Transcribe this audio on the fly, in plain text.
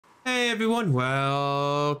Hey everyone,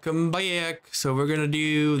 welcome back. So we're gonna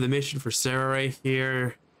do the mission for Sarah right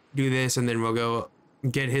here. Do this and then we'll go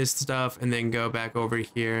get his stuff and then go back over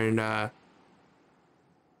here and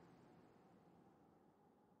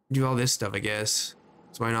do all this stuff, I guess.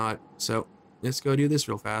 So why not? So let's go do this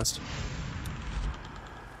real fast.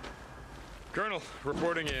 Colonel,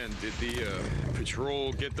 reporting in. Did the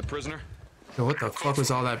patrol get the prisoner? So what the fuck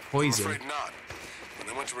was all that poison? I'm afraid not. When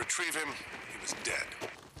they went to retrieve him, he was dead.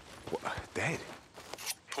 What, dead?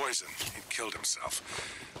 Poison. He killed himself.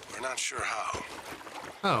 We're not sure how.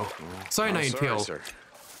 Oh, cyanide sorry, pill. sir.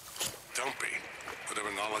 Don't be.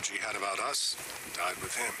 Whatever knowledge he had about us died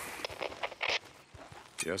with him.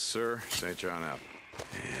 Yes, sir. St. John out.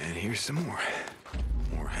 And here's some more.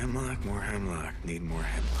 More hemlock, more hemlock. Need more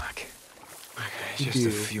hemlock. Okay, just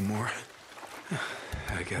a few more.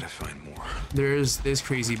 I gotta find more. There's this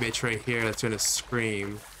crazy bitch right here that's gonna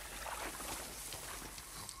scream.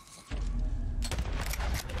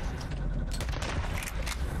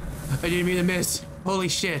 I didn't mean to miss. Holy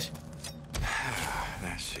shit.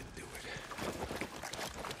 That should do it.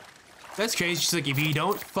 That's crazy. She's like, if you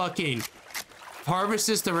don't fucking harvest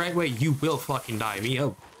this the right way, you will fucking die. Me,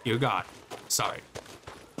 oh, dear God. Sorry.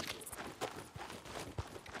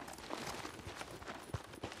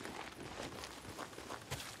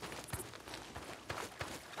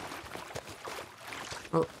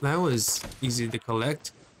 Oh, that was easy to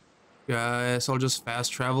collect. Guys, I'll just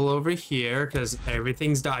fast travel over here because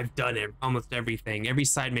everything's done. I've done it. Almost everything. Every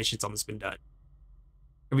side mission's almost been done.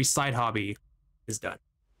 Every side hobby is done.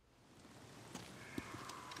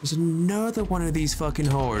 There's another one of these fucking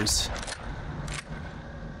whores.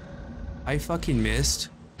 I fucking missed.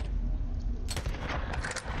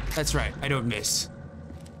 That's right, I don't miss.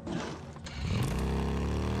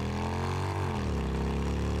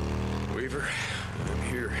 Weaver, I'm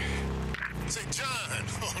here. St. John!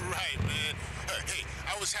 All right, man. Hey,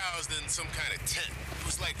 I was housed in some kind of tent. It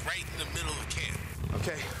was like right in the middle of camp.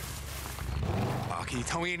 Okay. Can you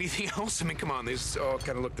tell me anything else? I mean, come on, these all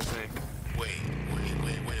kind of look the same. Wait.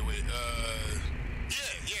 Yeah.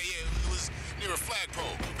 It was near a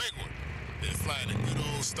flagpole, a big one. They're flying the good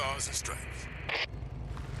old stars and stripes.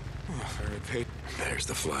 Oh, very paid. There's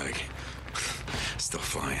the flag. Still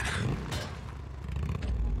flying.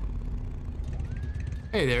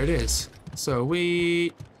 Hey, there it is. So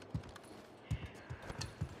we...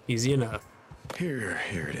 Easy enough. Here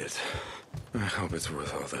it is. I hope it's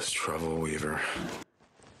worth all this trouble, Weaver.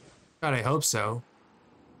 God, I hope so.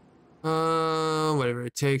 Whatever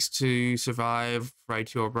it takes to survive. Right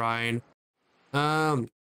to O'Brien.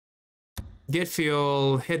 Get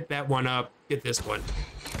fuel. Hit that one up. Get this one.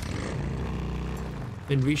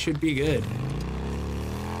 And we should be good.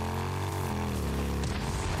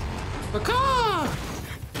 Macaw!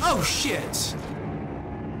 Oh shit!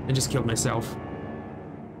 I just killed myself.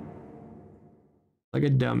 Like a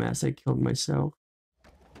dumbass, I killed myself.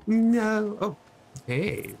 No. Oh,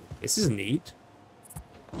 hey, this is neat.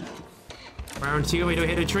 Round 2, we don't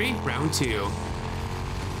hit a tree. Round 2.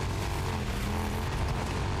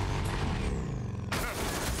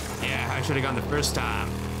 Yeah, I should have gone the first time.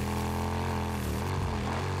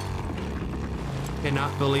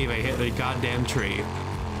 Cannot believe I hit the goddamn tree.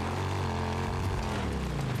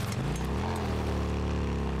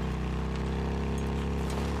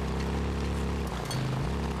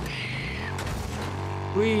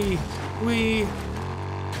 We,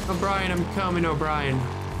 O'Brien, I'm coming, O'Brien.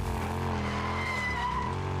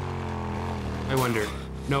 I wonder.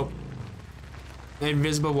 Nope. The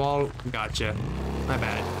invisible wall, gotcha. My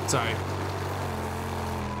bad, sorry.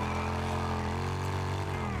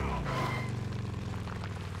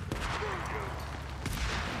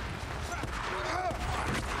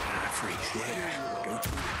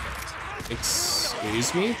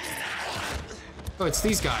 Excuse me? Oh, it's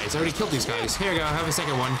these guys. I already killed these guys. Here you go, have a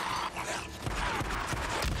second one.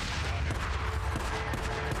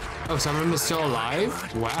 Oh, some of them is still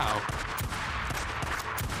alive? Wow.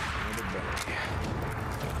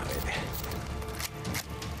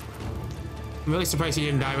 I'm really surprised he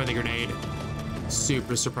didn't die by the grenade.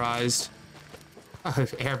 Super surprised. Oh,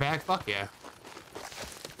 airbag? Fuck yeah.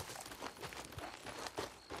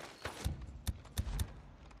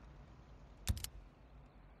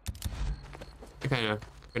 I kind of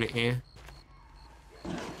gonna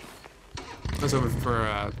I was hoping for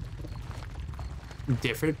a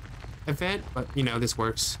different event, but you know, this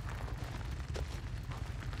works.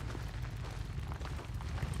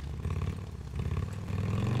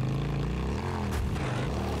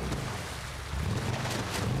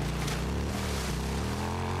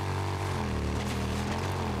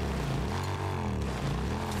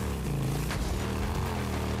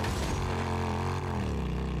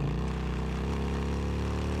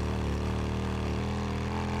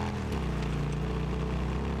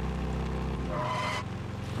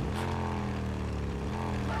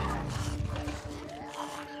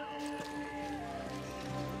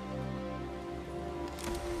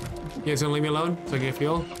 You guys gonna leave me alone so I can get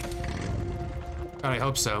fuel? God, I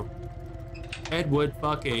hope so. It would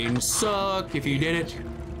fucking suck if you didn't.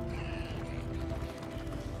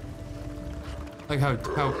 Like how,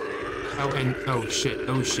 and oh shit,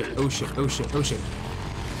 oh shit, oh shit, oh shit, oh shit.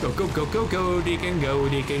 Go, go, go, go, go, Deacon, go,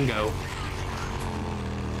 Deacon, go.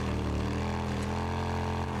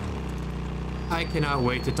 I cannot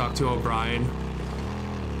wait to talk to O'Brien.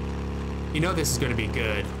 You know this is gonna be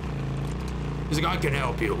good. He's like, I can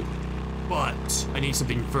help you, but I need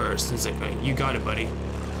something first. It's like, hey, you got it, buddy.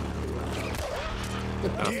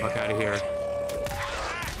 Get the fuck out of here.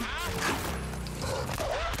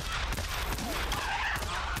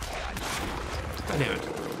 God damn it.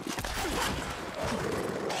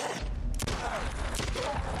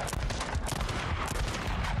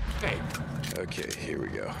 Okay. Okay, here we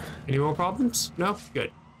go. Any more problems? No?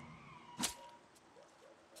 Good.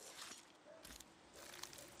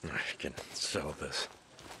 I can sell this.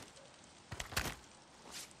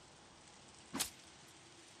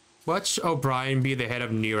 Watch O'Brien be the head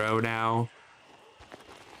of Nero now.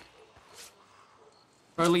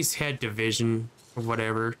 Or at least head division or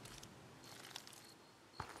whatever.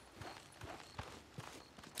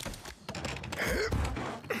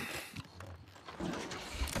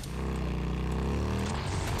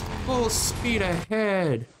 Full speed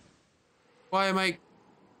ahead. Why am I...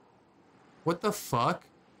 What the fuck?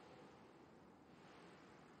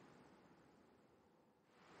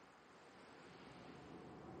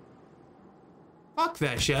 Fuck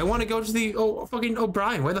that shit. I want to go to the fucking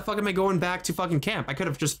O'Brien. Why the fuck am I going back to fucking camp? I could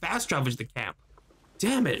have just fast traveled to the camp.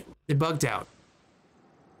 Damn it. It bugged out.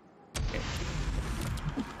 Okay.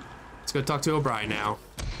 Let's go talk to O'Brien now.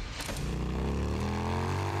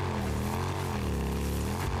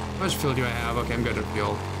 How much fuel do I have? Okay, I'm good at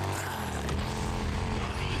fuel.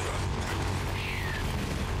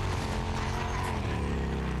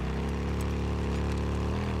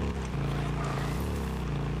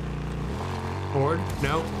 Forward?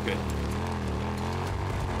 No? Good.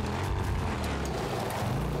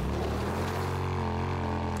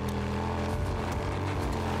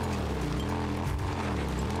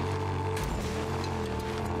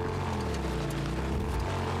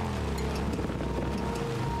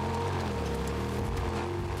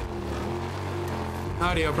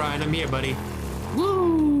 Howdy, O'Brien. I'm here, buddy.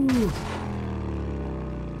 Woo!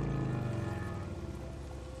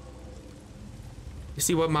 You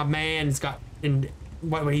see what my man's got and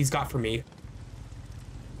what he's got for me.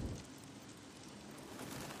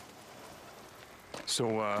 So,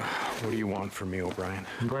 what do you want from me, O'Brien?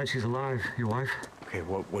 I'm glad she's alive, your wife. Okay,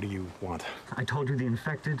 what do you want? I told you the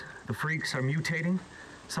infected, the freaks are mutating,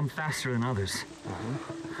 some faster than others.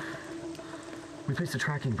 We placed a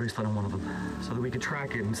tracking bracelet on one of them so that we could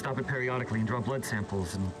track it and stop it periodically and draw blood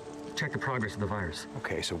samples and check the progress of the virus.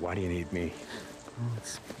 Okay, so why do you need me? Well,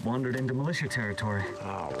 it's wandered into militia territory.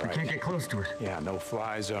 All right. We can't get close to it. Yeah, no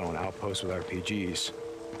fly zone, outpost with RPGs.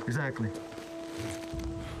 Exactly.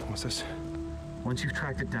 What's this? Once you've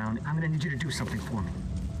tracked it down, I'm gonna need you to do something for me.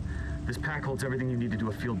 This pack holds everything you need to do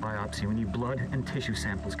a field biopsy. We need blood and tissue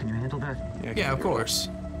samples. Can you handle that? Yeah, of course.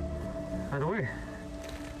 By the way,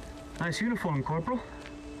 nice uniform, Corporal.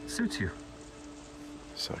 Suits you.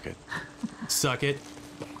 Suck it. Suck it.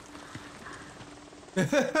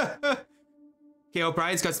 Okay,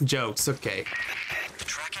 O'Brien's got some jokes. Okay. The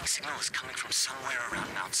tracking signal is coming from somewhere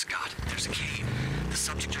around Mount Scott. There's a cave. The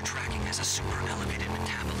subject you're tracking has a super elevated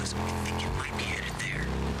metabolism. We think it might be headed there.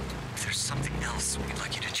 If there's something else, we'd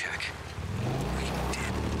like you to check. We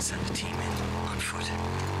did send a team in on foot.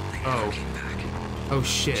 They never came back. Oh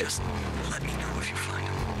shit. Just let me know if you find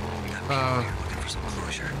them. That means you're looking for some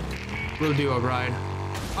closure. Will do, O'Brien.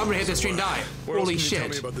 I'm gonna hit this tree and die. What Holy else can you tell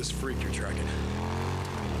me shit. about this freak you're tracking?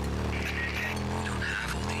 We don't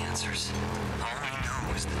have all the answers. All we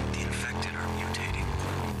know is that the infected are mutating.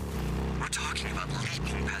 We're talking about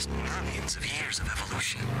leaping past millions of years of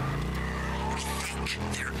evolution. We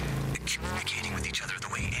think they're communicating with each other the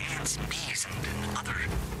way ants and bees and other...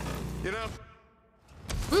 You know,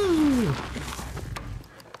 Woo!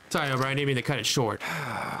 Sorry, O'Brien, I didn't mean to cut it short.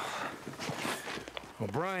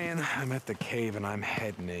 O'Brien, I'm at the cave and I'm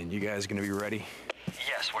heading in. You guys gonna be ready?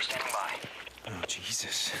 Yes, we're standing by. Oh,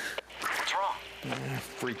 Jesus. What's wrong?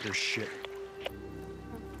 Freaker shit.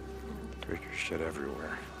 Freaker shit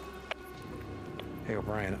everywhere. Hey,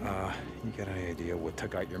 O'Brien, you got any idea what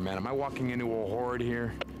took out your men? Am I walking into a horde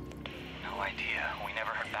here? No idea. We never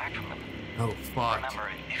heard back from them. Oh, fuck. Remember,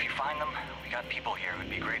 if you find them, we got people here who'd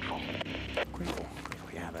be grateful. Grateful.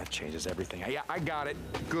 Yeah, that changes everything. Yeah, I got it.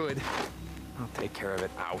 Good. I'll take care of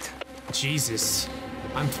it. Out. Jesus.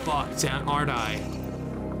 I'm fucked, aren't I?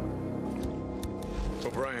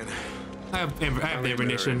 O'Brien, I have the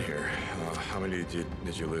ammunition. Here. How many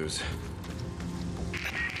did you lose?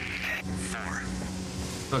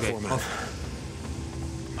 4. Okay. 4 men.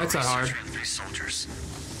 That's not hard. 3 soldiers.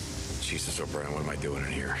 Jesus, O'Brien, what am I doing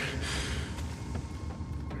in here?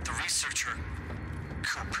 The researcher,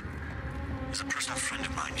 Coop, is a personal friend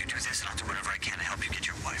of mine. You do this, and I'll do whatever I can to help you get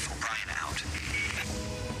your wife, O'Brien, out.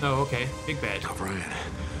 Oh, okay. Big bad. O'Brien.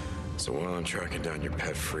 So while I'm tracking down your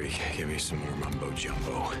pet freak, give me some more mumbo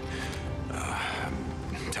jumbo.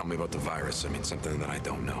 Tell me about the virus. I mean, something that I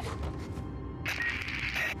don't know.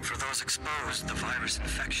 For those exposed, the virus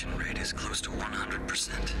infection rate is close to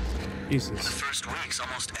 100%. In Jesus. the first weeks,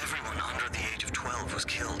 almost everyone under the age of 12 was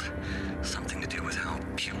killed. Something to do with how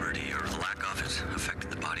puberty, or the lack of it, affected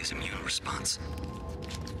the body's immune response.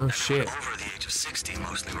 Oh shit. Over the age of 60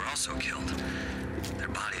 mostly were also killed. Their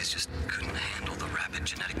bodies just couldn't handle the rapid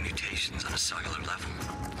genetic mutations on a cellular level.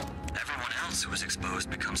 Everyone else who is exposed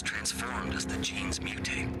becomes transformed as the genes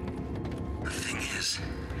mutate. The thing is,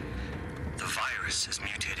 the virus is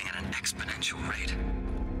mutating at an exponential rate.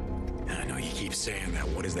 I know you keep saying that.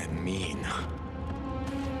 What does that mean?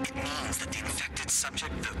 It means that the infected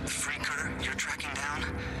subject, the freaker you're tracking down,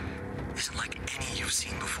 isn't like any you've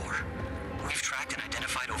seen before. We've tracked and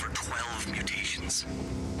identified over 12 mutations.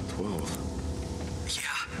 12.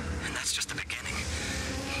 Yeah, and that's just the beginning.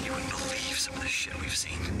 You wouldn't believe some of the shit we've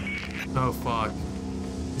seen. Oh fuck.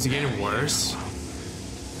 Is it getting worse?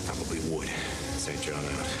 Probably would. St. John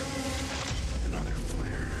out. Another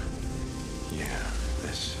flare. Yeah,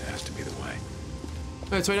 this has to be the way.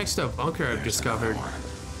 Oh, it's right next to a bunker I've There's discovered. another one.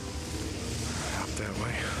 Up that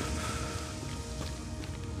way.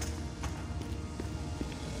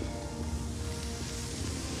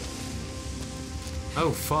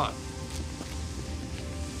 Oh fuck.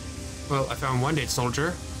 Well, I found one dead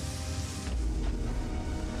soldier.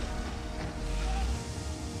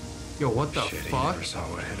 Yo, what the Shit, he fuck? never saw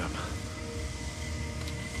what hit him.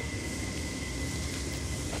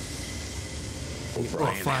 Oh,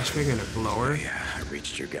 a flashbang and a blower. Yeah, I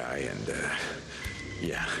reached your guy and,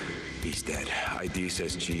 yeah, he's dead. ID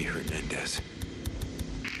says G. Hernandez.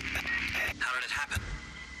 How did it happen?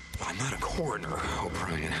 I'm not a coroner,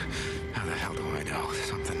 O'Brien. How the hell do I know?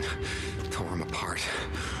 Something tore him apart.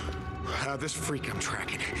 This freak I'm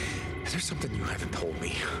tracking. Is there something you haven't told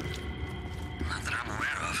me? Not that I'm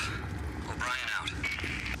aware of. O'Brien out.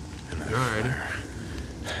 Another Alright. flare.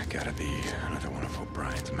 Gotta be another one of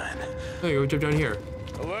O'Brien's men. Hey, go jump down here.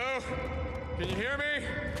 Hello? Can you hear me?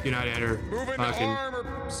 Do not enter. Move into Fucking. arm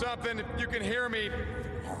or something if you can hear me.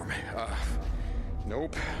 Arm.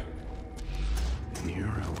 Nope.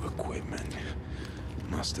 Neuro equipment.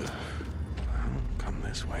 Must have come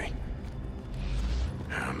this way.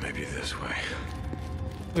 Maybe this way.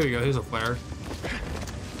 There you go. Here's a flare.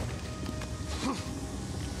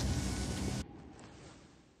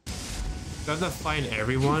 Do I have to find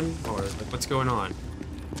everyone, or like, what's going on?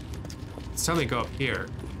 It's telling me to go up here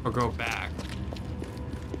or go back.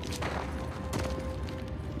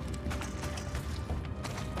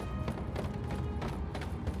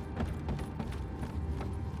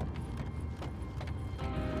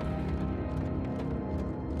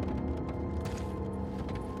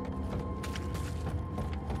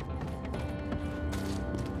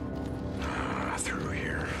 Through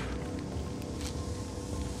here.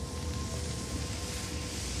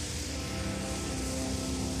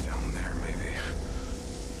 Down there, maybe.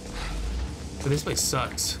 But this place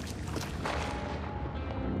sucks.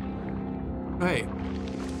 Hey.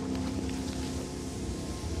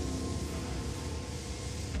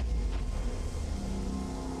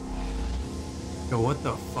 Yo, what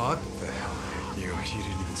the fuck? The hell? You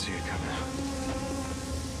didn't even see it coming.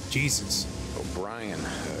 Jesus. O'Brien,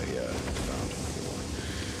 yeah, found another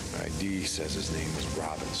one. ID says his name is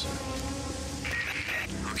Robinson.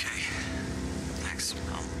 Okay. Thanks.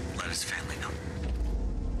 I'll let his family know.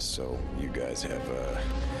 So, you guys have,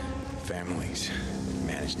 families.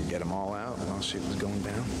 Managed to get them all out while shit was going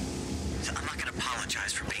down? So I'm not gonna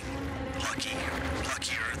apologize for being lucky, or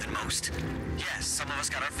luckier than most. Yes, some of us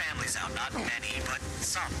got our families out. Not many, but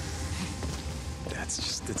some.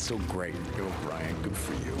 It's so great. O'Brien, good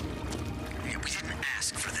for you. We didn't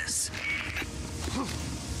ask for this.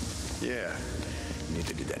 Yeah,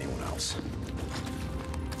 neither did anyone else.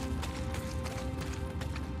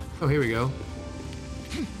 Oh, here we go.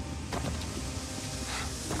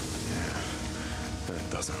 Yeah,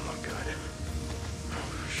 that doesn't look good.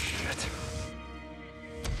 Oh, shit.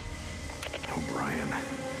 O'Brien,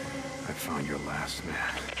 I found your last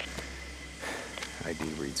man. ID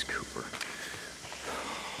reads Cooper.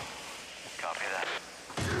 Copy that.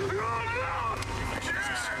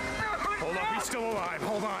 Hold up, He's still alive.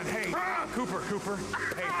 Hold on. Hey, Cooper.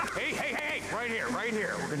 Hey. Right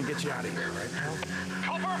here. We're gonna get you out of here, right now.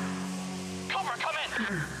 Cooper, come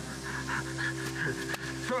in.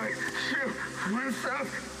 Sorry, shoot. Went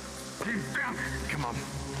south. He's down. Come on.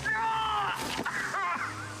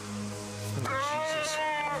 Jesus.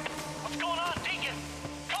 What's going on, Deacon?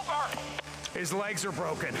 Cooper! His legs are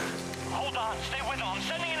broken. Hold on, stay with him. I'm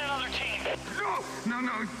sending in another team.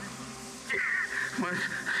 No.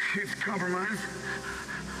 He's compromised.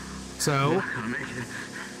 So? I'll make it.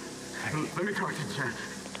 Let me talk to Jen.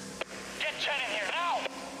 Get Jen in here, now!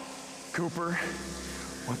 Cooper,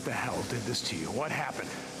 what the hell did this to you? What happened?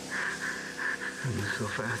 I moved so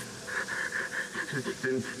fast. Just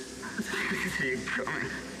didn't see it coming.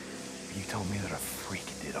 You told me that a freak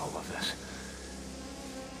did all of this.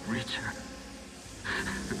 Reacher.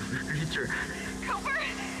 Cooper,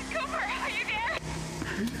 are you there?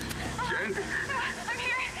 Jen? I'm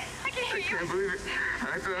here. I can hear you. I can't believe it. I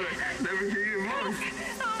thought I'd never hear your voice.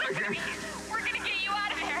 We're gonna get you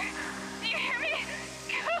out of here. Do you hear me?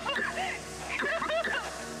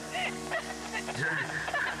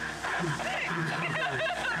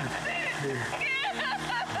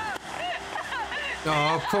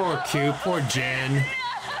 Oh, poor Q, poor Jen. Get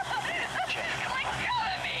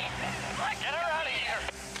her out of here!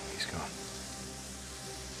 He's gone.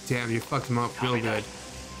 Damn, you fucked him up real good.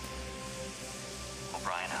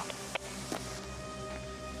 O'Brien out.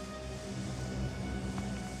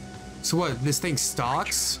 So what, this thing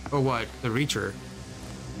stalks? Or what? The Reacher?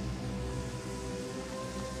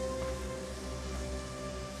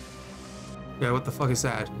 Yeah, what the fuck is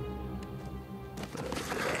that?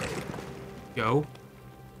 Yo.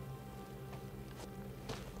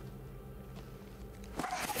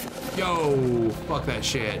 Yo, fuck that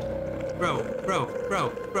shit.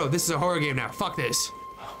 Bro, this is a horror game now. Fuck this.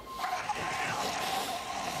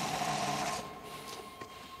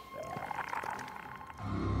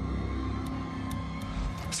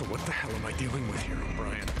 So what the hell am I dealing with here,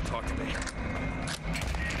 O'Brien? Talk to me.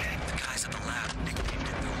 The guys at the lab nicknamed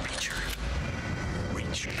it the Reacher.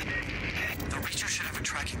 The Reacher should have a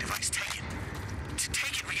tracking device. Take it.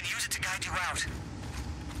 Take it. We can use it to guide you out.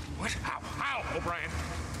 What? How, O'Brien?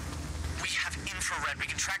 We have infrared. We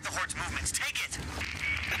can track the Horde's movements. Take it.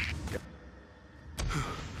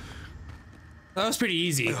 That was pretty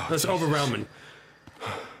easy. That's overwhelming.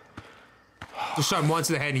 Just shot him once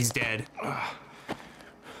in the head and he's dead.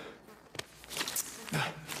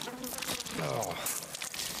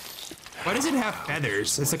 Why does it have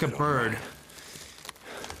feathers? It's like a bird.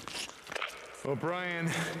 O'Brien,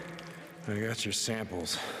 I got your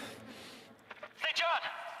samples. Hey, John!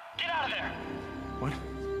 Get out of there! What?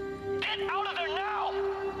 Get out of there now!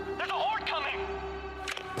 There's a Horde coming!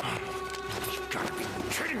 You gotta be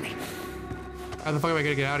kidding me. How the fuck am I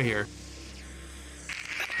gonna get out of here?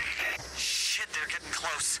 Shit, they're getting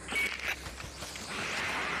close.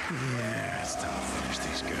 Yeah, it's time to finish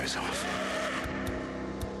these guys off.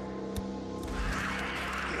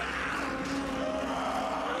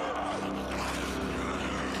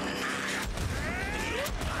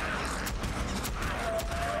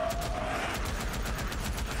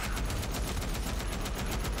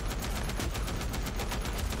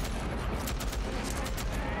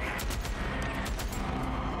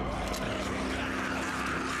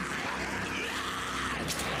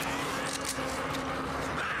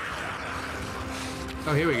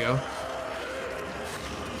 Oh, here we go.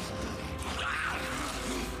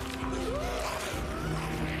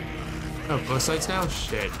 Oh, both sides now?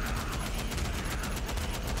 Shit.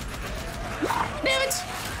 Damn it!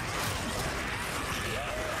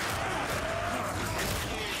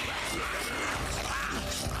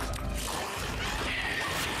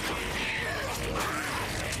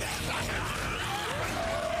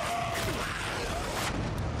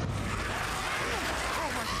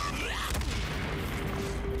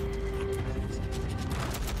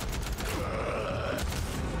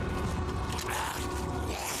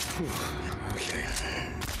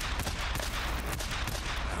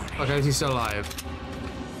 Okay, he's still alive.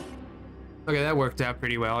 Okay, that worked out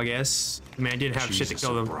pretty well, I guess. I mean, I didn't have shit to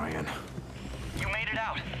kill them. O'Brien. You made it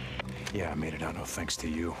out. Yeah, I made it out, no thanks to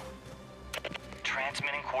you.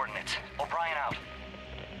 Transmitting coordinates. O'Brien out.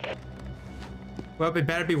 Well, it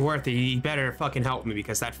better be worth it. He better fucking help me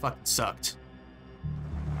because that fucking sucked.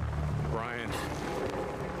 O'Brien.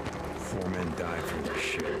 4 men died from this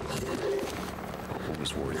shit. It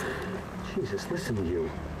was worth it. Jesus, listen to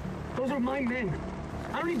you. Those are my men.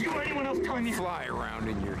 I don't need you or anyone else telling me. Fly around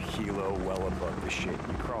in your helo well above the shit.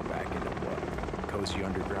 You crawl back into what? cozy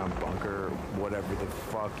underground bunker, or whatever the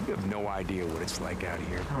fuck. You have no idea what it's like out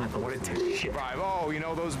here. What it takes to survive. Oh, you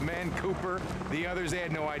know those men, Cooper, the others, they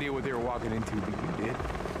had no idea what they were walking into, but you did.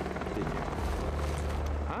 Didn't you?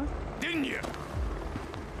 Huh? Didn't you?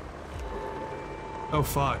 Oh,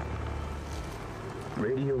 fuck.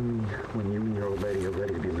 Radio me when you and your old lady are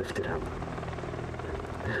ready to be lifted out.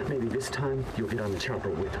 Maybe this time you'll get on the chopper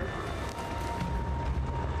with her.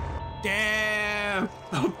 Damn!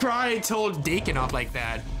 O'Brien told Deacon off like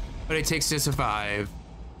that. What it takes to survive.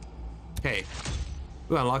 Okay.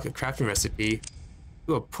 Ooh, unlock a crafting recipe.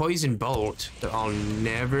 Ooh, a poison bolt that I'll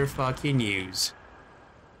never fucking use.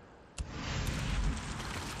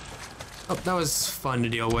 Oh, that was fun to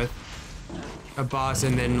deal with. A boss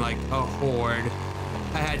and then like a horde.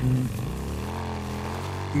 I had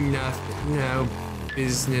nothing, no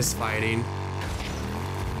business fighting.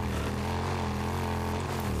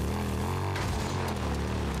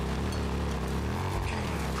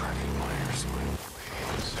 Private Myers,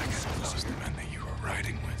 wait a second. Those are the men that you were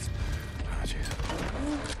riding with. Oh, Jesus.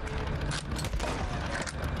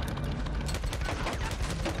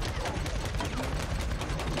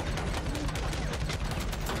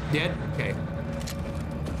 Dead? Okay.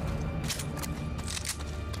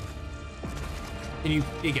 Can you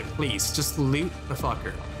dig it, please? Just loot the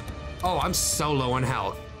fucker. Oh, I'm so low on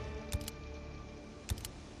health.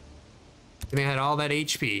 And I had all that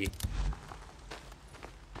HP.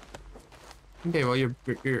 Okay, well, you're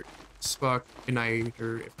Spock and I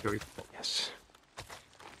are if you're Yes.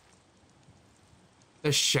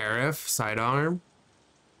 the sheriff sidearm.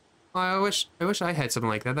 I wish I had something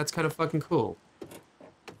like that. That's kind of fucking cool.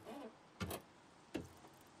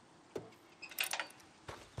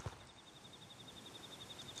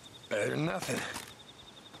 Better than nothing.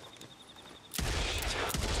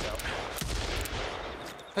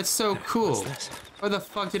 That's so cool. Why the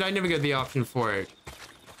fuck did I never get the option for it?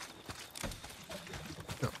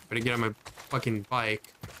 No, better get on my fucking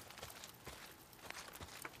bike.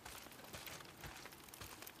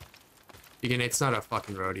 Again, it's not a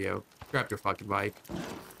fucking rodeo. Grab your fucking bike.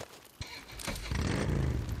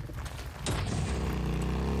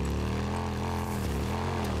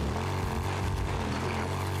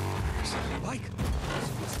 Like.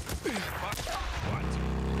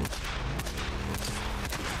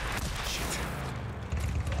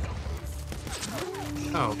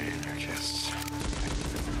 Oh. Anarchists.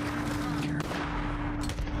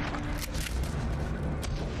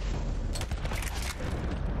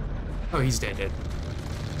 Oh, he's dead.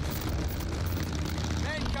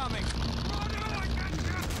 Incoming.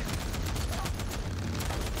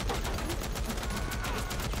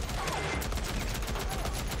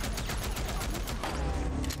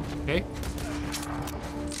 Okay.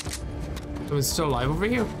 Someone's still alive over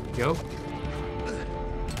here? Go. Okay.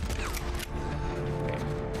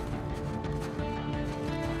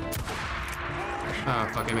 Oh,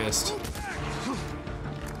 fuck, I missed.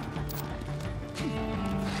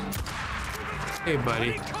 Hey,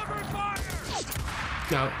 buddy.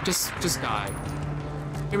 No, just die.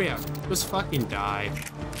 Hear me out. Just fucking die.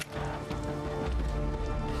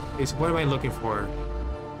 Okay, so what am I looking for?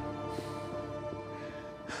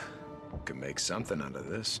 Could make something out of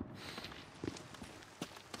this.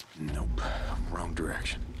 Nope. Wrong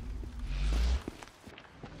direction.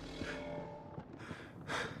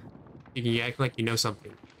 You act like you know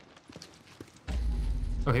something.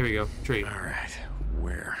 Oh, here we go. Tree. All right.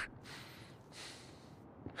 Where?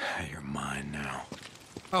 You're mine now.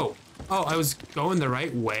 Oh, I was going the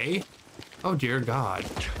right way? Oh, dear God.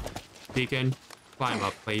 Deacon, climb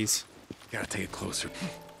up, please. Gotta take it closer.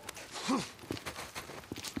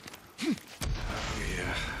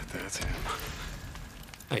 Yeah, that's him.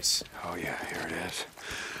 Nice. Oh yeah, here it is.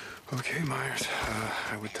 Okay, Myers.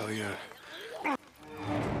 I would tell you.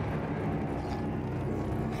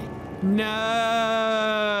 No,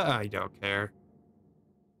 I don't care.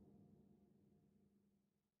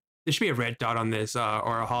 There should be a red dot on this,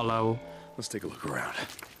 or a hollow. Let's take a look around.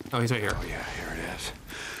 Oh, he's right here. Oh yeah, here it is.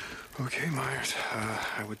 Okay, Myers.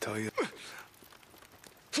 I would tell you.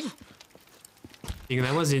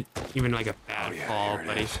 That wasn't even like a bad Oh yeah, fall, here it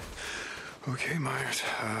buddy. is. Okay, Myers.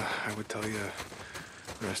 I would tell you,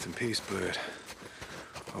 rest in peace, but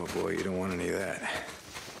oh boy, you don't want any of that.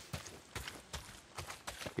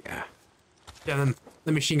 Yeah. Yeah, then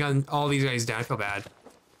the machine gun all these guys down. I feel bad.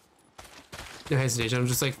 No hesitation. I'm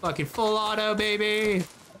just like fucking full auto, baby.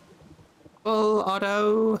 Full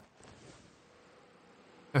auto.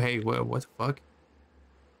 Oh hey, what the fuck?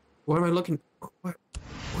 What am I looking? What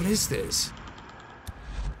is this?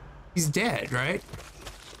 He's dead, right?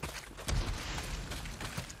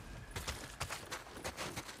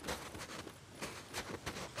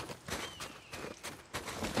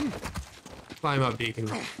 Climb up, Deacon.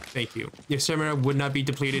 Thank you. Your stamina would not be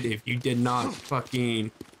depleted if you did not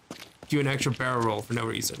fucking do an extra barrel roll for no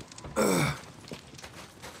reason. Ugh.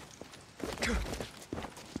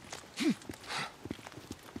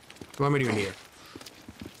 What am I doing here?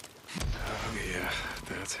 Oh, yeah,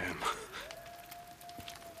 that's him.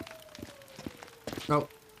 Oh.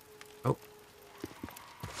 Oh.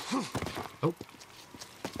 Oh.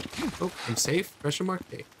 Oh, I'm safe? Question mark?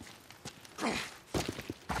 Okay.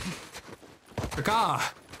 Kaka!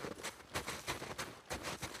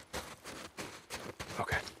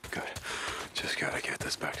 Okay, good. Just gotta get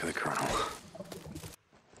this back to the colonel.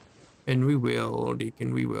 And we will,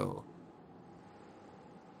 Deacon, we will.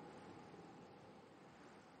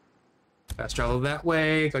 Fast travel that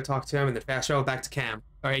way, go talk to him, and then fast travel back to camp,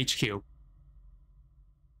 or HQ.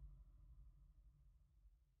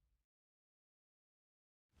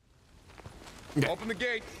 Okay. Open the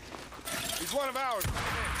gate. He's one of ours.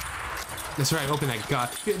 That's right, open that gun.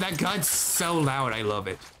 Dude, that gun's so loud, I love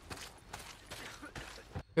it.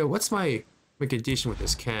 Yo, what's my condition with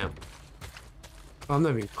this camp? Oh, I'm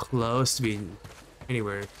not even close to being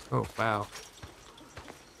anywhere. Oh, wow.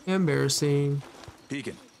 Embarrassing.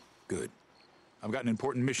 Deacon, good. I've got an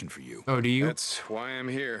important mission for you. Oh, do you? That's why I'm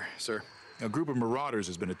here, sir. A group of marauders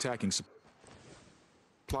has been attacking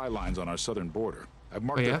supply lines on our southern border. I've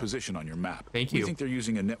marked Oh, yeah? their position on your map. Thank We you. think they're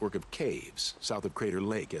using a network of caves south of Crater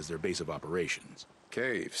Lake as their base of operations.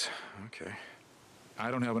 Caves. Okay. I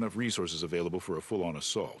don't have enough resources available for a full-on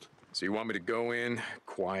assault. So you want me to go in,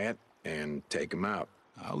 quiet, and take them out?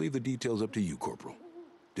 I'll leave the details up to you, Corporal.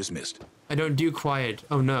 Dismissed. I don't do quiet.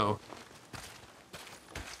 Oh, no.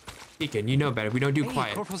 Deacon, you know better. We don't do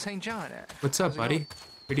quiet. Corporal St. John. What's up, how's it buddy? going?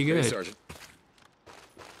 Pretty Hey, good. Sergeant.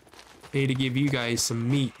 I need to give you guys some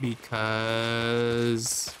meat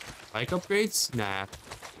because... Bike upgrades? Nah.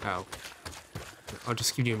 Oh. I'll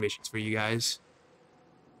just keep doing missions for you guys.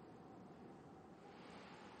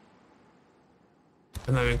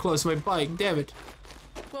 I'm not even close to my bike, damn it.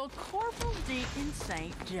 Well, Corporal Deacon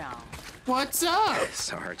St. John. What's up?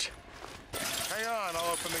 Sarge. Hang on,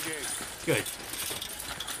 I'll open the gate. Good.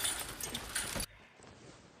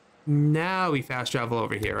 Now we fast travel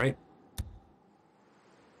over here, right?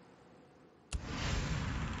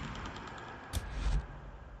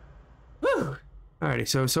 Whew. Alrighty,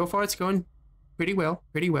 so far it's going pretty well,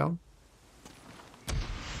 pretty well.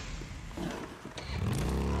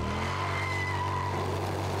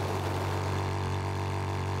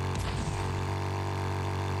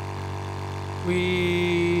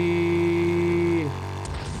 We...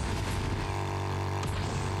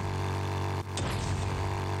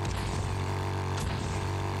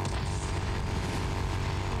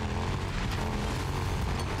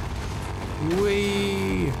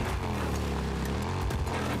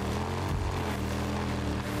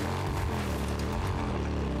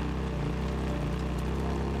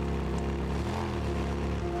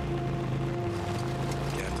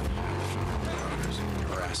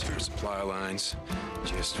 Harass your supply lines.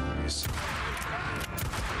 Just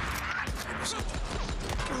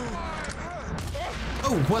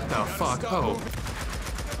Oh, what the fuck? Oh.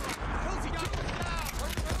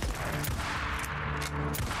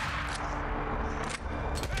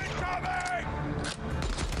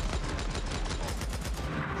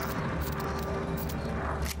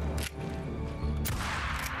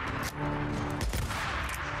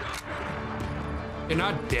 You're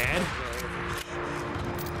not dead?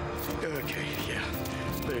 okay, yeah.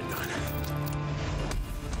 They're done.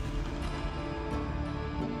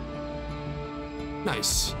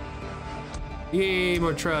 Nice. Yay,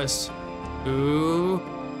 more trust. Ooh.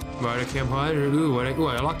 Marauder camp hunter. Ooh, what? Ooh,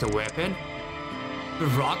 I unlocked a weapon. The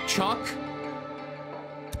rock chalk.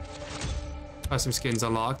 Custom skins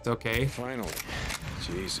unlocked. Okay. Finally.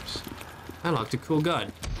 Jesus. I unlocked a cool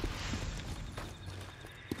gun.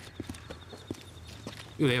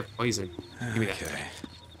 Ooh, they have poison. Give me that. Okay.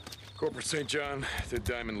 Corporal St. John to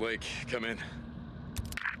Diamond Lake. Come in.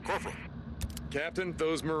 Corporal. Captain,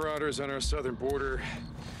 those marauders on our southern border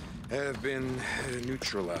have been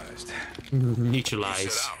neutralized.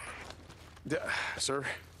 Neutralize. Sit out. Sir?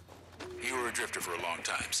 You were a drifter for a long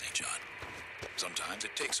time, St. John. Sometimes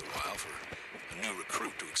it takes a while for a new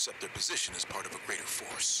recruit to accept their position as part of a greater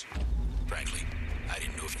force. Frankly, I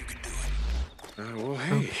didn't know if you could do it. Well,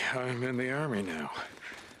 hey, I'm in the army now.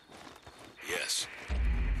 Yes.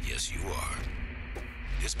 Yes, you are.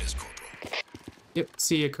 Dismissed, Corporal. Yep.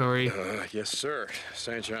 See ya, Corey. Yes, sir.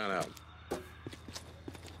 St. John out.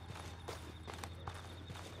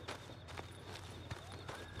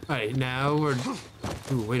 Alright, now we're...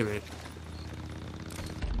 Ooh, wait a minute.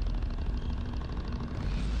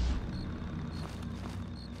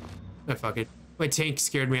 Oh, fuck it. My tank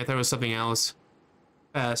scared me. I thought it was something else.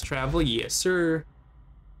 Fast travel, yes, sir.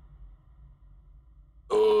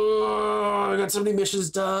 Oh, I got so many missions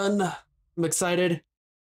done. I'm excited.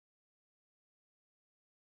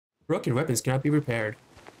 Broken weapons cannot be repaired.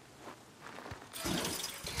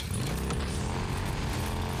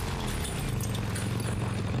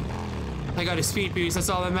 I got a speed boost, that's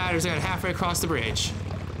all that matters. I got halfway across the bridge.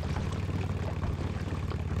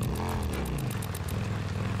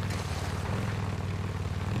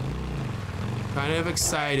 Kind of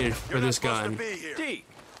excited for this gun. D,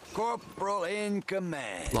 Corporal in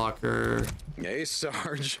command. Locker. Hey,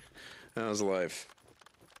 Sarge. How's life?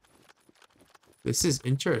 This is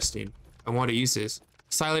interesting. I want to use this.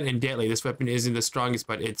 Silent and deadly. This weapon isn't the strongest,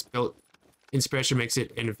 but its built inspiration makes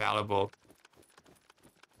it invaluable.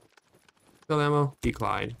 Fill ammo.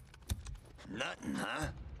 Decline. Nothing, huh?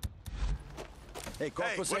 Hey,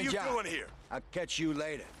 Corporal what are you St. John. doing here? I'll catch you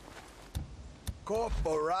later.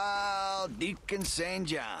 Corporal Deacon St.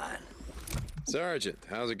 John. Sergeant,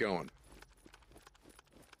 how's it going?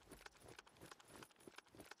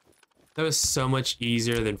 That was so much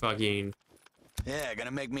easier than fucking... Yeah,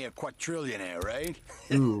 gonna make me a quadrillionaire, right?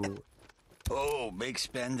 Ooh. Oh, big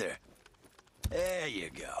spender. There you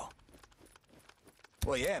go.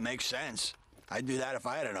 Well, yeah, makes sense. I'd do that if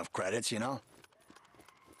I had enough credits, you know?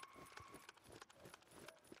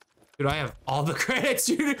 Dude, I have all the credits,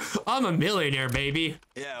 dude. I'm a millionaire, baby.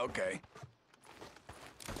 Yeah, okay.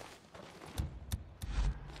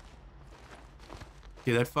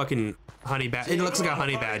 Dude, that fucking honey badger. It looks like a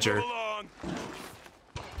honey badger.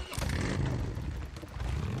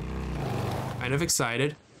 Kind of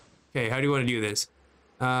excited. Okay, how do you want to do this?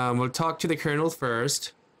 We'll talk to the colonel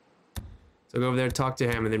first. So go over there, talk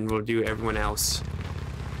to him, and then we'll do everyone else.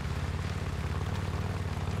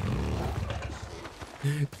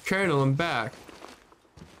 Colonel, I'm back.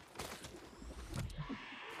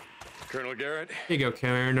 Colonel Garrett? Here you go,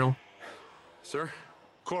 Colonel. Sir?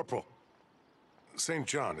 Corporal. St.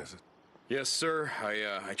 John, is it? Yes, sir.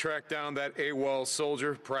 I tracked down that AWOL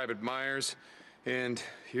soldier, Private Myers, and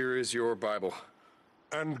here is your Bible.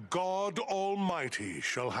 And God Almighty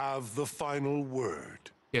shall have the final word.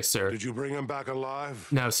 Yes, sir. Did you bring him back alive?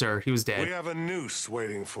 No, sir. He was dead. We have a noose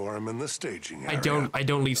waiting for him in the staging area. I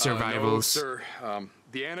don't leave survivals. No, sir.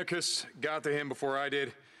 The anarchists got to him before I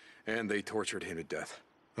did, and they tortured him to death.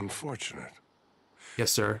 Unfortunate.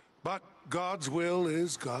 Yes, sir. But God's will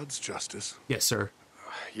is God's justice. Yes, sir.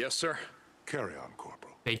 Yes, sir. Carry on,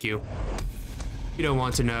 Corporal. Thank you. You don't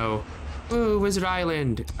want to know. Ooh, Wizard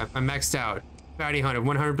Island. I'm maxed out. Bounty Hunter,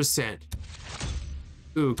 100%.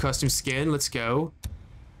 Ooh, custom skin. Let's go.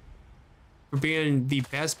 For being the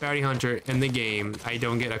best bounty hunter in the game, I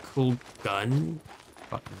don't get a cool gun.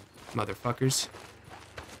 Fucking motherfuckers.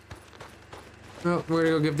 Well, we're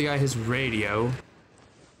gonna go give the guy his radio.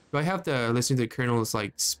 Do I have to listen to the colonel's,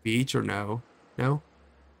 like, speech or no? No?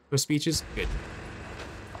 No speeches? Good.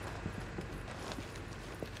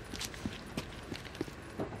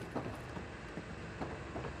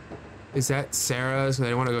 Is that Sarah? So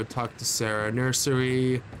I want to go talk to Sarah.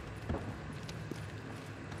 Nursery.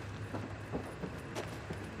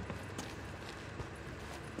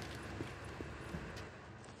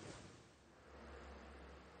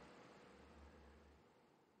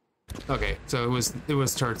 Okay, so it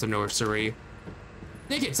was towards the nursery.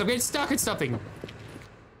 Nickets, I'm getting stuck at something.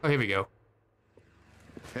 Oh, here we go.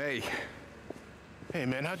 Hey. Hey,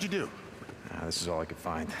 man, how'd you do? This is all I could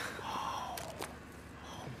find.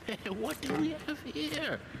 Man, what do we have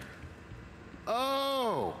here?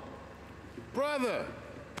 Oh, brother,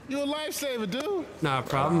 you're a lifesaver, dude. Not a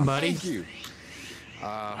problem, buddy. Thank you.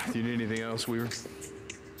 Do you need anything else, Weaver?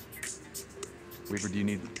 Weaver, do you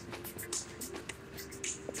need...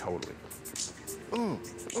 Totally.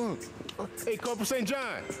 Hey, Corporal St.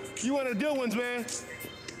 John, you one of the good ones, man.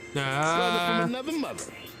 Brother from another mother.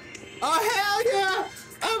 Oh, hell yeah!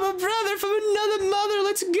 I'm a brother from another mother.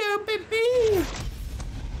 Let's go, baby.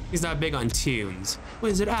 He's not big on tunes.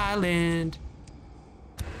 Wizard Island.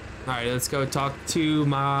 All right, let's go talk to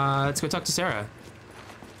Sarah.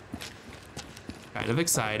 Kind of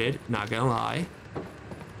excited, not gonna lie.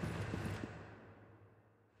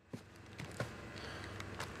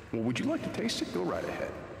 Well, would you like to taste it? Go right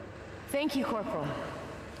ahead. Thank you, Corporal.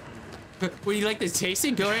 Would you like to taste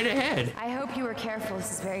it? Go right ahead. I hope you were careful.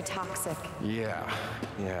 This is very toxic.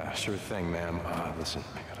 Yeah, sure thing, ma'am. Listen,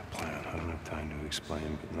 I got a plan. I don't have time to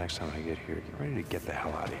explain, but next time I get here, get ready to get the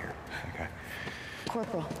hell out of here, okay?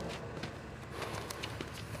 Corporal.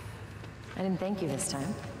 I didn't thank you this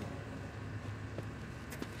time.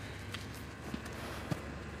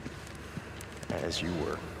 As you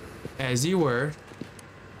were. As you were.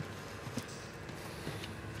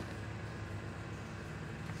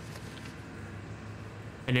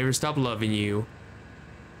 I never stop loving you.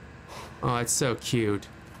 Oh, it's so cute.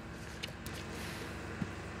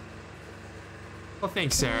 Well,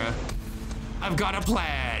 thanks, Sarah. I've got a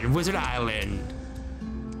plan. Wizard Island.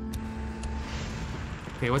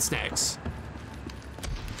 Okay, what's next?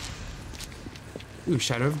 Ooh,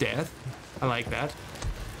 Shadow of Death. I like that.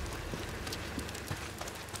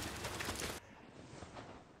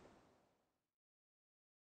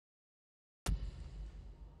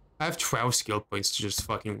 I have 12 skill points to just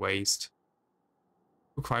fucking waste.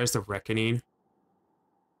 Requires the Reckoning.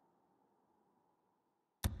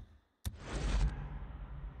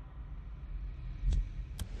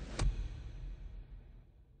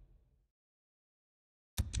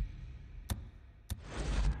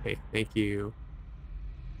 Okay, thank you.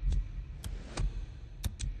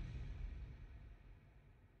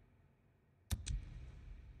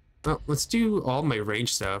 Well, let's do all my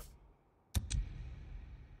range stuff.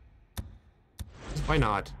 Why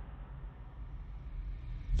not?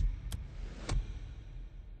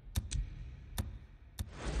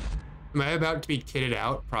 Am I about to be kitted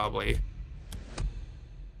out? Probably.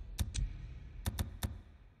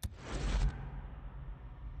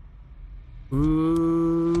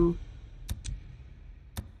 Ooh.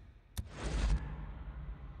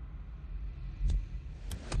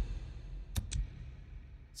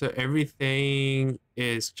 So everything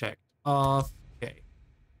is checked off. Okay.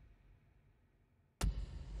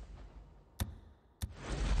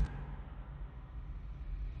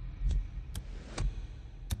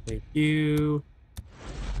 Thank you.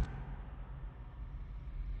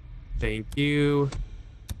 Thank you.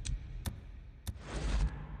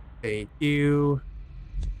 Thank you.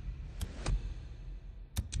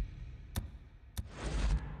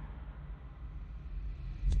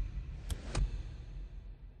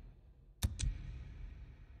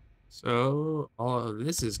 So, all of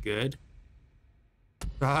this is good.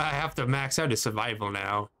 I have to max out his survival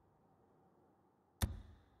now.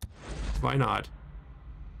 Why not?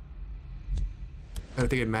 I don't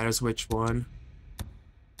think it matters which one.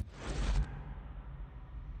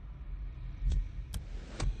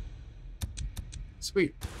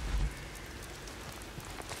 Sweet.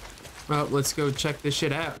 Well, let's go check this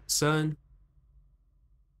shit out, son.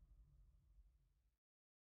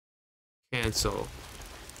 Cancel.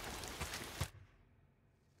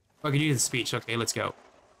 Oh, I can do the speech. Okay, let's go.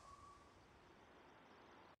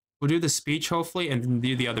 We'll do the speech, hopefully, and then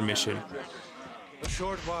do the other mission. A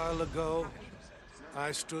short while ago,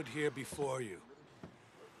 I stood here before you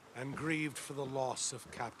and grieved for the loss of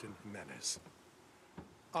Captain Jimenez,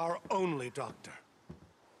 our only doctor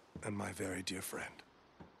and my very dear friend.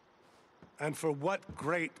 And for what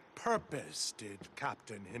great purpose did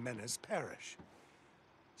Captain Jimenez perish?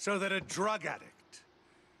 So that a drug addict,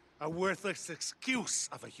 a worthless excuse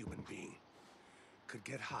of a human being, could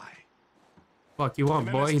get high. Fuck you want,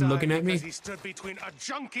 boy? You looking at me? He stood between a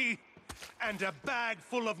junkie and a bag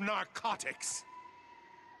full of narcotics.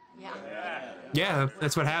 Yeah,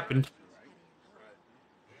 that's what happened.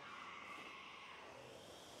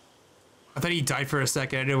 I thought he died for a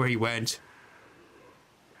second. I didn't know where he went.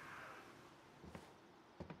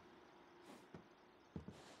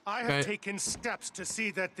 I have taken steps to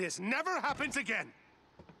see that this never happens again.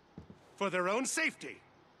 For their own safety,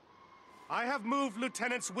 I have moved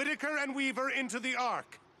Lieutenants Whitaker and Weaver into the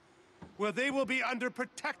Ark, where they will be under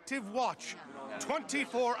protective watch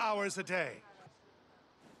 24 hours a day.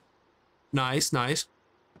 Nice, nice.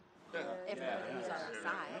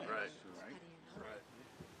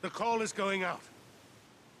 The call is going out.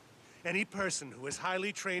 Any person who has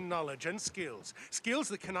highly trained knowledge and skills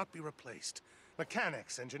that cannot be replaced,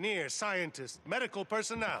 mechanics, engineers, scientists, medical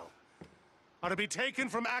personnel, are to be taken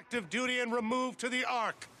from active duty and removed to the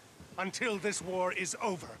Ark until this war is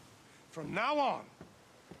over. From now on,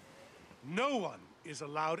 no one is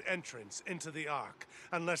allowed entrance into the Ark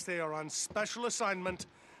unless they are on special assignment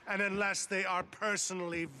and unless they are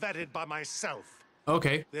personally vetted by myself.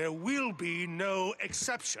 Okay. There will be no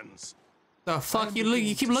exceptions. The fuck?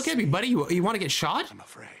 You keep looking at me, buddy. You want to get shot? I'm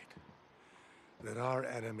afraid that our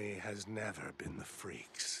enemy has never been the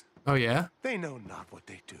freaks. Oh, yeah? They know not what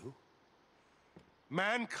they do.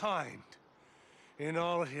 Mankind, in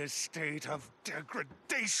all his state of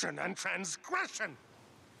degradation and transgression,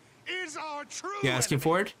 is our true You asking enemy.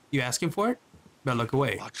 for it? You asking for it? Better look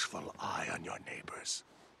away. Watchful eye on your neighbors.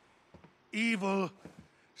 Evil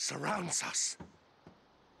surrounds us.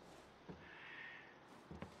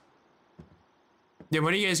 Then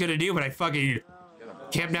what are you guys gonna do when I fucking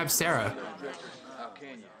kidnap Sarah?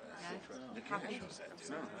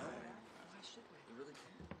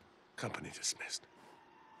 Company dismissed.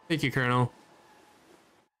 Thank you, Colonel.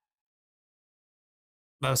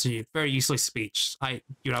 That was a very useless speech. I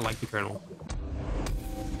do not like the Colonel.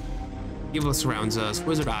 Evil surrounds us.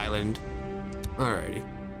 Wizard Island. Alrighty.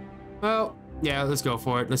 Well, yeah, let's go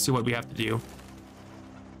for it. Let's see what we have to do.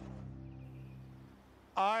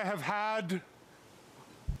 I have had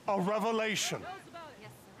a revelation.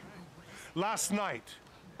 Last night,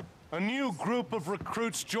 a new group of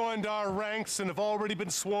recruits joined our ranks and have already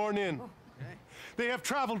been sworn in. They have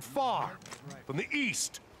traveled far, from the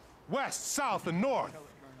east, west, south, and north.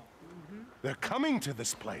 They're coming to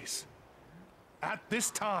this place. At this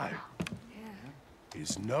time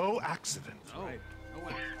is no accident.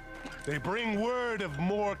 They bring word of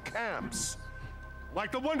more camps,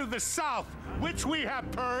 like the one to the south, which we have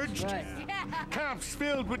purged. Camps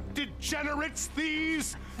filled with degenerates,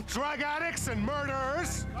 thieves, drug addicts, and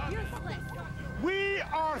murderers. We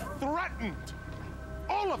are threatened,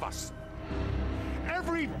 all of us.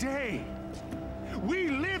 Every day, we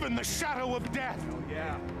live in the shadow of death.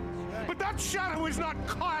 But that shadow is not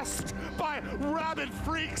cast by rabid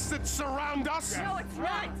freaks that surround us. No, it's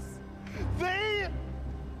not. They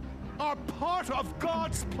are part of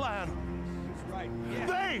God's plan.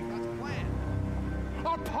 They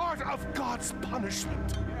are part of God's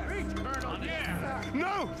punishment.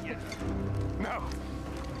 No! No!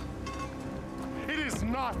 It is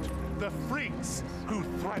not the freaks who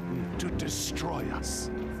threaten to destroy us.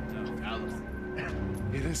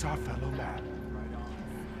 It is our fellow man.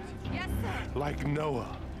 Yes, sir. Like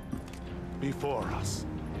Noah before us.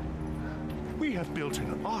 We have built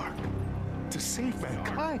an ark to save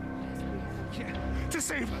mankind. To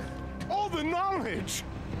save all the knowledge.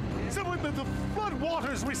 So when the flood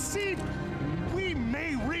waters recede, we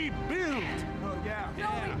may rebuild.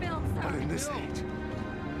 Don't rebuild, sir. But in this age,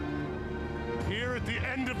 here at the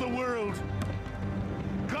end of the world,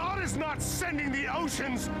 God is not sending the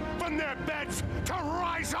oceans from their beds to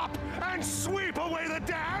rise up and sweep away the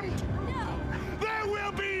damned. No. There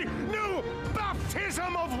will be no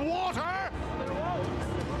baptism of water.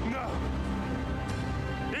 No.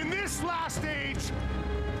 In this last age,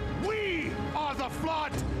 we are the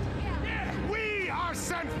flood. We are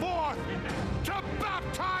sent forth to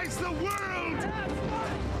baptize the world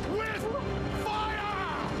with fire.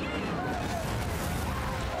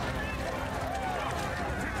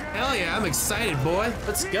 Hell yeah, I'm excited, boy.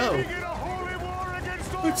 Let's go.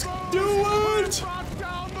 Let's do it!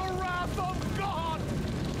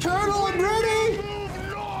 Colonel, I'm ready! Move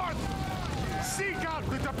north! Seek out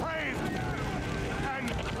the depraved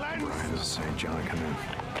and cleanse. This is St. John, come in.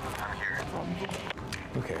 I'm here.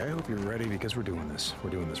 Okay, I hope you're ready because we're doing this.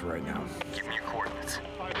 We're doing this right now. Give me your coordinates.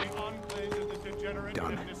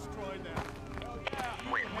 Done.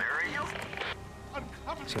 Wait, where are you?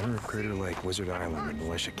 Center of Crater Lake, Wizard Island, the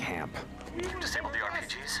militia camp. You've disabled the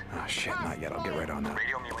RPGs? Ah, shit, not yet. I'll get right on that.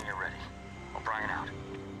 Radio me when you're ready. O'Brien out.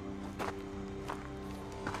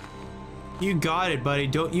 You got it, buddy.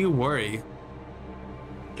 Don't you worry.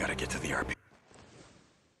 Gotta get to the RP.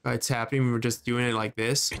 It's happening. We're just doing it like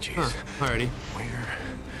this. Huh, alrighty. Where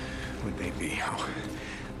would they be? Oh,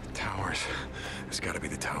 the towers. There's gotta be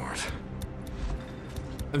the towers.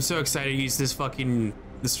 I'm so excited to use this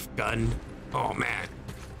this gun. Oh man.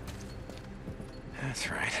 That's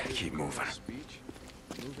right. Keep moving.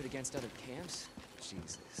 Move it against other camps?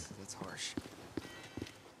 Jesus, that's harsh.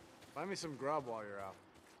 Find me some grub while you're out.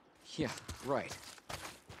 Yeah, right.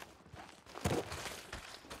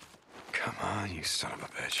 Come on, you son of a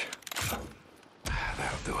bitch.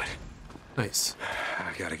 That'll do it. Nice.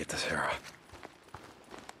 I gotta get to Sarah.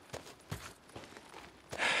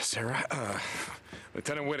 Sarah,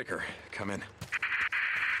 Lieutenant Whitaker, come in.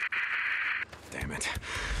 Damn it.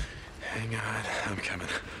 Hang on, I'm coming.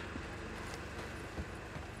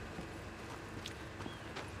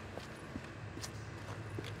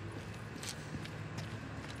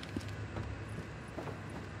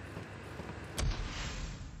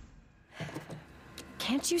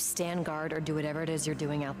 Can't you stand guard or do whatever it is you're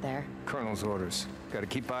doing out there? Colonel's orders. Gotta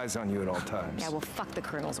keep eyes on you at all times. Yeah, well, fuck the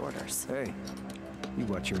Colonel's orders. Hey, you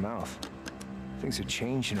watch your mouth. Things are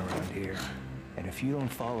changing around here. And if you don't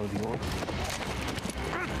follow the order...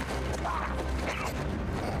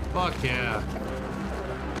 Fuck yeah.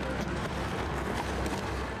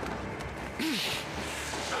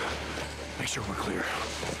 Make sure we're clear.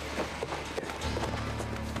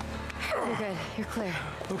 You're good. You're clear.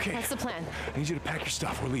 Okay. That's the plan. I need you to pack your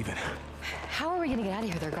stuff. We're leaving. How are we gonna get out of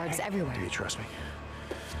here? There are guards everywhere. Do you trust me?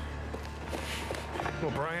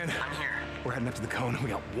 Well, Brian. I'm here. We're heading up to the cone. We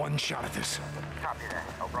got one shot at this. Copy that.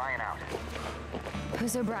 O'Brien out.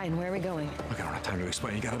 Who's O'Brien? Where are we going? Look, I don't have time to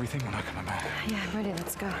explain. You got everything? We're not coming back. Yeah, I'm ready.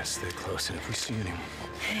 Let's go. Stay close, and if we see anyone...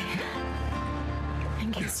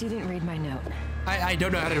 guess you didn't read my note. I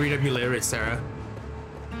don't know how to read a lyrics, Sarah.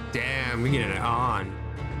 Damn, we getting it on.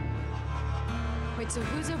 Wait, so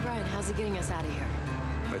who's O'Brien? How's he getting us out of here?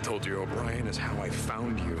 I told you O'Brien is how I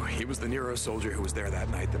found you. He was the Nero soldier who was there that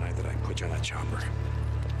night, the night that I put you on that chopper.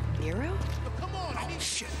 Nero? Oh,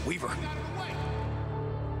 shit, Weaver.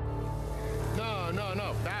 No,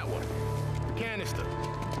 that one. The canister.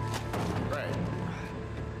 Right.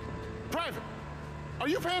 Private, are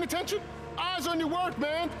you paying attention? Eyes on your work,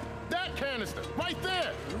 man. That canister, right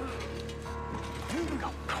there.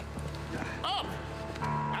 Up!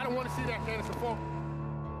 I don't want to see that canister fall.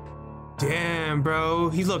 Damn, bro,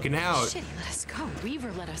 he's looking out. Shit, he let us go.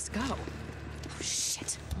 Weaver let us go. Oh,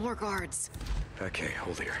 shit. More guards. Okay,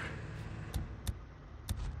 hold here.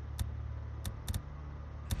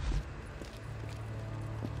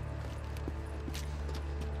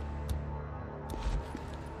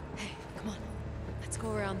 Hey, come on. Let's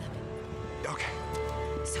go around them. Okay.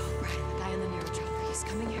 So, O'Brien, the guy in the Nero chopper, he's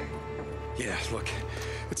coming here? Yeah, look,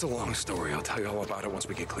 it's a long story. I'll tell you all about it once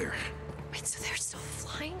we get clear. Wait, so they're still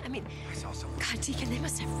flying? I mean, God, Deacon, they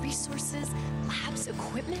must have resources, labs,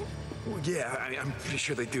 equipment. Well, yeah, I'm pretty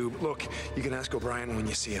sure they do. But look, you can ask O'Brien when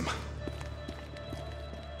you see him.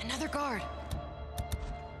 Another guard.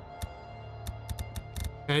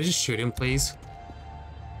 Can I just shoot him, please?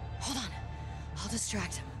 Hold on. I'll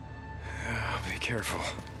distract him. Be careful.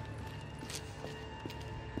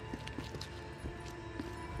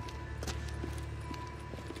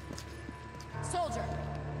 Soldier,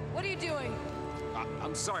 what are you doing?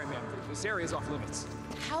 I'm sorry, ma'am. This area's off limits.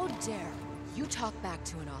 How dare you talk back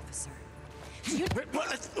to an officer? You...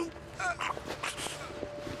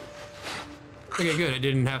 Okay, good. I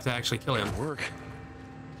didn't have to actually kill him. Work.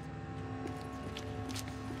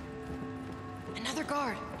 Another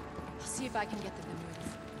guard. I'll see if I can get them to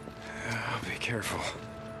move. Be careful.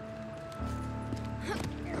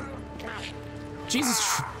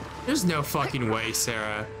 Jesus, there's no fucking way,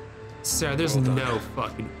 Sarah. Sarah, there's no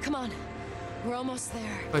fucking. Come on, we're almost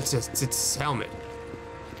there. It's helmet.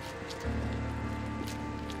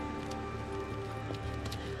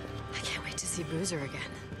 I can't wait to see Boozer again.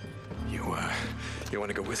 You want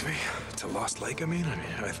to go with me to Lost Lake? I mean,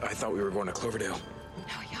 I thought we were going to Cloverdale.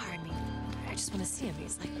 No, yeah, I mean, I just want to see him.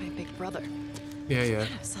 He's like my big brother. Yeah.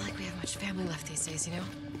 It's not like we have much family left these days, you know?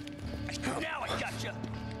 Now I gotcha.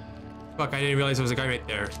 Fuck, I didn't realize there was a guy right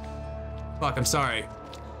there. Fuck, I'm sorry.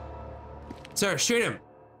 Sarah, shoot him.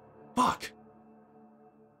 Fuck.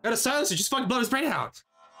 Got a silencer, just fucking blow his brain out.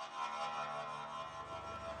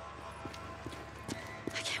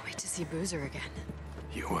 I can't wait to see Boozer again.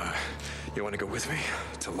 You want to go with me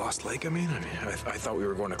to Lost Lake? I mean, I thought we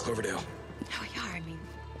were going to Cloverdale. Oh, yeah, I mean,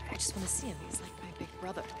 I just want to see him. He's like my big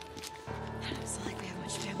brother. It's not like we have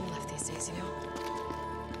much family left these days, you know?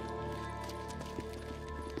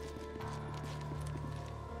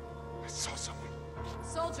 I saw someone.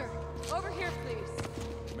 Soldier, over here,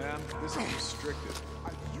 please. Ma'am, this is restricted.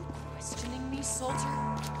 Are you questioning me, soldier?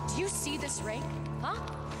 Do you see this rank? Huh?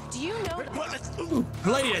 Do you know that...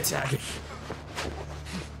 Lady attack.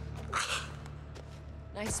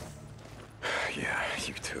 Nice one. Yeah,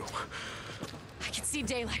 you too. I can see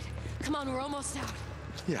daylight. Come on, we're almost out.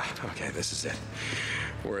 Yeah, okay, this is it.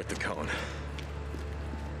 We're at the cone.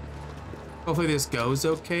 Hopefully this goes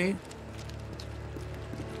okay.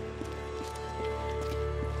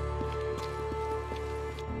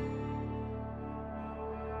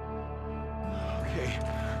 Okay,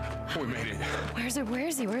 we made it.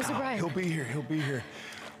 Where's he? Where's O'Brien? He'll be here.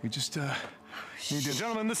 We just, need to...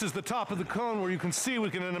 Gentlemen, this is the top of the cone where you can see we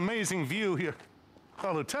get an amazing view here.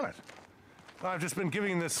 Oh, Lieutenant, I've just been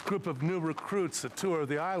giving this group of new recruits a tour of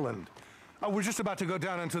the island. We're just about to go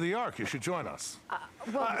down into the Ark. You should join us.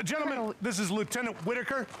 Gentlemen, Colonel... this is Lieutenant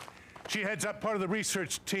Whitaker. She heads up part of the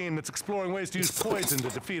research team that's exploring ways to use poison to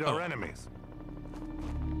defeat our enemies.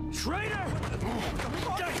 Traitor!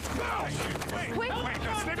 Wait,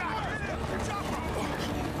 stay back!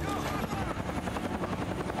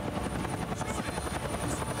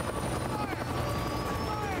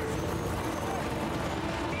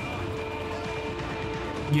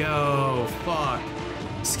 Yo, fuck.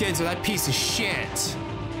 Skids are that piece of shit.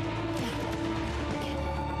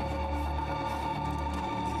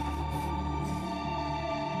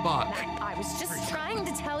 Fuck. I was just trying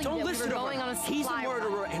to tell you Don't that we listen were to going her. on a supply He's a run.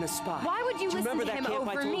 murderer and a spy. Why would you Do listen remember to that him camp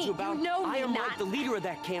I over told me? you about? You know I me am not. like the leader of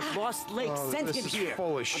that camp. Lost Lake sent him this is here.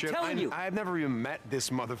 full of shit. I'm telling you. I've never even met this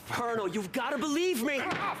motherfucker. Colonel, you've got to believe me.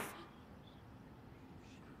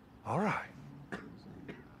 All right.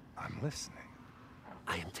 I'm listening.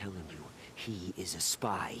 I am telling you, he is a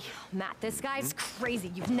spy. Matt, this guy's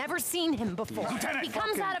crazy. You've never seen him before. Lieutenant, He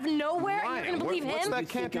comes fucking out of nowhere and you're gonna believe What's him? that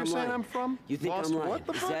camp you're saying I'm from? You think I'm lying? what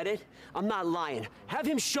the Is fuck? that it? I'm not lying. Have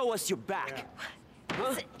him show us your back.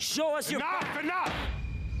 Huh? Show us your back. Enough!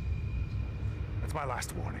 That's my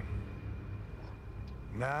last warning.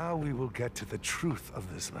 Now we will get to the truth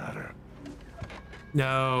of this matter.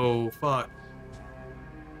 No, fuck.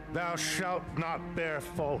 Thou shalt not bear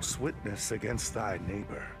false witness against thy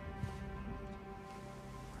neighbor.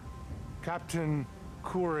 Captain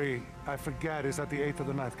Kouri, I forget, is that the 8th or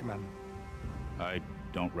the 9th commandment? I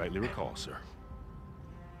don't rightly recall, sir.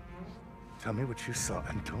 Tell me what you saw,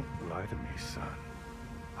 and don't lie to me, son.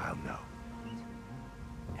 I'll know.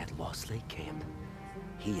 At Lost Lake Camp,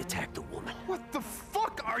 he attacked a woman. What the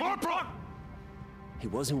fuck are you doing? He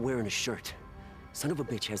wasn't wearing a shirt. Son of a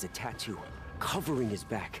bitch has a tattoo covering his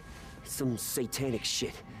back. Some satanic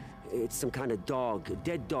shit. It's some kind of dog, a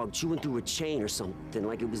dead dog chewing through a chain or something,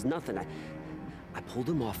 like it was nothing. I pulled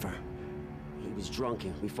him off her. He was drunk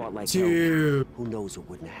and we fought like hell. Dude. Who knows what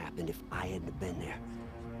wouldn't have happened if I hadn't been there.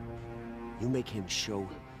 You make him show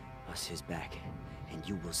us his back, and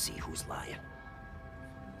you will see who's lying.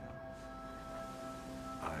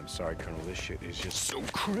 I'm sorry, Colonel. This shit is just so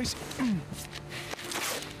crazy.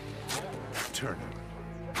 Turn him.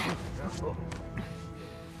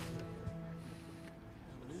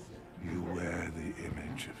 You wear the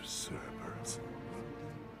image of Cerberus,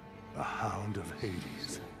 the Hound of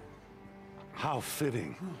Hades. How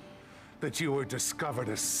fitting that you were discovered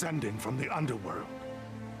ascending from the underworld.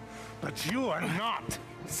 But you are not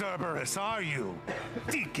Cerberus, are you?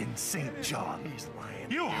 Deacon St. John. He's lying.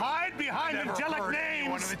 You hide behind angelic names.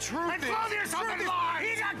 One of the truth and clothe yourself in lies.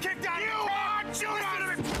 He got kicked out. You are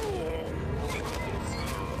Judas.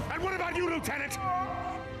 And what about you, Lieutenant?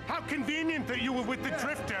 How convenient that you were with the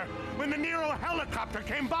Drifter when the Nero helicopter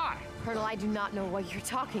came by. Colonel, I do not know what you're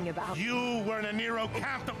talking about. You were in a Nero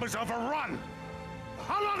camp that was overrun.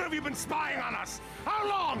 How long have you been spying on us? How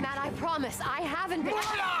long? Matt, I promise, I haven't been— More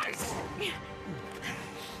lies!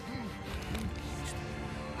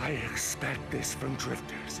 I expect this from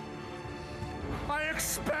Drifters. I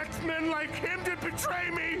expect men like him to betray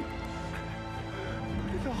me!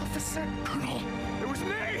 But an officer... Colonel, it was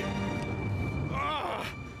me!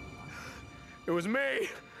 It was me!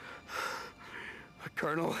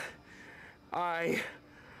 Colonel, I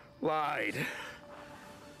lied.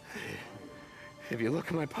 If you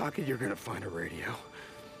look in my pocket, you're gonna find a radio.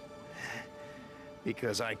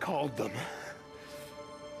 Because I called them.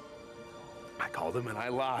 I called them and I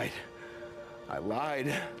lied. I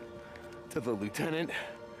lied to the lieutenant.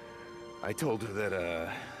 I told her that,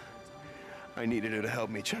 I needed her to help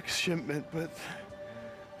me check a shipment, but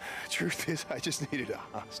the truth is, I just needed a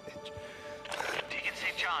hostage. Deacon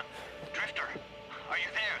St. John, Drifter, are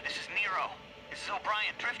you there? This is Nero. This is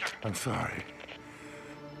O'Brien, Drifter. I'm sorry.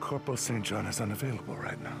 Corporal St. John is unavailable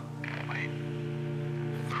right now. Wait.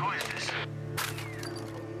 Who is this?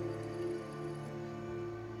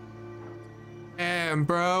 Damn,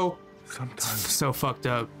 bro. Sometimes so fucked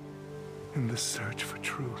up. In the search for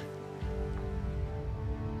truth,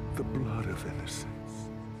 the blood of innocence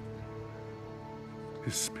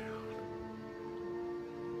is spilled.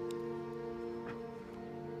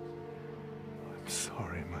 I'm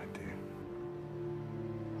sorry, my dear.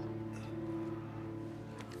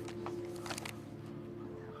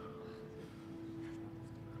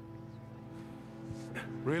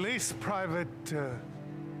 Release Private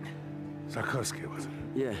Sarkovsky, was it?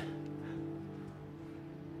 Yeah.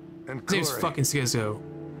 And His name's Kouri, fucking Schizo.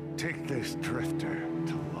 take this Drifter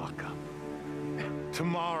to lockup.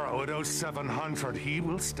 Tomorrow at 0700, he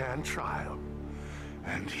will stand trial.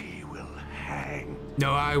 And he will hang.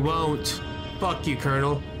 No, I won't. Fuck you,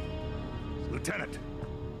 Colonel. Lieutenant,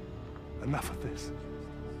 enough of this.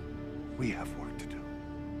 We have work to do.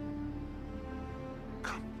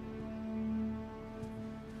 Come.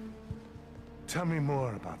 Tell me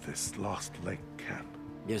more about this Lost Lake camp.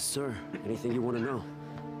 Yes, sir. Anything you want to know?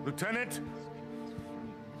 Lieutenant,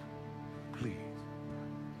 please.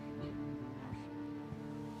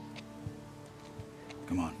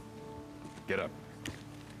 Come on. Get up.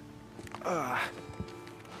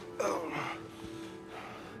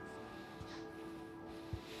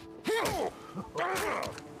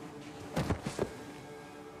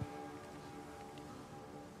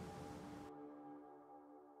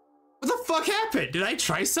 What the fuck happened? Did I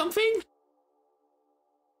try something?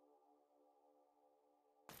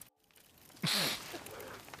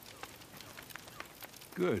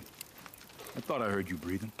 Good. I thought I heard you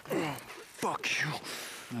breathing. Fuck you.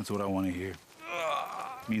 That's what I want to hear.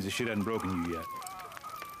 Means the shit hadn't broken you yet.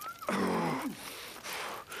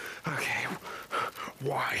 Okay.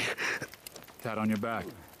 Why? Tat on your back.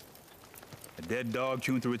 A dead dog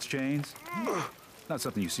chewing through its chains? Not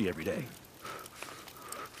something you see every day.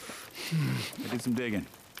 I did some digging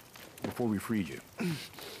before we freed you.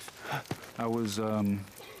 I was, I don't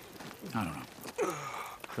know,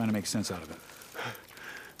 trying to make sense out of it.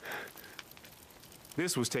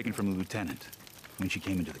 This was taken from the lieutenant when she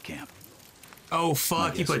came into the camp. Oh,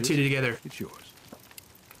 fuck, you put two together. It's yours.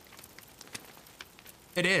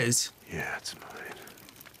 It is. Yeah, it's mine.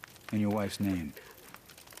 And your wife's name?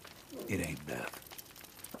 It ain't Beth.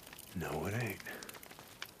 No, it ain't.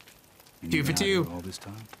 And Two you've for been out two. here all this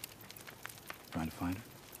time? Trying to find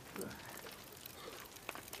her?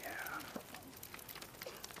 Yeah.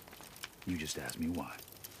 You just asked me why.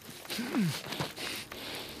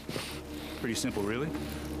 Pretty simple, really.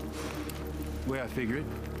 The way I figure it,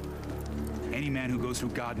 any man who goes through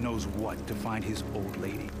God knows what to find his old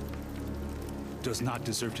lady does not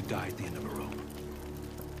deserve to die at the end of a rope.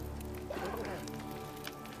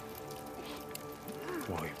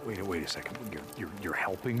 Wait a second. You're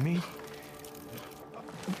helping me?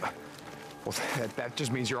 Well, that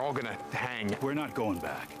just means you're all gonna hang. We're not going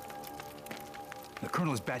back. The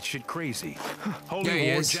Colonel is batshit crazy. Holy Yeah,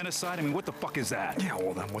 he war, is. genocide, I mean, what the fuck is that? Yeah,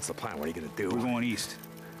 well then, what's the plan? What are you gonna do? We're going east.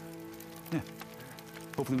 Yeah.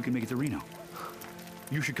 Hopefully we can make it to Reno.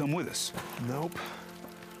 You should come with us. Nope.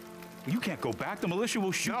 You can't go back. The militia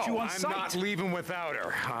will shoot you on sight. I'm not leaving without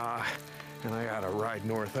her. And I gotta ride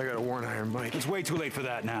north. I gotta warn Iron Mike. It's way too late for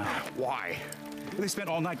that now. Why? They spent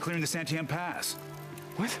all night clearing the Santiam Pass.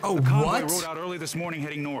 What? Oh, The convoy what? rode out early this morning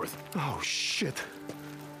heading north. Oh, shit.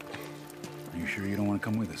 Are you sure you don't want to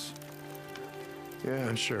come with us? Yeah,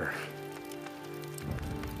 I'm sure.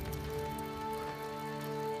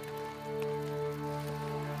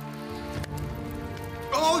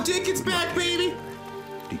 Oh, Deacon's back, baby!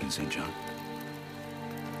 Deacon St. John.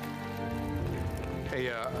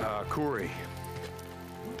 Hey, Corey.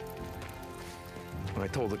 When I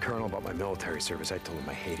told the Colonel about my military service, I told him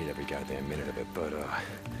I hated every goddamn minute of it, but,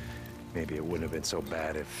 maybe it wouldn't have been so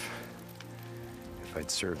bad if I'd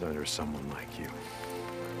served under someone like you.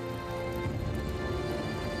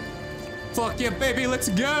 Fuck yeah, baby, let's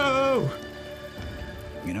go!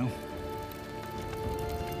 You know,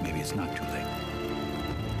 maybe it's not too late.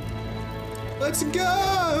 Let's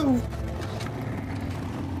go!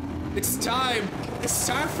 It's time! It's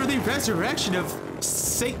time for the resurrection of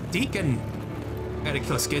Saint Deacon! Gotta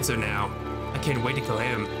kill Schizo now. I can't wait to kill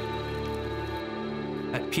him.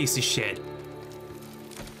 That piece of shit.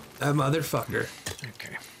 That motherfucker.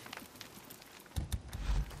 Okay.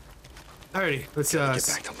 Alrighty, let's Get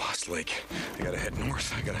back to Lost Lake. I gotta head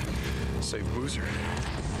north. I gotta save Boozer.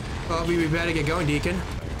 Well, we better get going, Deacon.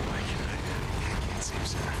 I can't save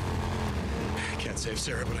Sarah. I can't save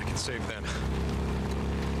Sarah, but I can save them.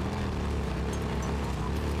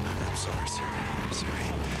 I'm sorry, Sarah. I'm sorry.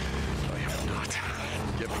 I am not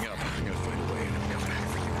giving up. I'm gonna find a way, and I'm coming back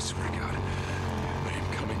for you. I swear to God. I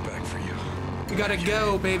am coming back for you. We gotta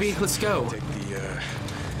go, baby. Let's go. Take the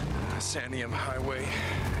Santiam Highway.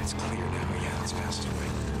 It's clear now. Yeah, it's fast away.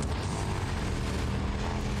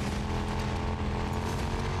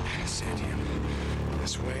 Santiam.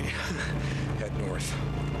 This way. Head north.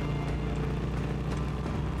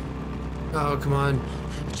 Oh, come on.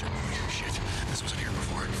 Shit. This wasn't here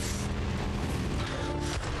before.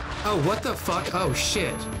 Oh, what the fuck? Oh,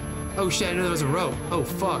 shit. Oh, shit, I knew there was a rope. Oh,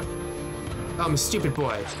 fuck. Oh, I'm a stupid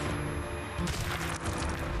boy.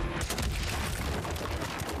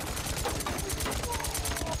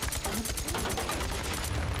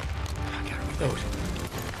 Oh.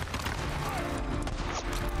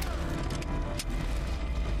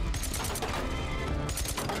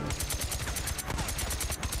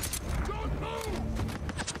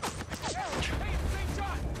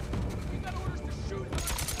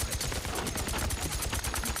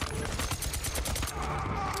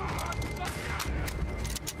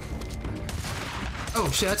 Oh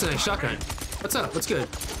shit, that's a nice shotgun. What's up? What's good?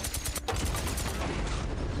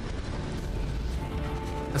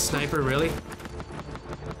 A sniper, really?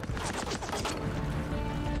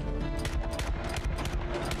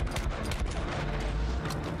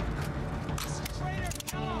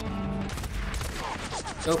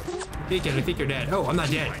 Oh, Deacon, I think you're dead. Oh, I'm not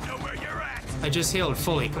dead. I just healed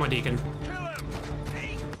fully. Come on, Deacon.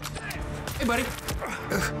 Hey, buddy.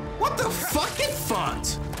 What the fuck? Get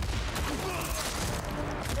fucked!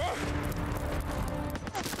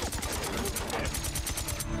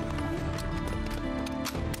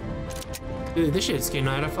 Dude, this shit's getting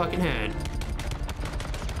out of fucking hand.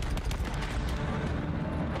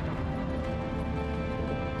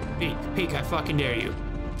 Peek, I fucking dare you.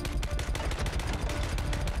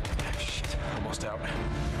 Shit, almost out.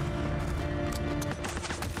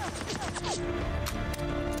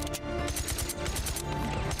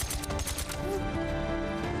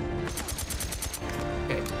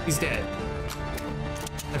 He's dead.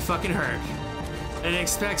 That fucking hurt. I didn't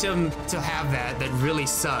expect him to have that. That really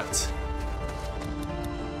sucked.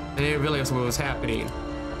 I didn't realize what was happening.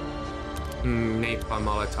 Napalm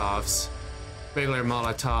Molotovs. Regular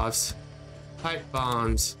Molotovs. Pipe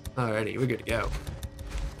bombs. Alrighty, we're good to go.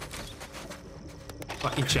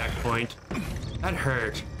 Fucking checkpoint. That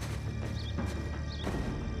hurt.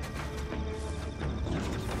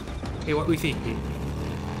 Hey, what we thinking?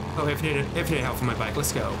 Oh, infinite health on my bike.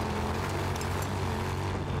 Let's go.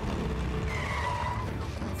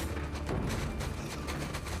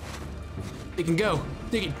 You can go.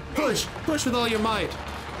 You can push. Push with all your might.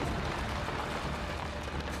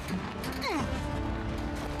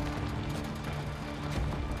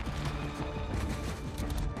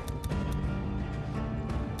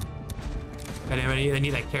 I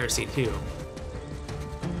need that kerosene too.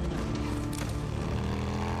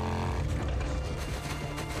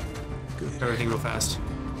 Good. Everything real fast.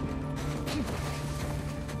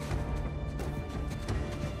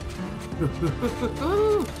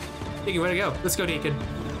 Deacon, way to go. Let's go, Deacon.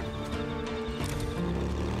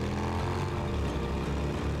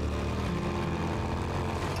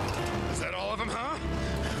 Is that all of them, huh?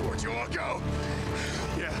 Where'd you all go?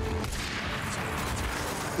 Yeah.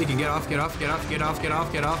 Deacon, get off, get off, get off, get off, get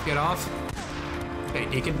off, get off, get off. Okay,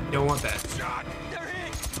 Deacon, don't want that. Shot. They're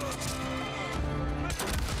hit.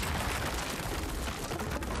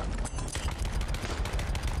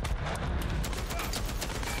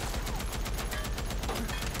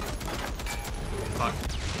 Fuck.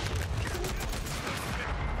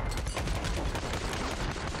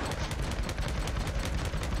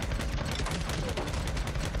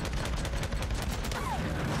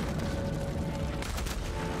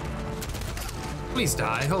 Please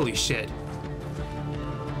die. Holy shit.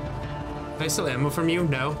 Can I steal ammo from you?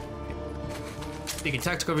 No. You can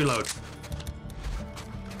tactical reload.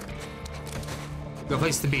 No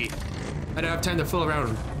place to be. I don't have time to fool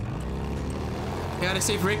around. I gotta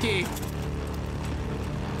save Ricky.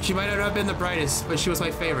 She might not have been the brightest, but she was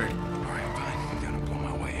my favorite. Alright, fine. I'm gonna blow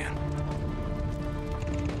my way in.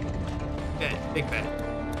 Bet. Big bet.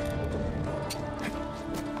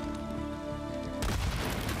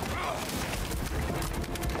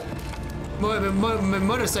 My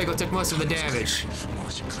motorcycle took most of the damage.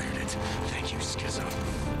 Motion cleared it. Thank you, Schizo.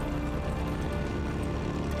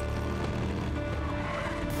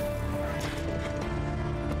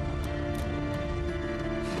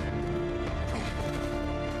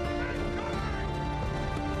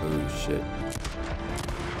 Oh shit.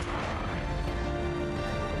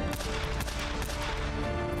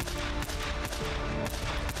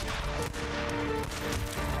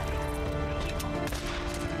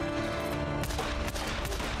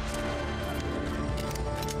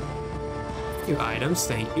 Items,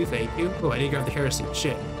 thank you, thank you. Oh, I need to grab the kerosene.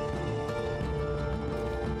 Shit.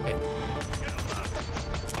 Okay.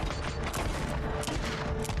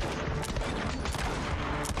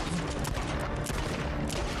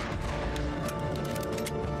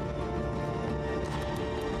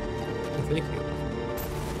 Thank you.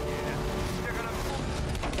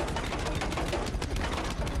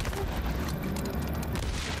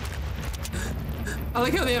 I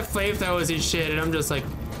like how they have flamethrowers and shit, and I'm just like,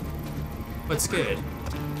 what's good?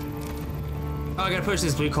 Oh, I gotta push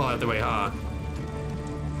this blue claw out of the way, huh?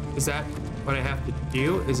 Is that what I have to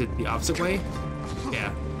do? Is it the opposite way?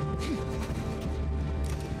 Yeah.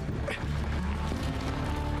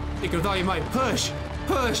 Deacon, with all you might, push!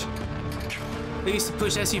 Push! They used to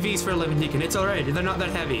push SUVs for a living, Deacon. It's alright, they're not that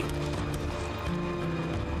heavy.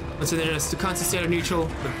 So they're just a constant state of neutral,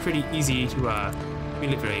 but pretty easy to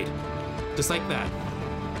manipulate. Just like that.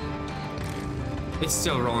 It's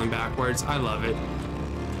still rolling backwards. I love it.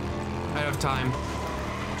 I have time.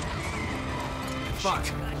 Fuck.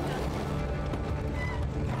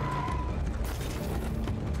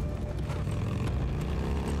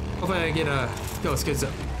 Hopefully I get a ghost, because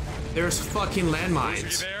there's fucking landmines.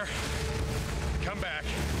 Boozer, you there? Come back.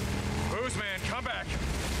 Booze man, come back.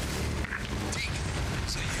 Deke,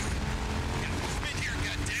 so you get movement here,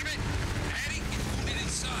 goddammit. Addy, get movement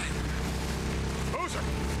inside. Boozer!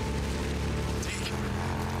 Deke,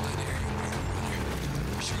 I dare you, brother.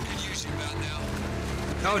 Sure can use you about now.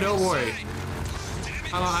 Oh, don't worry.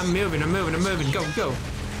 I'm moving, I'm moving, I'm moving. Go, go. I'm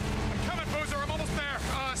coming, Boozer, I'm almost there.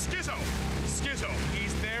 Schizo. Schizo,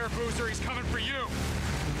 he's there, Boozer, he's coming for you.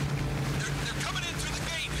 They're coming in through the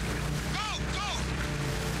gate. Go, go.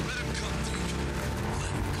 Let him come, dude.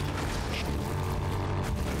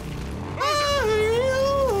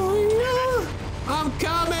 I'm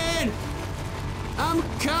coming! I'm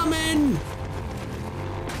coming!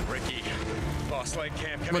 Ricky, Lost Lake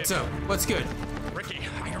Camp, come What's in. up? What's good? Ricky,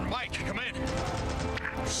 Iron Mike, come in.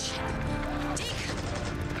 Shit. Deke,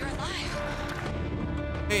 you're alive.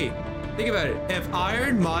 Hey, think about it. If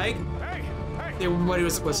Iron Mike did what he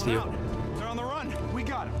was supposed to do. They're on the run. We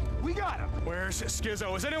got him. We got him. Where's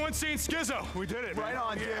Skizzo? Has anyone seen Skizzo? We did it. Right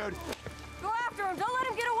on, dude. Go after him. Don't let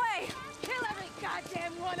him get away. Kill every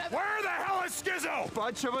goddamn one of them. Where the hell is Skizzo? A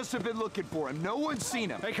bunch of us have been looking for him. No one's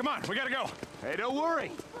seen him. Hey, come on. We gotta go. Hey, don't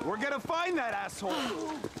worry. We're gonna find that asshole.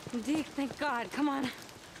 Deke, thank God. Come on.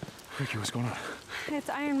 Ricky, what's going on? It's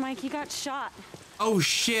Iron Mike. He got shot. Oh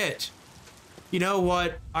shit. You know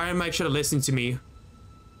what? Iron Mike should have listened to me.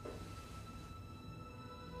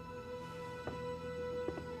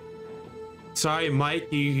 Sorry,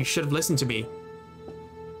 Mike, you should have listened to me.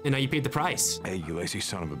 And now you paid the price. Hey, you lazy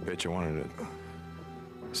son of a bitch. I wanted to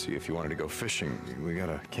see if you wanted to go fishing. We got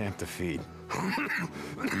a camp to feed.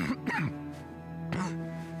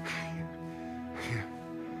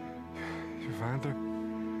 You found her?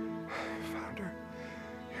 Found her?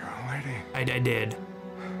 Your old lady? I did.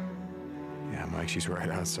 Yeah, Mike, she's right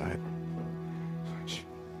outside.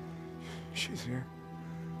 She's here?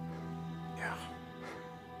 Yeah.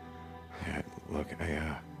 Yeah, look,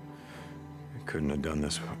 I couldn't have done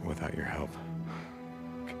this without your help.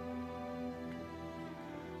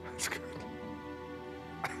 That's good.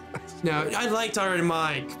 No, I liked Iron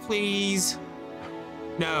Mike. Please.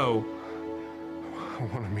 No. I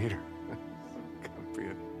want to meet her. Gotta be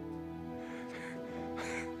it.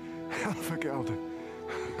 Hell of a gal to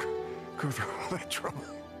go through all that trouble.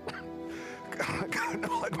 God, I gotta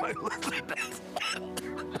know like my little bit.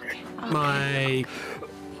 Mike.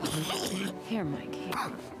 Here, Mike. Here.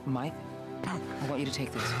 Mike, I want you to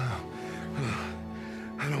take this.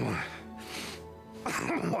 I don't want it. I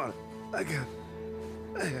don't want it. I can't.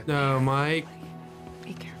 No, Mike.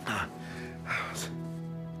 Be careful.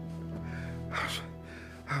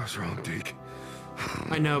 I was wrong, Deke.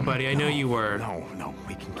 I know, buddy. I know you were. No,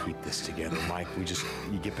 we can keep this together, Mike.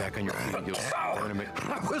 You get back on your feet. You'll learn a minute.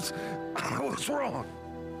 I was wrong.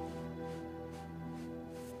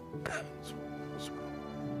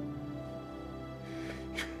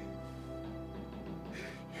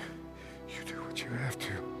 You do what you have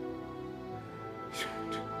to.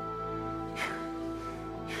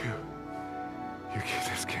 You keep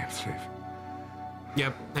this camp safe.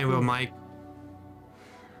 Yep, I will, Mike.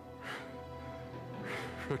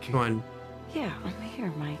 Ricky. Come on. Yeah, I'm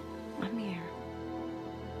here, Mike. I'm here.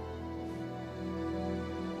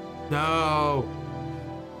 No.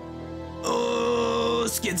 Oh,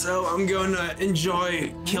 Schizo, I'm going to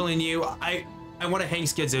enjoy killing you. I want to hang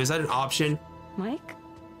Schizo. Is that an option? Mike?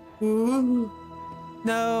 Ooh.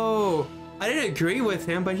 No. I didn't agree with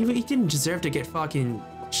him, but he didn't deserve to get fucking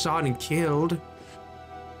shot and killed.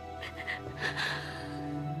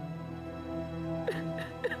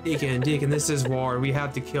 Deacon, this is war. We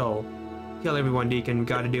have to kill everyone, Deacon. We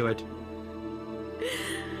gotta do it.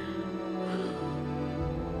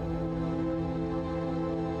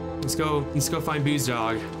 Let's go find Booze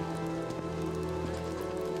Dog.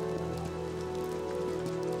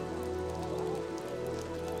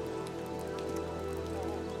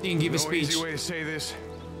 Deacon, give a speech. Easy way to say this.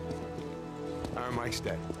 Iron Mike's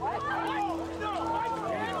dead.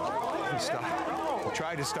 He stopped. He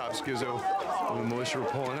tried to stop Skizzo when the militia were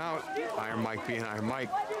pulling out. Iron Mike being Iron Mike.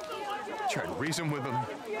 Tried to reason with him,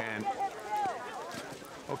 and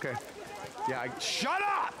okay. Yeah, shut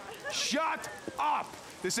up! Shut up!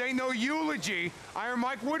 This ain't no eulogy. Iron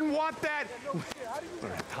Mike wouldn't want that. We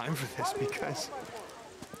don't have time for this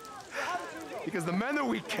because the men that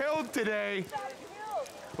we killed today,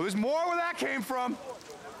 well, there's more where that came from.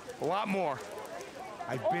 A lot more.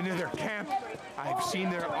 I've been to their camp. I've seen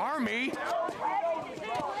their army.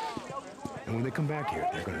 And when they come back here,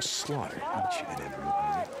 they're gonna slaughter each and every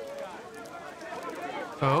one of them.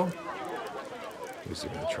 Oh? At least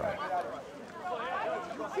they're gonna try.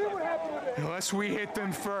 Unless we hit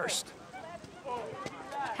them first.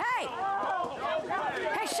 Hey!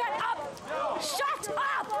 Hey, shut up! Shut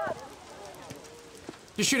up!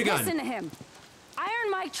 Just shoot a gun. Listen to him.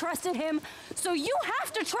 Iron Mike trusted him, so you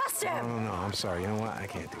have to trust him. No, I'm sorry. You know what? I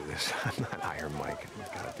can't do this. I'm not Iron Mike. I'm a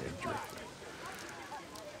goddamn jerk.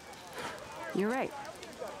 You're right.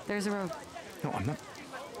 There's a road. No, I'm not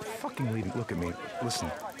fucking leaving. Look at me.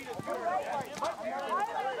 Listen.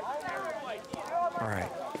 All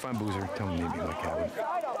right. Find Boozer. Tell him to meet me in my cabin.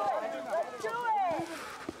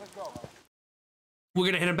 We're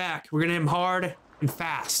gonna hit him back. We're gonna hit him hard and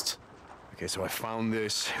fast. Okay, so I found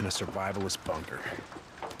this in a survivalist bunker.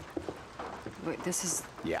 Wait, this is...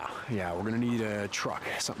 Yeah, we're gonna need a truck,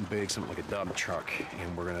 something big, something like a dump truck,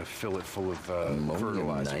 and we're gonna fill it full of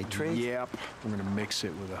fertilizer. Nitrate? Yep, we're gonna mix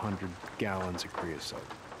it with 100 gallons of creosote.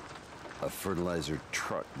 A fertilizer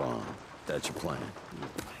truck bomb. That's your plan.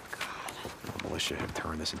 The militia have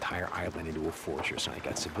turned this entire island into a fortress. Now you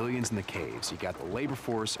got civilians in the caves, you got the labor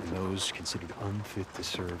force and those considered unfit to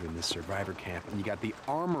serve in this survivor camp, and you got the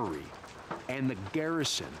armory and the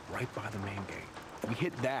garrison right by the main gate. We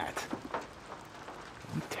hit that.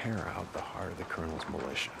 We tear out the heart of the Colonel's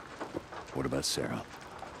militia. What about Sarah?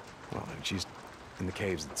 Well, she's in the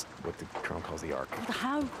caves. It's what the Colonel calls the Ark.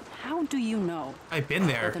 How do you know? I've been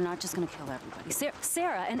there. They're not just gonna kill everybody.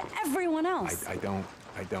 Sarah and everyone else. I don't.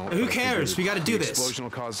 Who cares? We got to do this. The explosion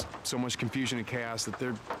will cause so much confusion and chaos that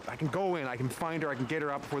I can go in, I can find her, I can get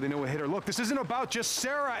her out before they know what hit her. Look, this isn't about just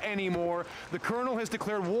Sarah anymore. The Colonel has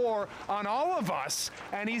declared war on all of us,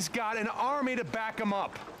 and he's got an army to back him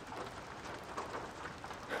up.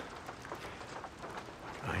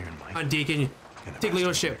 Iron Mike. On Deacon, take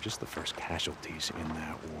leadership. Just the first casualties in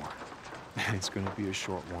that war. It's going to be a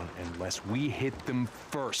short one unless we hit them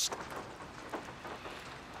first.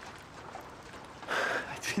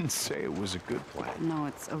 I didn't say it was a good plan. No,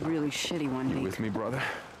 it's a really shitty one, You Deke. with me, brother?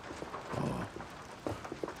 Oh,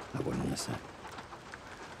 I wouldn't listen.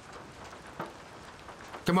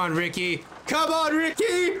 Come on, Ricky. Come on,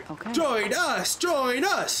 Ricky. Okay. Join us. Join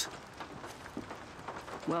us.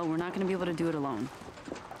 Well, we're not gonna be able to do it alone.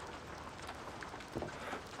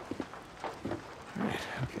 All right.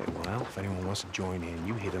 Okay. Well, if anyone wants to join in,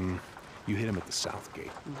 you hit him at the south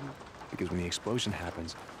gate. Because when the explosion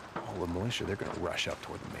happens, all the militia, they're gonna rush up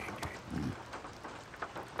toward the main gate.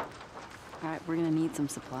 All right, we're gonna need some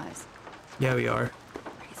supplies. Yeah, we are.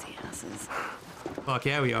 Crazy asses. Fuck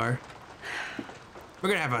yeah, we are. We're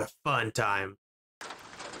gonna have a fun time.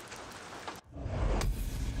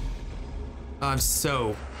 I'm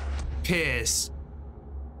so pissed.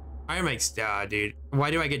 Iron Mike's dead, dude.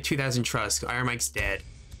 Why do I get 2,000 trust? Iron Mike's dead.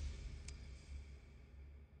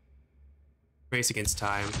 Race against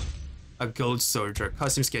time. A gold soldier.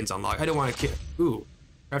 Custom skins unlocked. I don't want to kill. Ooh.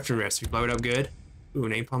 Crafting recipe. Blow it up good. Ooh,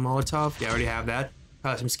 napalm Molotov. Yeah, I already have that.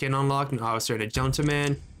 Custom skin unlocked. An officer and a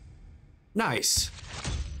gentleman. Nice.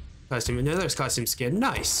 Another custom skin.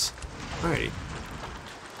 Nice. Alrighty.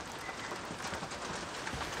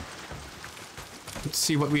 Let's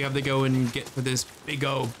see what we have to go and get for this big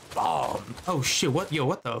old bomb. Oh shit, what? Yo,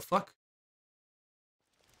 what the fuck?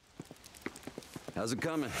 How's it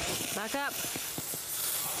coming? Back up.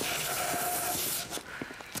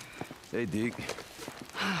 Hey, Deke.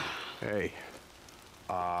 Hey.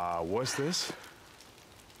 What's this?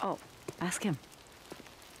 Oh, ask him.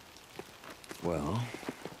 Well,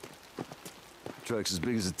 truck's as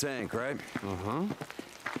big as a tank, right? Uh-huh.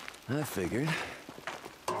 I figured.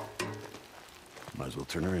 Might as well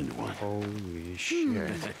turn her into one. Holy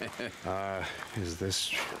shit. Is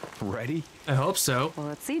this ready? I hope so. Well,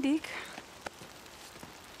 let's see, Deke.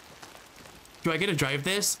 Do I get to drive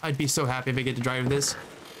this? I'd be so happy if I get to drive this.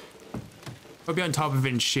 I'll be on top of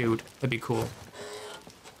it and shoot. That'd be cool.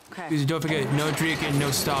 Okay. Because don't forget, no drinking,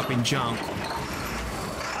 no stopping, jump. Oh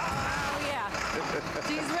yeah.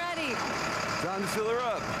 She's ready. Time to fill her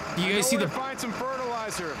up. Do you guys see the? Find some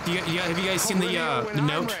fertilizer. Have you guys seen the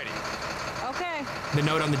note? Okay. The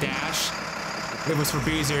note on the dash. It was for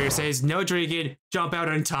Boozer. It says, "No drinking, jump out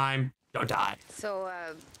on time, don't die." So,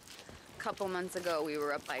 a couple months ago, we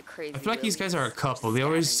were up by Crazy. I feel like these guys are a couple. They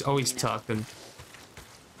always talk and.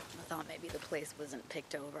 I thought maybe the place wasn't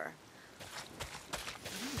picked over.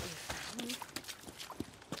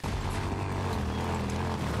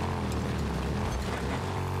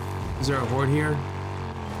 Is there a horde here?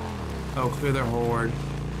 Oh, clear their horde.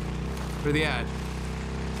 Where are they at?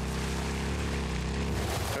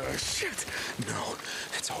 Shit. No,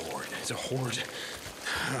 it's a horde. It's a horde.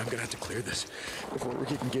 I'm gonna have to clear this before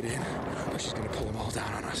Ricky can get in. She's gonna pull them all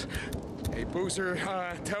down on us. Hey, Boozer,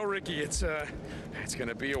 tell Ricky it's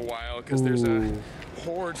gonna be a while because there's a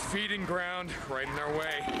horde feeding ground right in our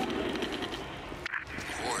way.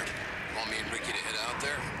 Horde, want me and Ricky to head out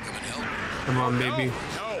there? Come and help? Come on, baby.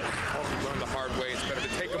 No, we learned the hard way. It's better to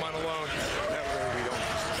take them on alone. That way we don't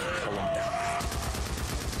pull them down.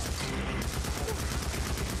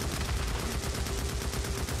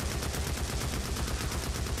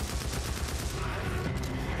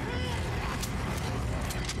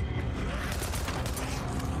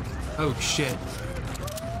 Oh shit.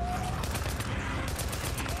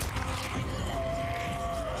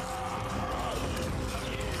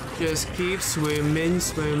 Just keep swimming,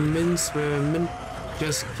 swimming, swimming.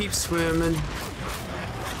 Just keep swimming.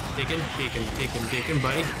 Digging,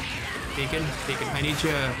 buddy. Digging. I need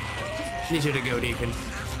you. Need you to go, Deacon.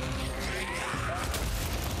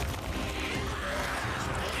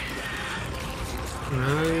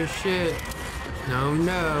 Oh shit. No,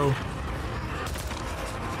 no.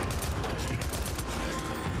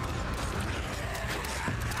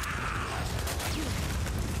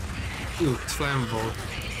 Ooh, it's flammable.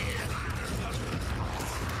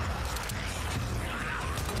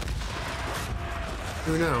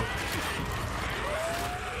 Oh no.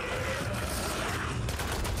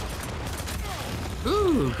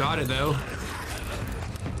 Ooh, got it though.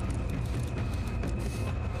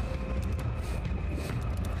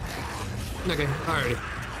 Okay, alright.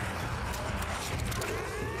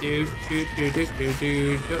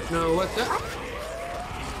 Don't know what the.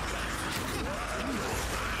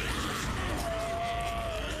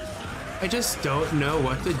 I just don't know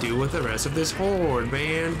what to do with the rest of this horde,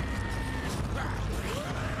 man.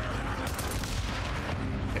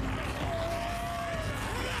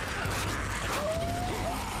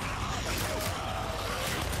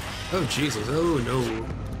 Oh Jesus, oh no.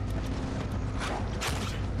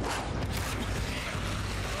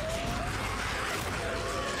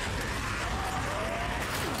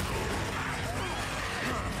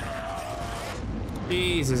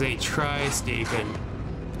 Jesus, a tri-Deacon.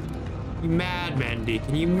 You madman,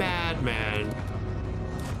 Deacon, you madman.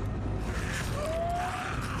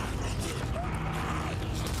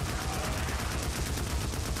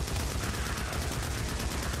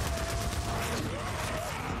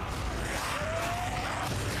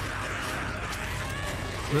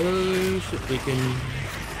 Oh shit, Deacon.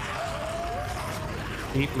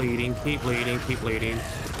 Keep leading, keep leading, keep leading.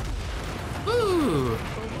 Woo!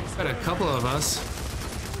 Got a couple of us.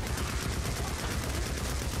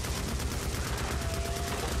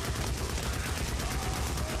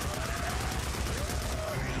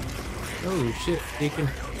 Oh shit, Deacon.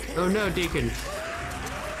 Oh no, Deacon.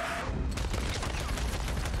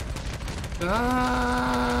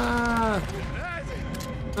 Ah!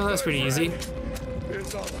 Oh, that's pretty easy.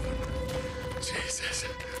 It's all Jesus.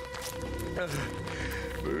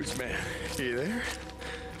 Boots, man. You there?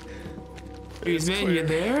 Boots, man, you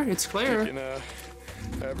there? It's clear. You can,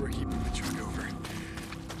 have her keep the truck over.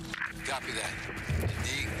 Copy that.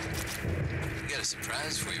 Deke, we got a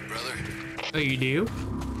surprise for you, brother. Oh, you do?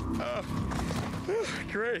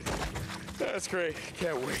 Great. That's great.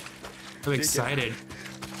 Can't wait. I'm excited.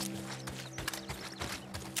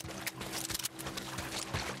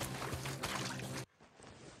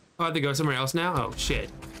 Oh, I have to go somewhere else now? Oh,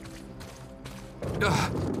 shit.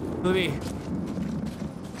 Ugh. Let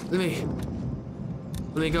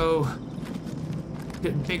me go.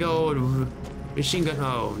 Get big old machine gun.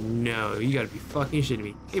 Oh, no. You gotta be fucking shitting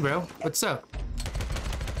me. Hey, bro. What's up?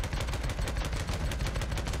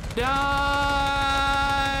 Die!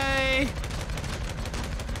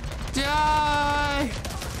 Die!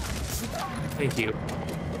 Thank you.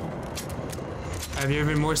 I've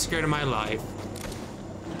never been more scared in my life.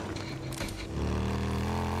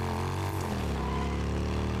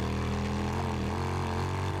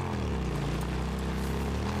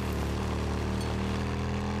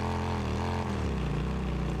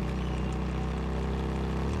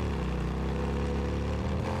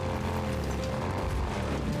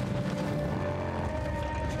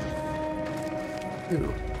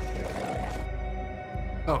 Ooh.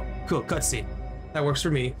 Oh, cool, cutscene. That works for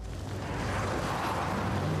me.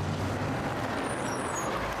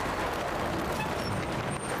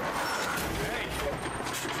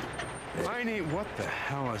 I need. What the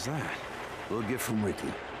hell is that? Little gift from Ricky.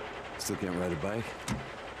 Still can't ride a bike,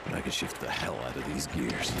 but I can shift the hell out of these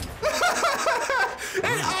gears.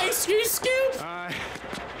 An ice cream scoop!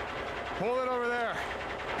 Hold it over there.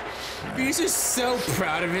 He's just so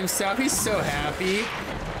proud of himself. He's so happy.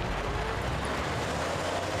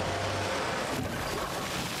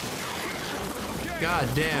 God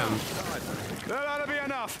damn. That ought to be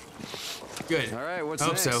enough. Good. All right, what's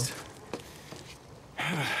Hope next? so.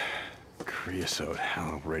 Creosote.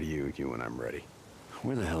 I'll ready you when I'm ready.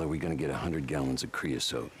 Where the hell are we gonna get 100 gallons of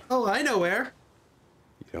creosote? Oh, I know where.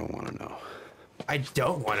 You don't want to know. I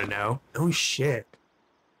don't want to know. Oh shit.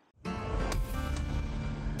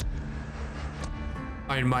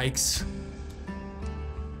 Iron Mike's.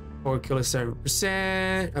 4 kills,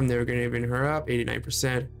 7%. I'm never gonna even her up.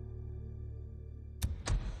 89%.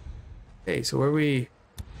 Hey, so where are we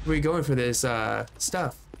going for this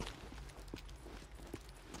stuff?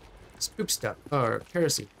 Scoop stuff or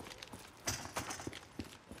kerosene.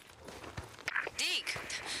 Deke,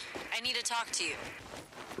 I need to talk to you.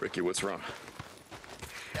 Ricky, what's wrong?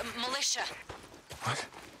 Militia. What?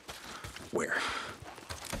 Where?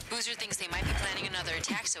 Boozer thinks they might be planning another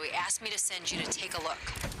attack, so he asked me to send you to take a look.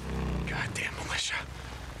 Goddamn militia.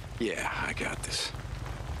 Yeah, I got this.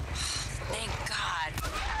 Thank God.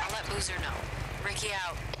 I'll let Boozer know. Ricky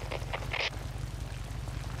out.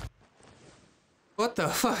 What the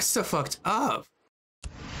fuck? So fucked up.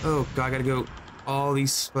 Oh god, I gotta go all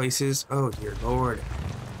these places. Oh dear lord.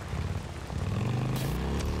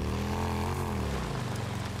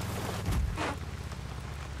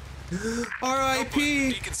 R.I.P.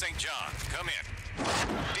 Deacon St. John, come in.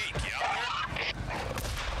 Deke, you out there?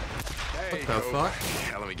 Hey, What the fuck?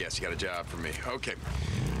 Yeah, let me guess, you got a job for me. Okay.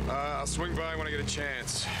 I'll swing by when I get a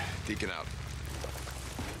chance. Deacon out.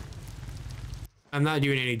 I'm not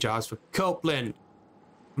doing any jobs for Copeland.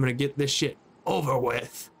 I'm gonna get this shit over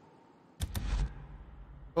with.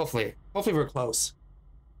 Hopefully we're close.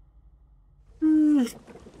 Man,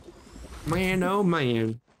 oh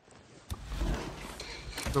man.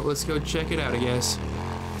 But let's go check it out, I guess.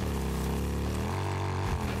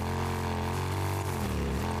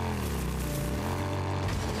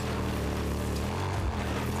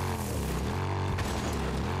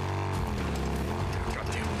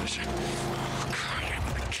 Goddamn militia. Oh, God,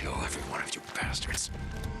 I'm gonna kill every one of you bastards.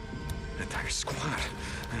 An entire squad.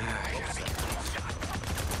 I gotta be careful.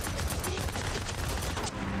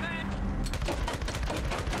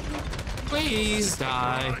 Please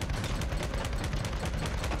die.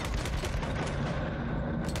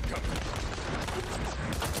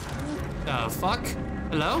 The fuck?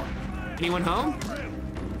 Hello? Anyone home?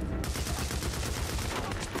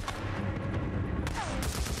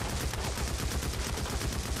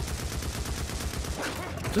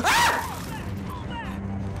 Ah!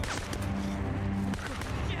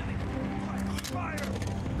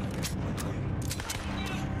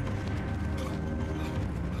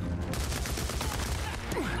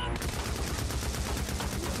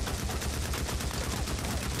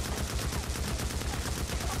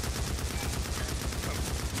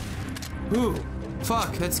 Ooh,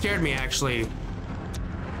 fuck, that scared me actually.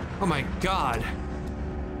 Oh my god.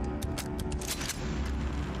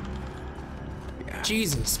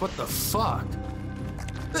 Jesus, what the fuck?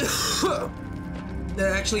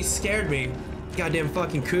 That actually scared me. Goddamn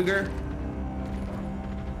fucking cougar.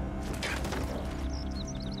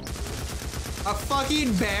 A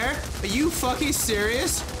fucking bear? Are you fucking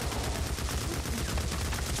serious?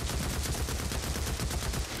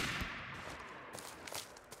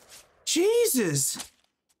 Jesus!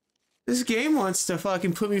 This game wants to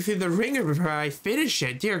fucking put me through the ringer before I finish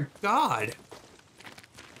it. Dear God.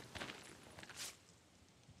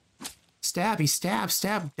 Stabby, stab,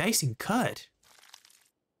 stab, dice and cut.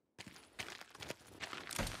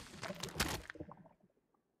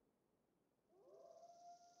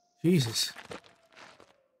 Jesus.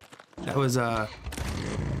 That was a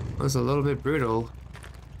little bit brutal.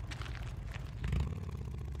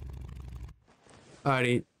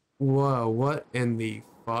 Alrighty. Whoa, what in the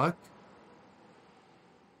fuck?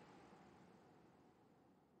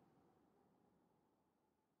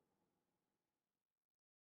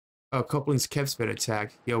 Oh, Copeland's Kev's been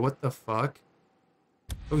attacked. Yo, what the fuck?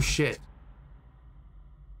 Oh shit.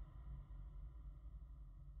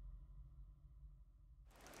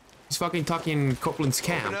 He's fucking talking Copeland's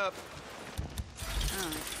camp. Open up.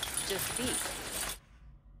 Oh, just Deke.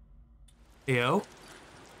 Yo?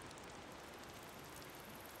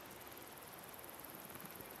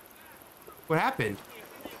 What happened?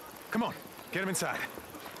 Come on, get him inside.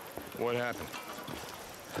 What happened?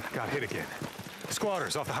 Got hit again.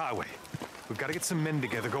 Squatters off the highway. We've got to get some men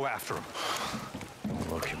together, go after them.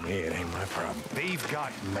 Look at me, it ain't my problem. They've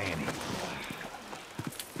got Manny.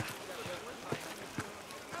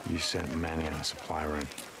 You sent Manny on a supply run.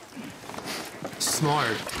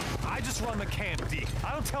 Smart. I just run the camp, Deke.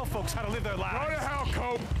 I don't tell folks how to live their lives. Go to hell,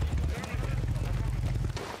 Cope!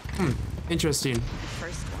 Interesting.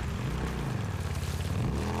 First one.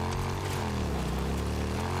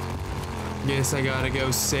 Guess I gotta go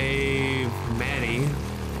save Manny.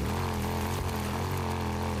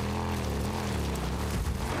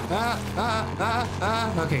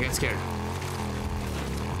 Okay, got scared.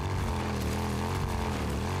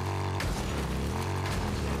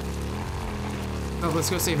 Oh, let's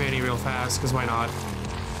go save Manny real fast, because why not?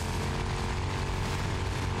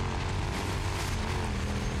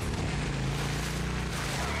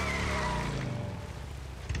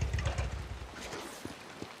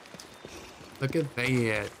 Look at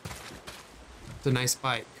that. It's a nice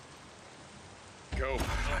bike. Go.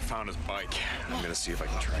 I found his bike. I'm gonna see if I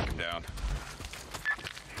can track him down.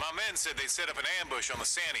 My men said they set up an ambush on the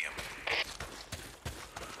Sanium.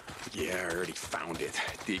 Yeah, I already found it.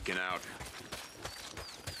 Deacon out.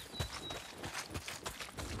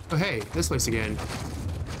 Oh hey, this place again.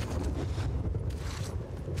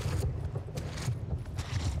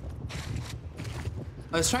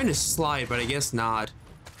 I was trying to slide, but I guess not.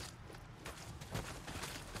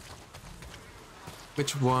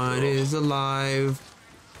 Which one is alive?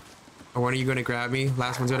 Or when are you gonna grab me?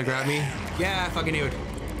 Last one's gonna grab me? Yeah, I fucking knew it.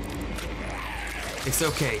 It's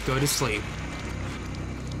okay, go to sleep.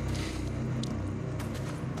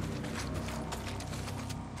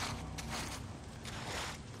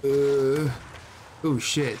 Oh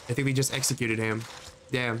shit, I think we just executed him.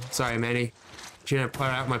 Damn, sorry Manny. Shouldn't have put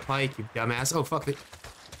out my pike, you dumbass. Oh fuck it.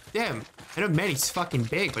 Damn, I know Manny's fucking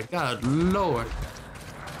big, but god lord.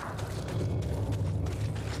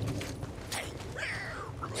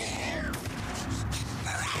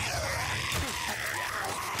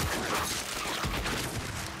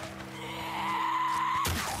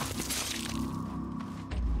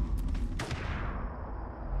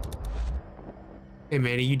 Hey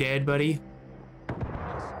Manny, you dead, buddy?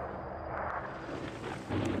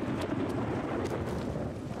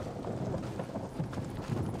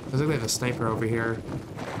 Looks like they have a sniper over here.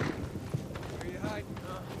 Where you hiding,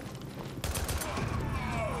 huh?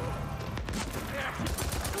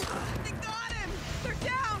 They got him! They're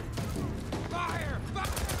down! Fire!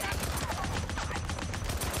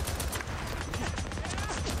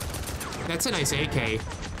 That's a nice AK.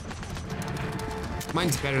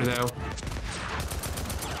 Mine's better though.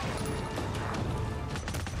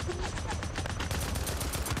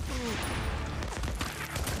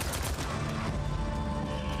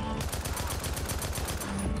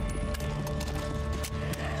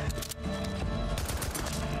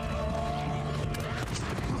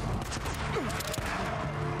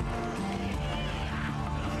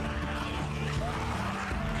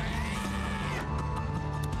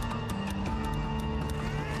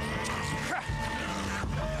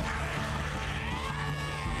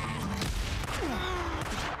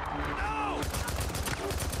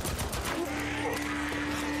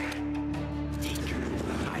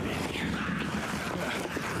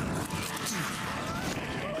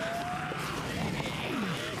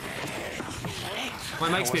 My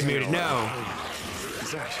mic's been muted. No.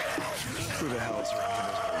 Zach, who the hell is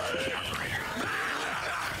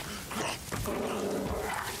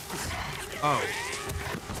Oh.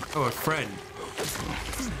 Oh, a friend.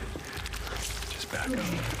 Just back up.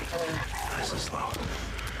 Nice and slow.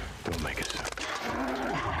 Don't make it.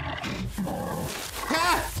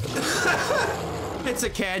 It's a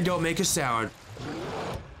can, don't make a sound.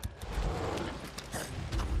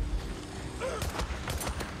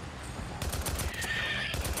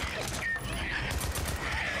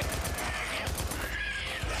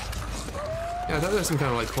 Yeah, I thought there was some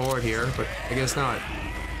kind of like horde here, but I guess not.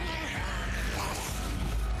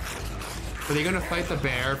 Are they gonna fight the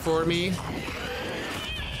bear for me?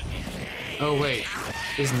 Oh wait,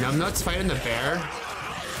 is Numbnuts fighting the bear?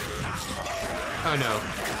 Oh no.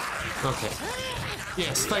 Okay.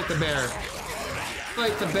 Yes, fight the bear.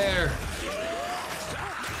 Fight the bear.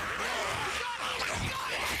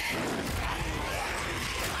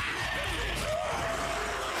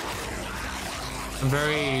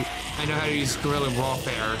 I know how to use guerrilla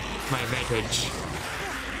warfare to my advantage.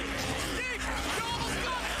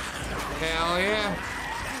 Hell yeah.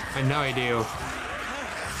 I know I do.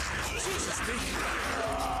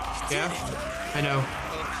 Yeah, I know.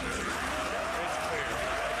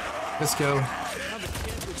 Let's go.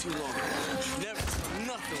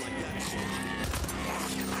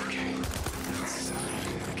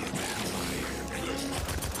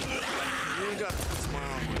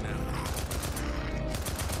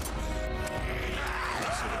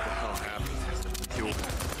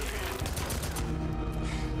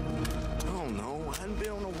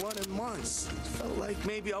 Felt like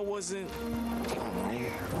maybe I wasn't,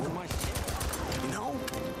 on my shit. You know?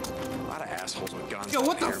 A lot of assholes with guns. Yo,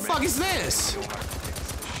 what the fuck is this?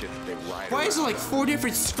 Why is it like 4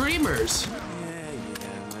 different screamers? Yeah,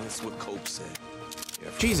 that's what Cope said. Yeah,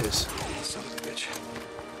 Jesus. Son of a bitch.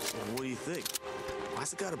 Well, what do you think?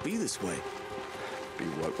 Why's it gotta be this way? Be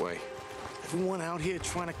what way? Everyone out here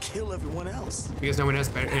trying to kill everyone else. Because no one has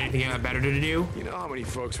anything better to do? You know how many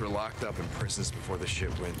folks were locked up in prisons before the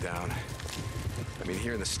shit went down? I mean,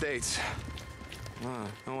 here in the States.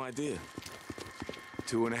 No idea.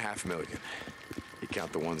 2.5 million. You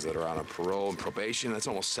count the ones that are on a parole and probation, that's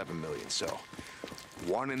almost 7 million. So,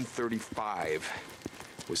 1 in 35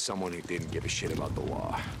 was someone who didn't give a shit about the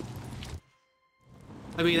law.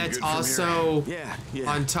 I mean, that's also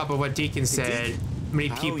on top of what Deacon said. Many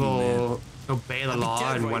people obey the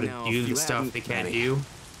law and want to do the stuff they can't do.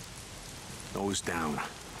 Nose down.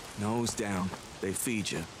 Nose down. They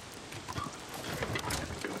feed you.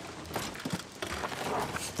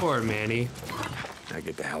 Poor Manny. Now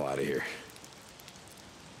get the hell out of here.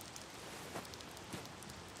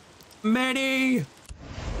 Manny!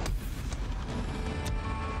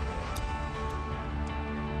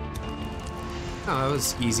 Oh, that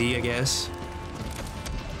was easy, I guess.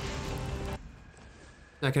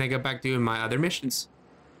 Now can I go back doing my other missions?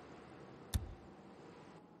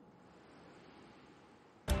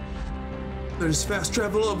 I'll just fast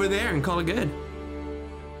travel over there and call it good.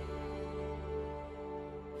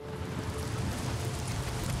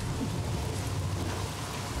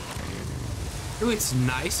 Ooh, it's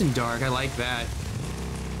nice and dark. I like that.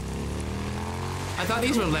 I thought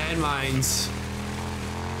these were landmines.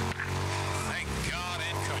 Thank God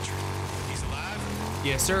and country. He's alive?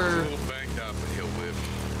 Yes, sir. A little banged up, but he'll live.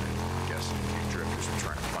 I'm guessing you drifters are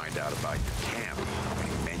trying to find out about your camp. How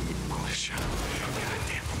many men you militia?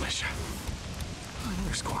 Goddamn militia.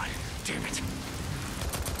 Another squad. Damn it.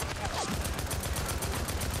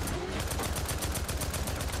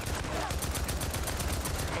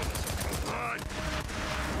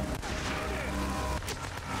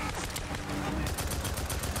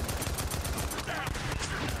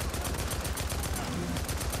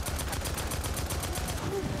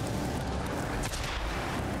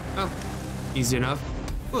 Oh, easy enough.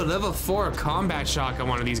 Ooh, level 4 combat shotgun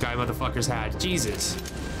one of these guy motherfuckers had. Jesus.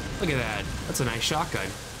 Look at that. That's a nice shotgun.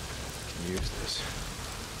 Can use this.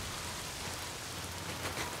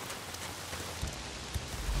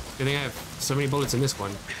 Good thing I have so many bullets in this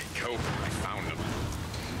one. Cope, I found him.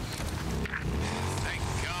 Thank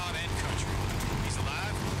God and country. He's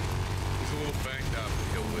alive? He's a little banged up, but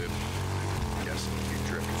he'll live. I'm guessing you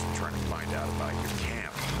drifters are trying to find out about your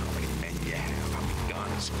camp. How many men you have, how many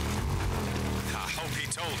guns. I hope he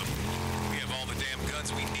told him. We have all the damn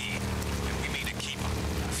guns we need, and we mean to keep them.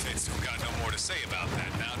 Feds don't got no more to say about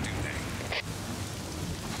that now, do they?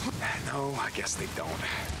 No, I guess they don't.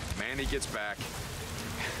 Manny gets back.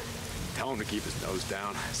 Tell him to keep his nose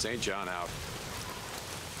down. St. John out.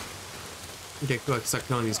 Okay, cool. I can start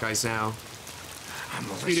killing these guys now. I'm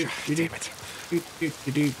militia. Damn it.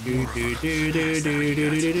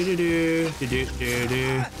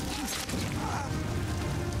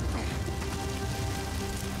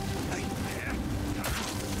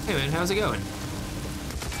 Hey man, how's it going?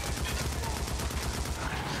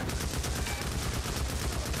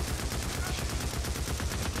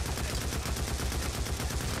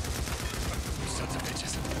 Sons of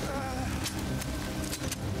bitches.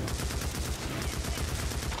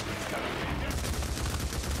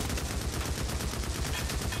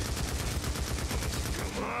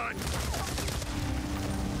 Come on.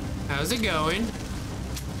 How's it going?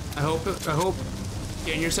 I hope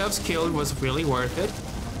getting yourselves killed was really worth it.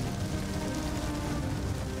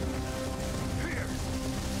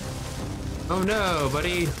 Oh no,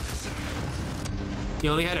 buddy.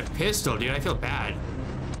 You only had a pistol, dude. I feel bad.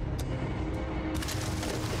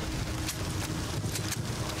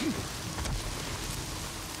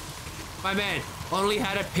 My man only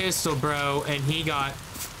had a pistol, bro, and he got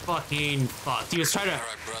fucking fucked. He was trying to... All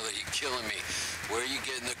right, brother, you're killing me. Where are you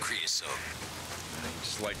getting the creosote?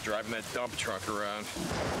 Just like driving that dump truck around.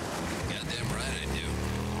 Goddamn right I do.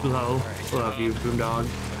 Hello. Love you, Boomdog.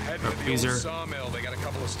 Heading Or to the old Freezer. sawmill. They got a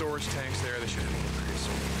couple of storage tanks there. They should have a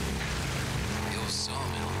creosote. The old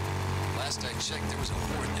sawmill. Last I checked, there was a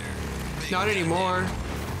horde there. Big Not goddamn anymore.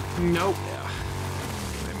 Nope. Yeah.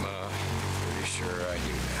 I'm pretty sure I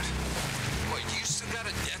knew that. What, you still got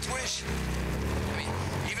a death wish? I mean,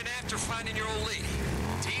 even after finding your old lady,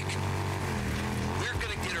 Deke, we're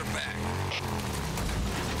gonna get her back.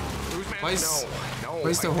 Why is, No, why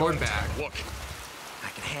is the I horde don't. back? Look, I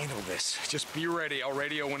can handle this. Just be ready. I'll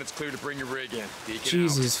radio when it's clear to bring your rig in. Deacon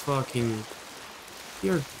Jesus fucking...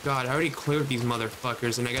 Dear God, I already cleared these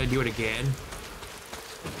motherfuckers and I gotta do it again?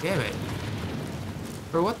 Damn it.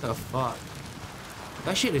 Bro, what the fuck?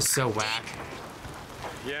 That shit is so whack.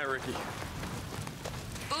 Yeah, Ricky.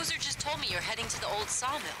 Boozer just told me you're heading to the old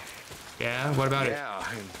sawmill. Yeah? What about it? Yeah,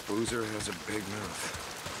 and Boozer has a big mouth.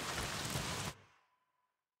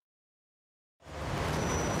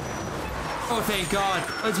 Oh, thank God.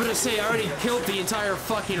 I was gonna say, I already killed the entire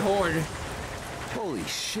fucking horde. Holy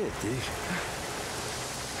shit, dude.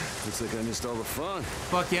 Looks like I missed all the fun.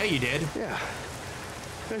 Fuck yeah, you did. Yeah.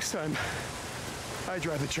 Next time, I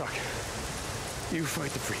drive the truck. You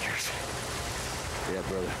fight the freakers. Yeah,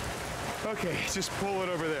 brother. Okay, just pull it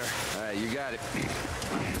over there. All right, you got it.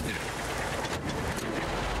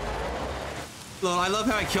 Well, I love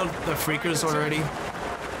how I killed the freakers already.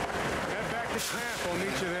 Head back to camp. I'll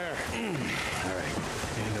meet you there. All right.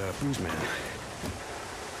 And, Booze Man.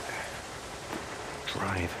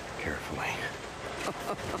 Drive carefully.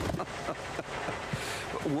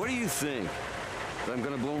 What do you think? That I'm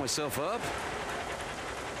gonna blow myself up?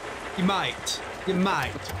 You might. You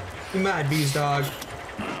might. You mad, Bees Dog?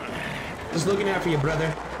 Just looking after you,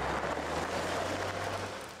 brother.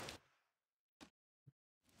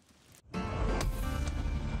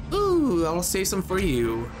 Ooh, I'll save some for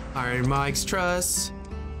you. Iron Mike's Trust.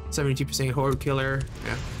 72% horde killer.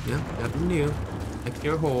 Yeah, nothing new. I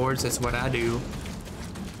kill hordes, that's what I do.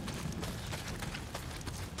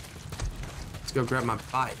 Let's go grab my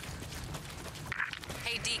bike.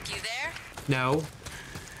 Hey, Deke, you there? No.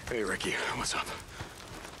 Hey, Ricky, what's up?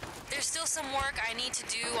 There's still some work I need to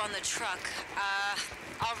do on the truck.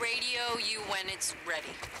 I'll radio you when it's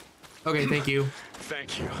ready. Okay, thank you.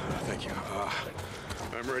 Thank you.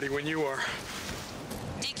 I'm ready when you are.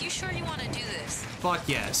 Deke, you sure you want to do this? Fuck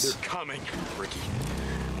yes. They're coming, Ricky.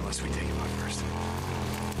 Unless we take him out first.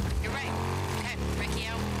 You're right. Okay, Ricky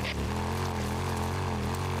out.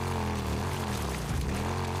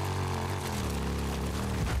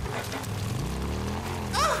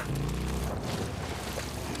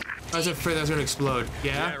 I was afraid that was gonna explode.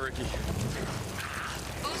 Yeah? Yeah, Ricky.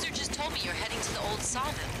 Boozer just told me you're heading to the old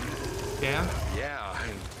sawmill. Yeah? Yeah,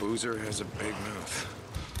 and Boozer has a big mouth.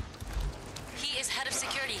 He is head of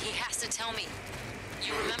security. He has to tell me.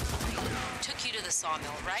 You remember I took you to the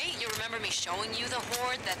sawmill, right? You remember me showing you the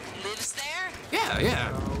horde that lives there? Yeah.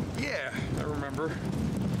 Yeah, I remember.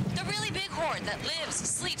 The really big horde that lives,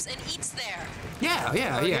 sleeps, and eats there.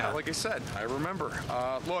 Yeah. Like I said, I remember.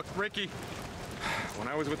 Look, Ricky, when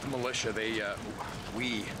I was with the militia,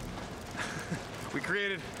 we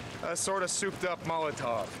created a sort of souped-up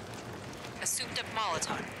Molotov. A souped-up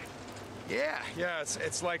Molotov? Yeah,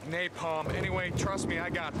 it's like napalm. Anyway, trust me, I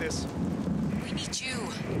got this. We need you,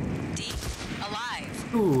 Deke,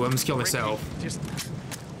 alive. Ooh, I'm just killing myself. Just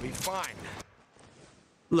be fine.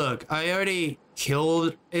 Look, I already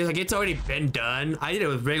killed. It's already been done. I did it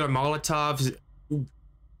with regular Molotovs,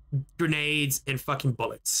 grenades, and fucking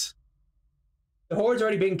bullets. The horde's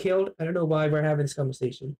already been killed. I don't know why we're having this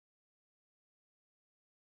conversation.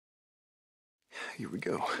 Here we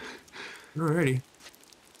go. Alrighty.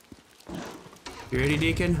 You ready,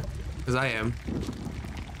 Deacon? Because I am.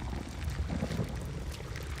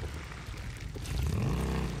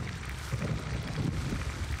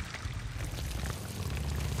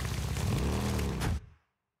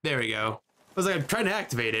 There we go. I was like, I'm trying to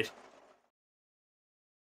activate it.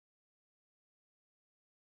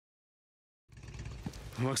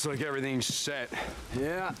 Looks like everything's set.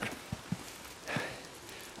 Yeah.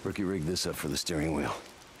 Rookie rigged this up for the steering wheel.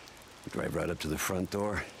 Drive right up to the front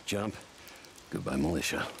door, jump. Goodbye,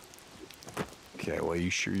 militia. Okay, well, you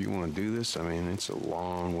sure you want to do this? I mean, it's a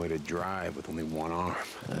long way to drive with only one arm.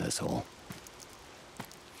 Asshole.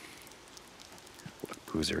 Look,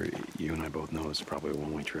 Boozer, you and I both know it's probably a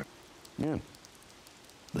one-way trip. Yeah.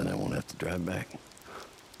 Then I won't have to drive back.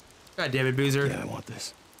 God damn it, Boozer. Yeah, I want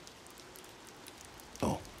this.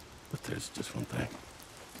 Oh, but there's just one thing.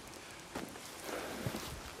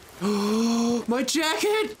 Oh, my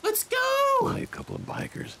jacket! Let's go! Only a couple of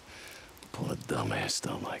bikers pull a dumbass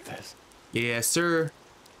stunt like this. Yes, sir.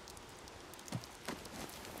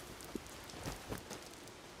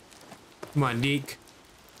 Come on, Deke.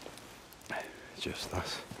 Just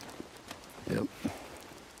us. Yep.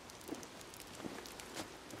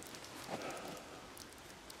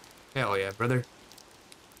 Hell yeah, brother.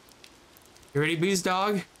 You ready, Bees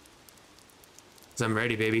Dog? 'Cause I'm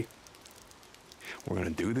ready, baby. We're gonna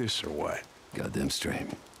do this or what? Goddamn straight.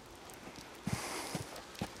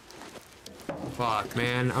 Fuck,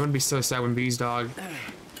 man. I'm gonna be so sad when Bees Dog.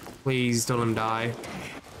 Please don't let him die.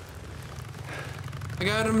 I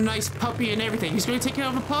got him a nice puppy and everything. He's gonna take care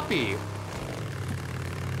of a puppy.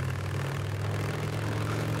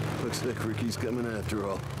 Looks like Ricky's coming after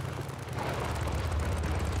all.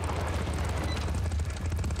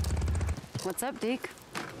 What's up, Deke?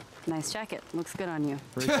 Nice jacket. Looks good on you.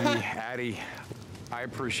 Ricky, Hattie, I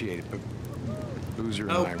appreciate it, but Boozer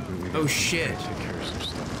and I really oh shit. Take care of some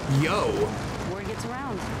stuff. Yo. Word gets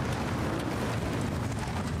around.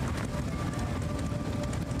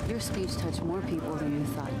 Your speech touched more people than you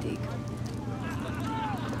thought, Deke.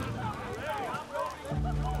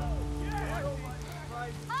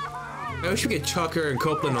 I wish we could Chucker and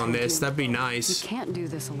Copeland on this. That'd be nice. You can't do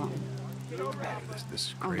this alone. This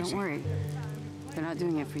is Oh, crazy. don't worry. They're not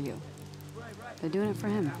doing it for you. They're doing it for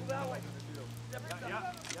him.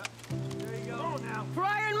 For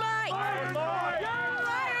Iron Mike! Iron Mike!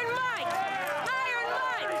 Iron Mike! Iron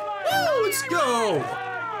Mike! Woo, let's go!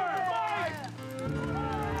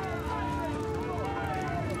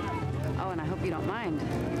 Oh, and I hope you don't mind.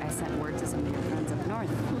 I sent word to some of your friends up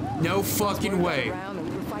north. No fucking way. Around and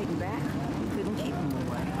we were fighting back. We couldn't keep them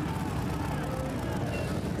away.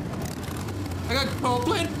 I got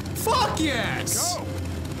Copeland. Fuck yes! All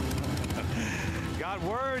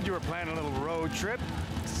word you were planning a little road trip.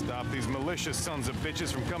 Stop these malicious sons of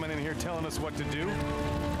bitches from coming in here telling us what to do.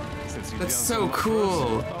 Since That's so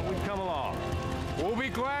cool. I thought we'd come along. We'll be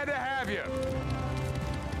glad to have you.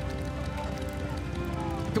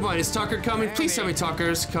 Come on, is Tucker coming? Please tell me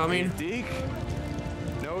Tucker's coming. Deke,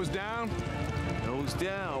 nose down. Nose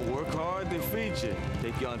down. Work hard, then feature.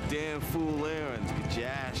 Take you on damn fool errands. Get your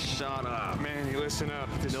ass shot up. Man, you listen up.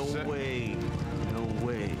 No way. No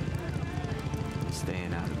way. I'm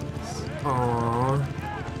staying out of this. Aww.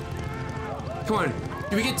 Come on.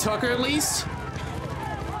 Do we get Tucker at least?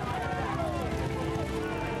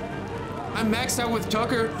 I'm maxed out with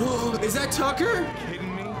Tucker. Is that Tucker?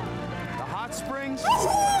 Kidding me? The hot springs?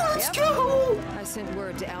 Let's go! I sent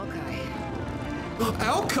word to Alkai.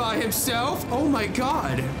 Alkai himself? Oh my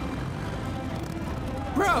god.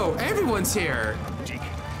 Bro, everyone's here.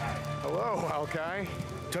 Hello, Alkai.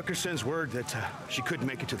 Tucker sends word that she couldn't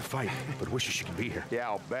make it to the fight, but wishes she could be here. Yeah,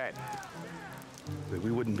 I'll bet. But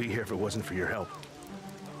we wouldn't be here if it wasn't for your help.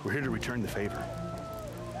 We're here to return the favor.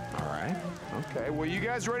 All right. Okay, well, you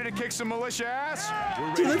guys ready to kick some militia ass?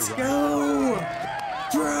 Dude, let's go!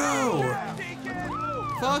 Bro!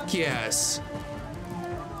 Fuck yes.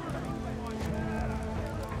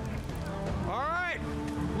 All right,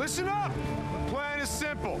 listen up. The plan is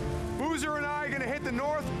simple. Boozer and I are gonna hit the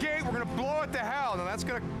north gate. We're gonna blow it to hell. Now that's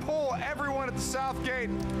gonna pull everyone at the south gate.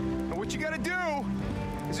 And what you gotta do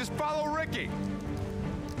is just follow Ricky.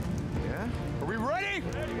 Yeah? Are we ready?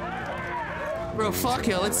 Bro, fuck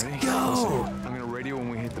yeah, let's Ready? go! Listen, I'm gonna radio when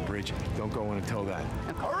we hit the bridge. Don't go in until that.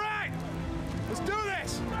 All right, let's do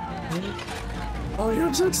this. Oh,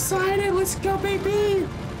 I'm so excited! Let's go, baby!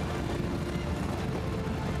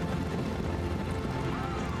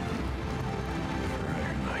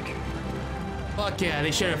 Fuck yeah,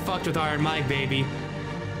 they should have fucked with Iron Mike, baby.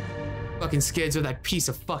 Fucking skids with that piece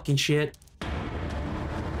of fucking shit.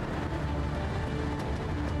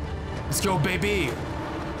 Let's go, baby!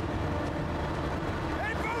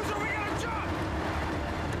 Hey, Boozer, we gotta jump!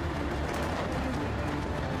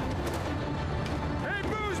 Hey,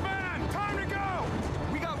 Booze man, time to go!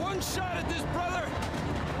 We got one shot at this, brother!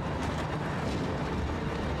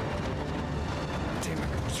 Damn it,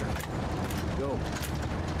 Boozer. Go.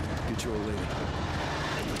 Get your old lady.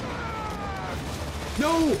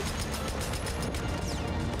 No!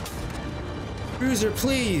 Bruiser,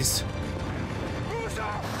 please!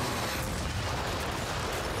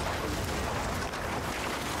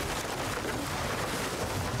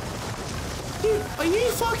 Dude, are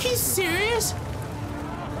you fucking serious?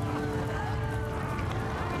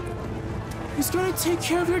 He's gonna take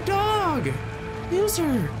care of your dog!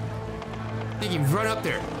 Bruiser! Deacon, run up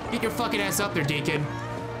there. Get your fucking ass up there, Deacon.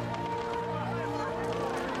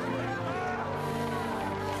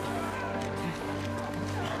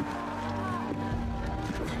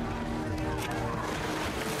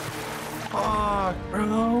 Fuck,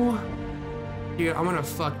 bro. Dude, I'm gonna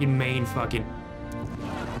fucking main fucking.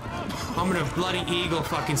 I'm gonna Bloody Eagle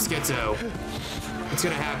fucking Schizo. It's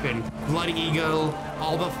gonna happen. Bloody Eagle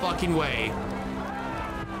all the fucking way.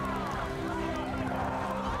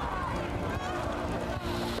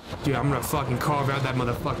 Dude, I'm gonna fucking carve out that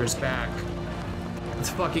motherfucker's back. Let's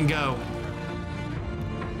fucking go.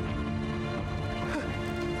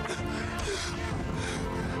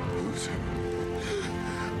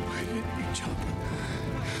 Why didn't you jump?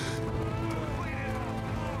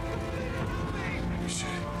 You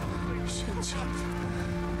should jump.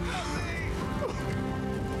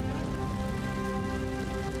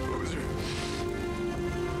 Boozer.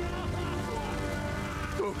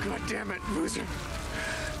 Oh, God damn it, Boozer.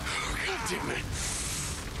 Oh, God damn it.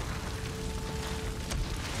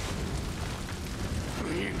 I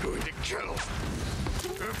am going to kill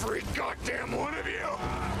every goddamn one of you.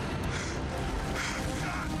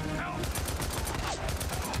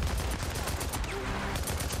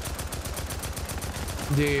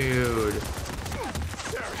 Dude.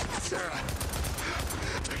 Sarah.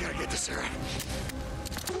 I gotta get to Sarah.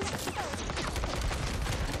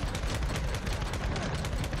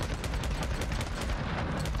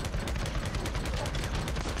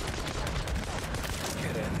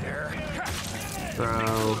 Get in there.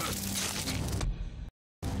 Bro.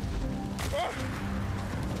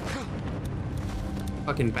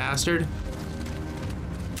 Fucking bastard.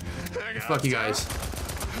 Fuck you guys.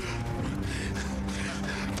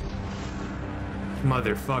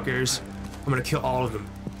 Motherfuckers. I'm gonna kill all of them.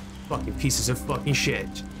 Fucking pieces of fucking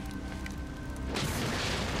shit.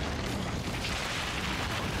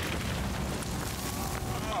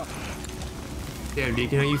 Damn,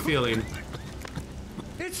 Deacon, how you feeling?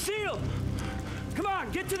 It's sealed! Come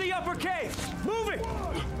on, get to the upper cave! Move it!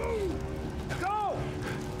 Go!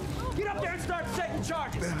 start setting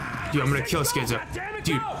charges. Dude, I'm gonna kill Schizo.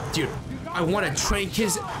 Dude, I want to trank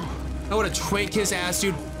his ass,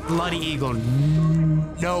 dude. Bloody Eagle.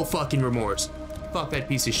 No fucking remorse. Fuck that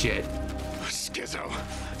piece of shit. Schizo.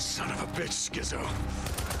 Son of a bitch, Schizo.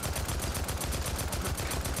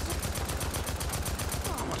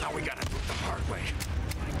 Oh, well, now we gotta move the hard way.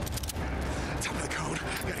 Top of the cone.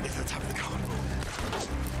 We gotta get to the top of the cone.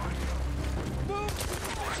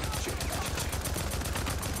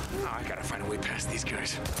 Oh, I gotta find a way past these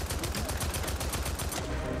guys.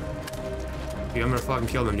 Dude, I'm gonna fucking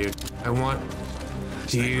kill them, dude. I want...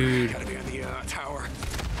 Dude. Gotta be on the tower.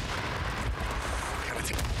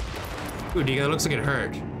 Ooh, dude, that looks like it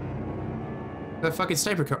hurt. That fucking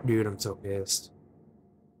sniper dude, I'm so pissed.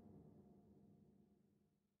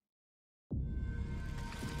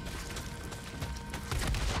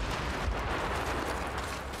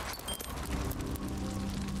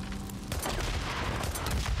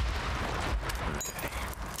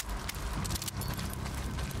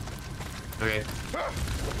 Okay.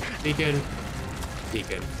 Deacon.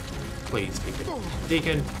 Deacon. Please, Deacon.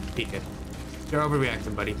 Deacon. Deacon. You're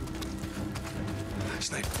overreacting, buddy.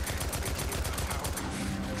 Snipe.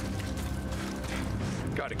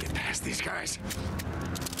 Gotta get past these guys.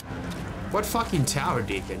 What fucking tower,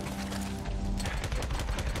 Deacon?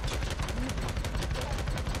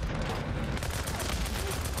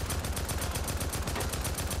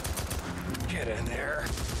 Get in there.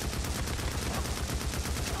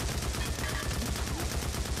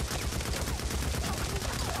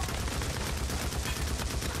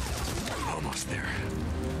 Almost there.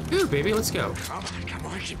 Ooh, baby, let's go. Come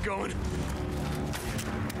on, keep going.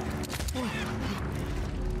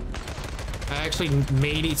 I actually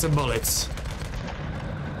may need some bullets.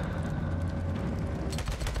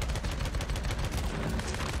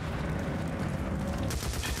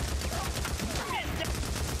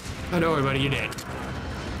 Oh, don't worry, buddy, you're dead.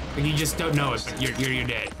 You just don't know it. You're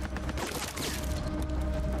dead.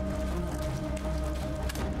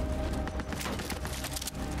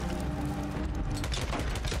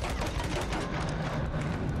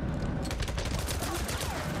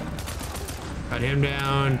 Got him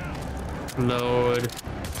down. Load.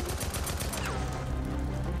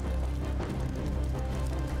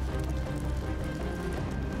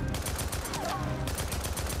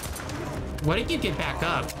 Why did you get back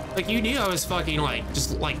up? Like, you knew I was fucking, like,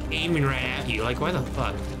 just, like, aiming right at you. Like, why the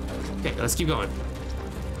fuck? Okay, let's keep going.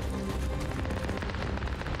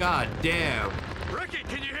 God damn. Ricky,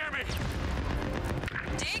 can you hear me?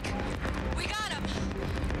 Deke, we got him.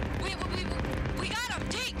 We got him,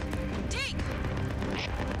 Deke. Deke.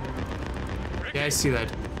 Yeah, I see that.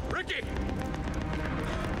 Ricky.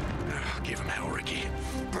 Give him hell, Ricky.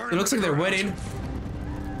 It looks like they're winning.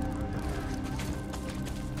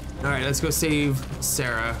 All right, let's go save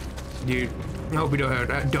Sarah, dude. I hope we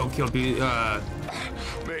don't kill Made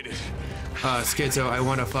it. Schizo. I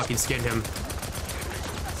want to fucking skin him.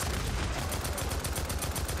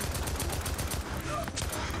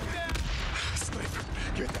 Sniper,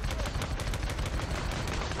 get that.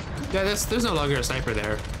 Yeah, there's no longer a sniper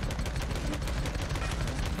there.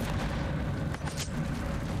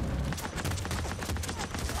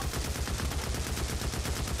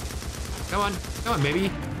 Come on, baby.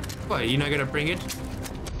 What, you not gonna bring it?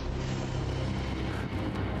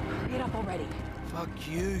 Hurry it up already. Fuck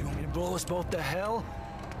you. You want me to blow us both to hell?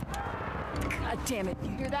 God damn it. You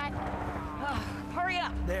hear that? Hurry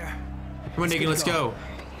up. There. Come on, Deacon, let's go.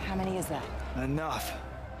 How many is that? Enough.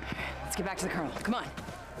 Let's get back to the colonel. Come on.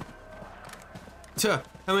 Tuh,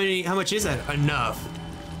 how much is that? Enough.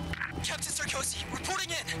 Captain Sarkozy, reporting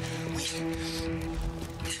in.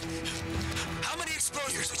 How many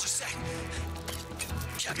exposures would you say?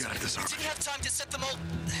 Captain, got this, we didn't have time to set them all.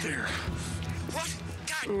 There. What?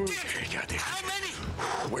 God damn it! Okay, goddamn. How many?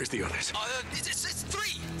 Where's the others? It's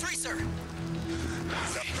three. Three, sir.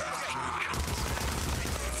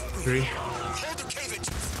 Three. Hold the cavage.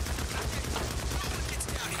 Gets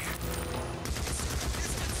down here.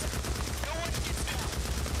 No one gets down.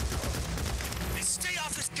 Hey, stay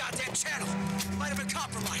off this goddamn channel. You might have been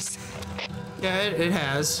compromised. Yeah, it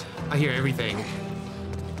has. I hear everything.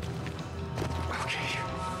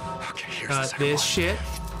 Okay, here's Cut this shit.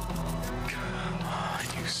 Come on,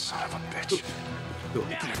 you son of a bitch.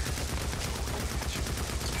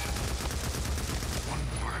 One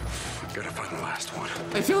more. Gotta find the last one.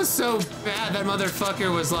 I feel so bad that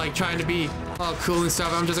motherfucker was like trying to be all cool and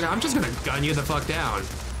stuff. I'm just gonna gun you the fuck down.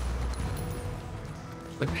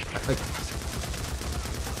 Like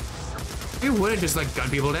you wouldn't just like gun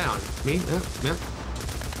people down. Me? Yeah.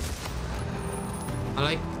 I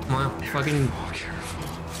like my fucking.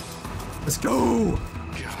 Let's go.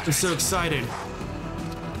 I'm so excited.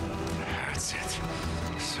 That's it.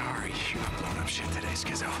 Sorry, you got blown up shit today,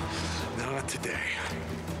 Skizzo. Not today.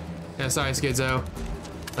 Yeah, sorry, Skizzo.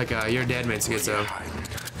 Like, you're dead, man, Skizzo.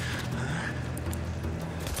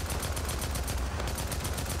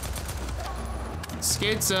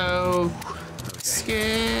 Skizzo.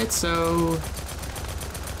 Skizzo.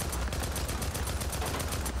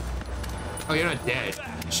 Oh, you're not dead.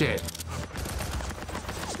 Shit.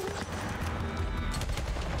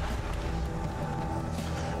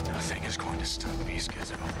 Nothing is going to stop me,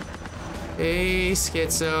 Skizzo. Hey,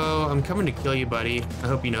 Skizzo. I'm coming to kill you, buddy. I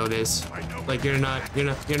hope you know this. Like, you're not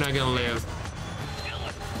gonna live.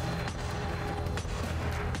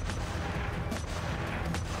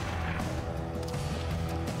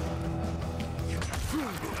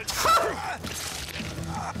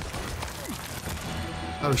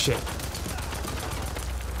 Oh shit.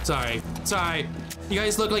 Sorry. Sorry. You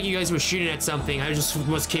guys look like you guys were shooting at something. I just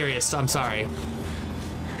was curious. I'm sorry.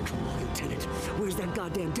 Come on, Lieutenant. Where's that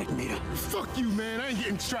goddamn detonator? Fuck you, man. I ain't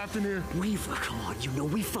getting strapped in here. Weaver, come on. You know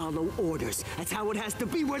we follow orders. That's how it has to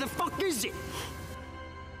be. Where the fuck is it?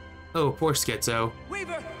 Oh, poor Skizzo.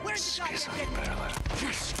 Weaver, where's the goddamn detonator?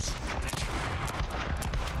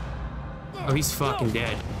 Oh, he's fucking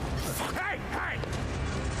dead. Hey, hey!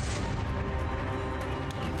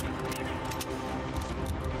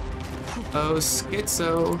 Oh,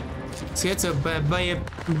 Skizzo. Skizzo,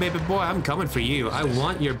 baby boy, I'm coming for you. I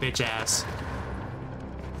want your bitch ass.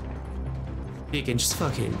 Deacon, just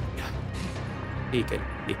fucking... Deacon,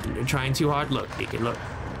 you're trying too hard. Look, Deacon, look.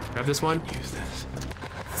 Grab this one. Use this.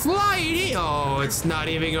 Flying eagle! Oh, it's not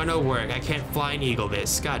even gonna work. I can't flying eagle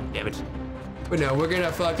this. God damn it. But no, we're gonna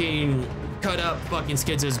fucking cut up fucking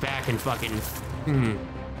Skizzo's back and fucking...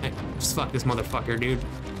 Hey, just fuck this motherfucker, dude.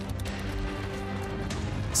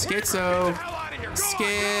 Skizzo.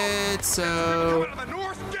 Skizzo.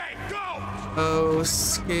 Oh,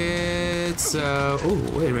 Skizzo.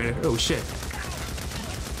 Oh, wait a minute. Oh, shit.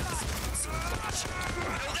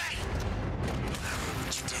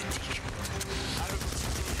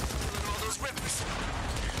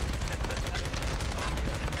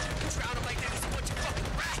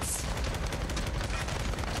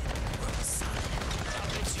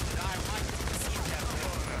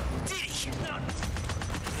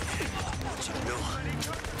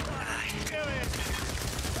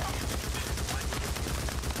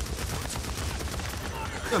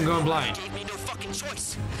 I'm going blind. Gave me no fucking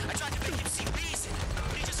choice. I tried to make him see reason,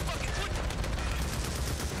 but he just fucking wouldn't.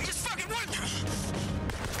 He just fucking wouldn't.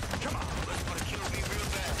 Come on, let's wanna kill me real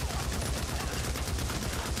bad.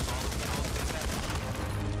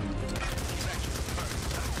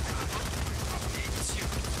 It's you.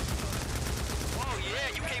 Oh yeah,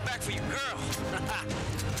 you came back for your girl.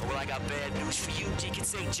 Well, I got bad news for you, Deacon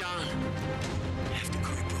St. John. After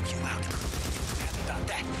Curry broke you out, happy about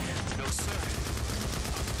that? No, sir.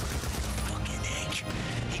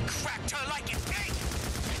 He cracked her like an egg!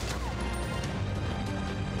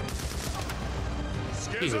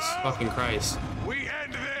 Jesus fucking Christ. We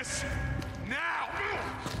end this now!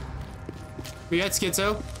 We got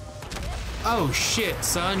Skizzo. Oh shit,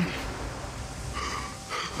 son.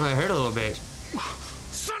 I hurt a little bit.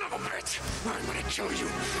 Son of a bitch! I'm gonna kill you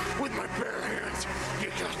with my bare hands. You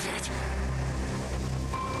got that?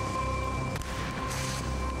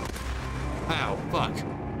 Ow, fuck.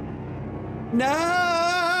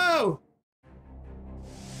 No!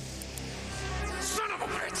 Son of a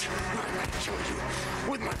bitch! I'm gonna kill you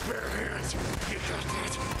with my bare hands. You got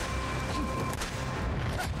that?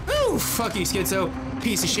 Ooh, fuck you, Skizzo.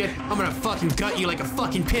 Piece of shit. I'm gonna fucking gut you like a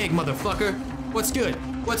fucking pig, motherfucker. What's good?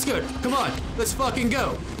 What's good? Come on, let's fucking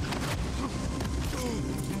go.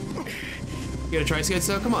 You gonna try,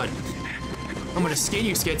 Skizzo? Come on. I'm gonna skin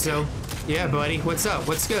you, Skizzo. Yeah, buddy. What's up?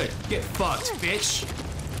 What's good? Get fucked, bitch.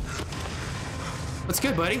 What's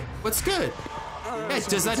good, buddy? What's good? Hey,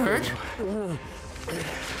 does that hurt?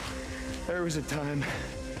 There was a time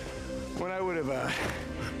when I would have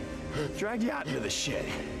dragged you out into the shed.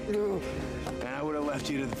 And I would have left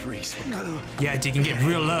you to the freeze. Yeah, you can get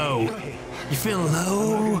real low. You feeling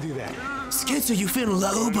low? I'm not gonna do that. Schizo, you feeling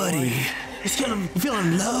low, buddy? You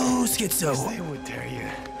feeling low, Schizo? They would tear you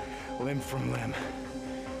limb from limb.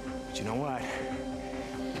 But you know what?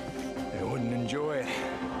 They wouldn't enjoy it.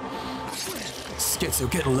 Schizo,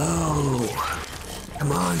 get low.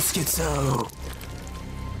 Come on, Schizo.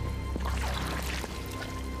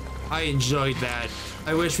 I enjoyed that.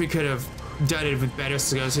 I wish we could have done it with better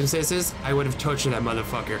circumstances. I would have tortured that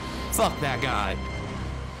motherfucker. Fuck that guy.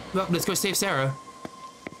 Well, let's go save Sarah.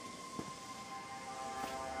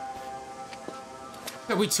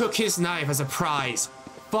 Yeah, we took his knife as a prize.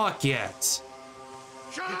 Fuck yes.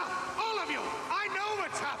 Shut up, all of you! I know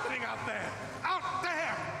what's happening out there! Out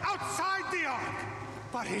there! Outside the Ark!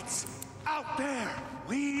 But it's out there!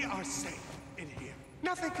 We are safe in here.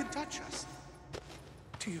 Nothing can touch us.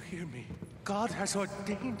 Do you hear me? God has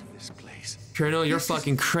ordained this place. Colonel, you're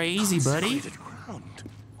fucking crazy, buddy. Ground.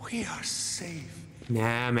 We are safe.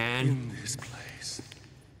 Nah, man. In this place.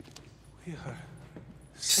 We are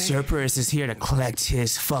safe. Cerberus is here to collect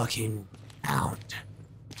his fucking pound.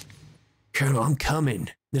 Colonel, I'm coming.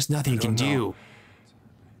 There's nothing you can do.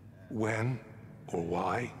 When or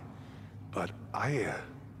why, but I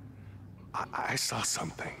saw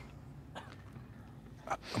something.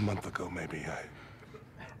 A month ago, maybe,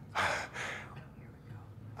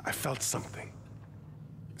 I felt something.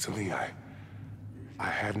 Something I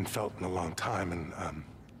hadn't felt in a long time,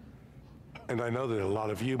 and I know that a lot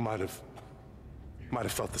of you might have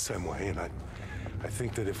felt the same way, and I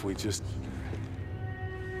think that if we just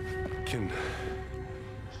can...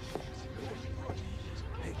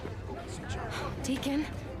 Deacon?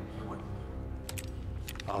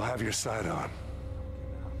 I'll have your side on.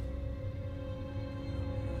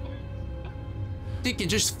 Deacon,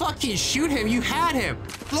 just fucking shoot him. You had him.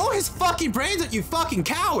 Blow his fucking brains out, you fucking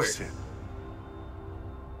coward.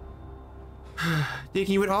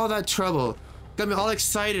 Deacon, you went all that trouble. Got me all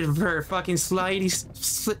excited for fucking slidey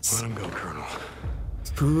slits. Let him go, Colonel.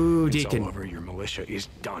 Ooh, It's Deacon. all over. Your militia is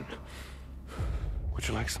done. Would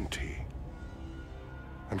you like some tea?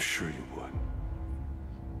 I'm sure you would.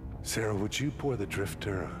 Sarah, would you pour the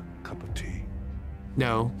Drifter a cup of tea?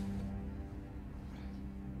 No.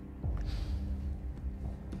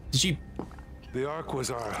 Did you? The Ark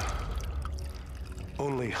was our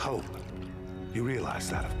only hope. You realize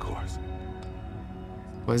that, of course.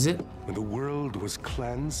 Was it? When the world was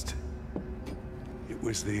cleansed, it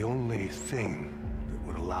was the only thing that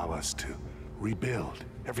would allow us to rebuild.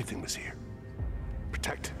 Everything was here.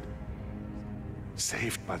 Protected.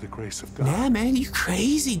 Saved by the grace of God. Yeah, man, you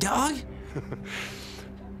crazy, dog.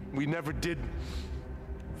 We never did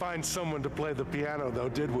find someone to play the piano, though,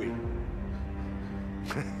 did we?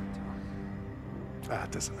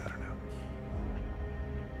 It doesn't matter now.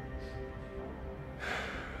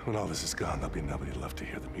 When all this is gone, there'll be nobody left to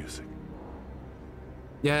hear the music.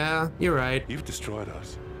 Yeah, you're right. You've destroyed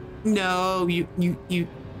us. No, you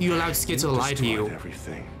allowed Schizo to lie to you.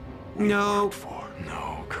 Everything. No.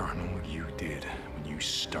 No, Colonel, you did when you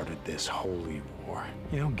started this holy war.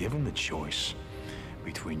 You know, give them the choice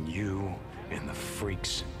between you and the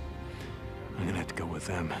freaks. I'm gonna have to go with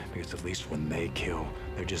them, because at least when they kill,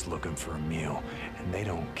 they're just looking for a meal, and they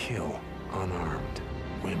don't kill unarmed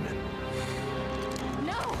women.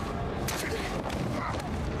 No!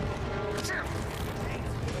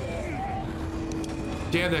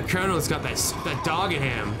 Damn, the Colonel's got that dog in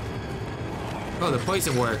him. Oh, the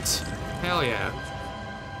poison worked. Hell yeah.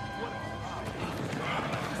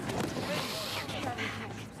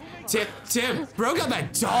 Tim, bro got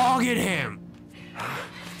that dog in him.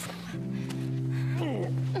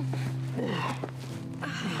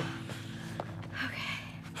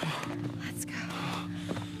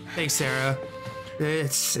 Thanks, Sarah.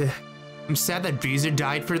 I'm sad that Beezer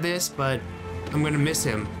died for this, but I'm gonna miss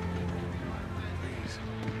him.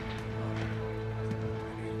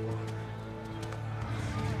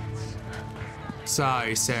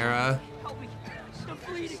 Sorry, Sarah.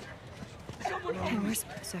 Hey, where's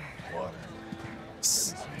Boozer?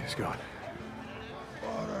 He's gone.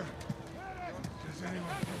 Water. Does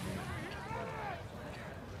anyone...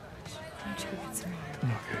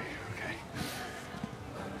 Okay.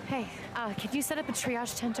 Hey, could you set up a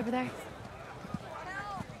triage tent over there?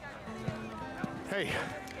 Hey,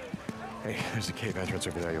 there's a cave entrance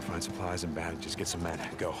over there. You'll find supplies and bandages. Get some men.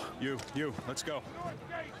 Go. You, let's go.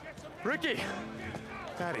 Ricky!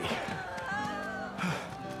 Patty. Does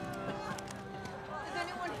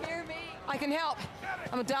anyone hear me? I can help.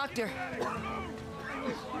 I'm a doctor.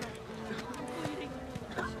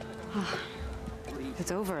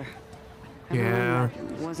 It's over. Yeah. Everyone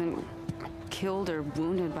that wasn't killed or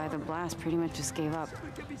wounded by the blast pretty much just gave up.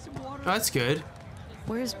 Oh, that's good.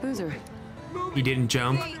 Where's Boozer? He didn't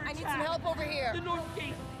jump. Hey, I need some help over here. The north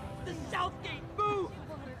gate! The south gate! Move!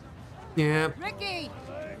 Yeah. Ricky!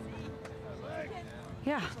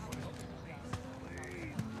 Yeah.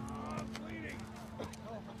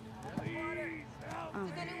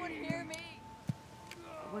 Does anyone hear me?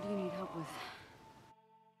 What do you need help with?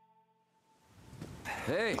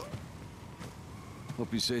 Hey.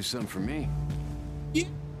 Hope you saved some for me.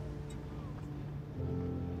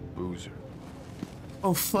 Boozer.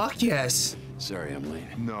 Oh, fuck yes. Sorry I'm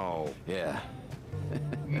late. No. Yeah.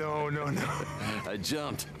 No. I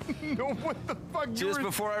jumped. No, what the fuck? Just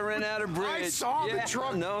before I ran out of bridge. I saw the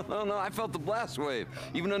truck. No. I felt the blast wave.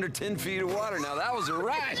 Even under 10 feet of water. Now that was a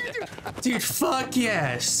ride. Dude, fuck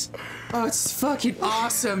yes. Oh, it's fucking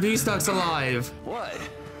awesome. Beanstalk's alive. What?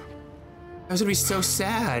 I was gonna be so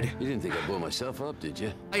sad. You didn't think I'd blow myself up, did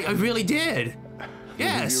you? I really did.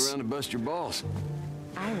 Yes. You around to bust your balls.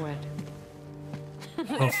 I would.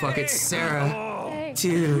 Oh, fuck, it's Sarah. Hey.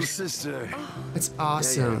 Dude. Sister. That's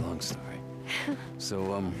awesome. Yeah, long story.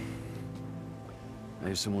 So, I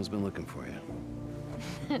hear someone's been looking for you.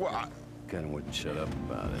 What? Kinda wouldn't shut up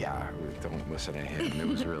about it. Yeah, don't listen to him. It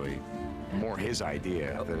was really more his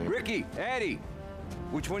idea than... Ricky, Eddie,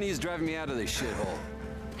 which one of you is driving me out of this shithole?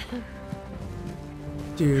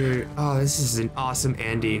 Dude, oh, this is an awesome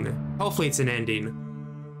ending. Hopefully it's an ending.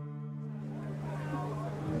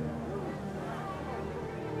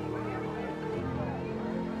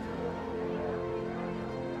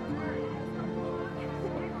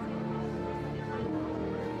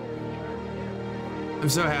 I'm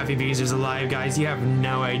so happy Beezer's alive, guys. You have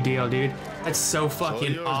no idea, dude. That's so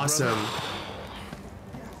fucking awesome.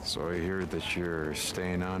 So I hear that you're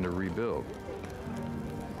staying on to rebuild.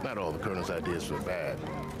 Not all the Colonel's ideas were bad.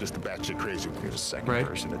 Just a batshit crazy. You're the second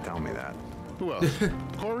person to tell me that. Who else?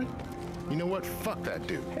 Corey? You know what? Fuck that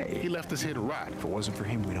dude. Hey. He left us here to rot. If it wasn't for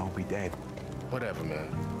him, we'd all be dead. Whatever, man.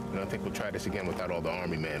 And I think we'll try this again without all the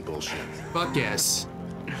army man bullshit. Fuck yes.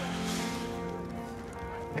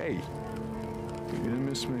 Hey, you didn't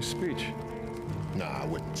miss my speech. Nah, I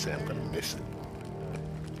wouldn't say I'm gonna miss it.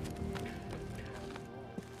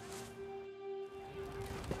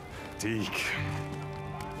 Deke.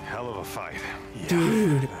 Hell of a fight.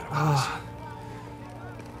 Dude.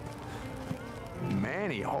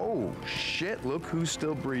 Manny, oh shit, look who's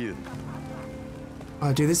still breathing.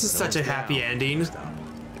 Oh, dude, this is such a happy ending. You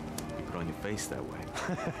put on your face that way.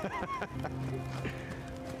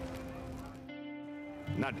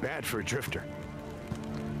 Not bad for a drifter.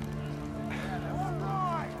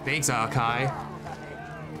 Thanks, Akai.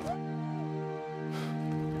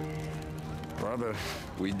 Brother.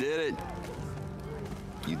 We did it.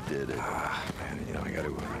 You did it. Man, you know, I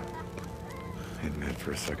gotta admit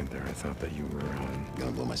for a second there, I thought that you were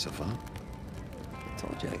gonna blow myself up. I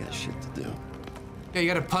told you I got shit to do. Yeah, you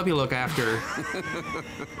got a puppy look after.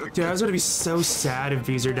 Dude, I was gonna be so sad if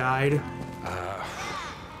Beezer died.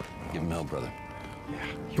 Give him hell, brother.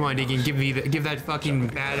 Come on, Deacon, give that fucking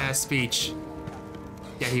badass speech.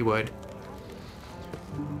 Yeah, he would.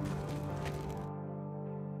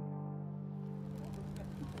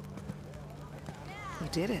 We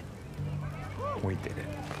did it. We did it.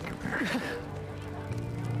 Come here.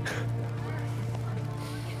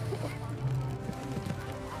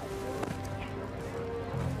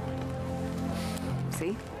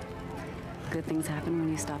 See? Good things happen when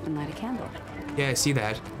you stop and light a candle. Yeah, I see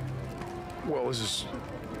that. Well, this is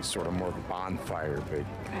sort of more of a bonfire, but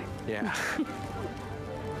yeah.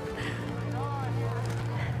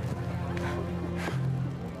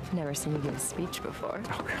 I've never seen you give a speech before.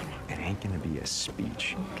 Oh, come on. It ain't gonna be a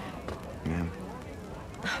speech. Okay. Ma'am.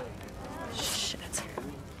 Shit.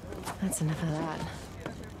 That's enough of that.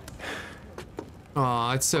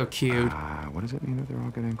 Aw, it's so cute. What does it mean that they're all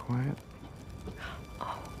getting quiet?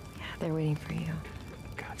 Oh, yeah, they're waiting for you.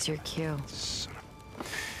 God, it's your cue. Son of...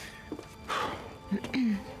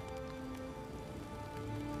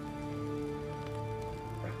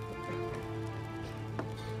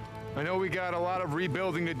 I know we got a lot of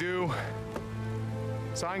rebuilding to do,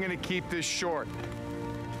 so I'm gonna keep this short.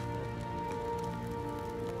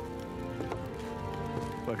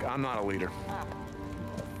 Look, I'm not a leader.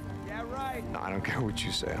 Yeah, right. No, I don't care what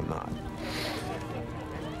you say, I'm not.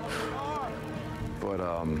 But,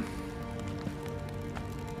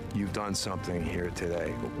 you've done something here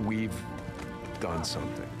today. We've done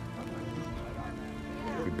something.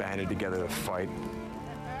 We banded together to fight.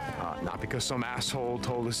 Not because some asshole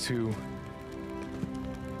told us to,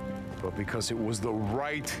 but because it was the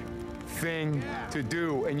right thing to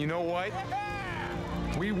do. And you know what?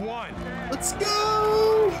 We won. Let's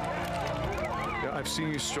go! Yeah, I've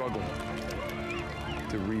seen you struggle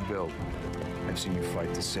to rebuild. I've seen you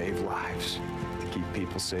fight to save lives, to keep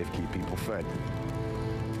people safe, keep people fed.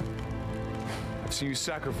 I've seen you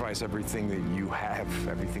sacrifice everything that you have,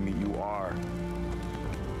 everything that you are,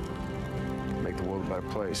 make the world a better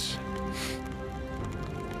place.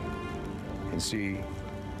 And see,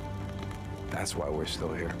 that's why we're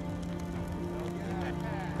still here.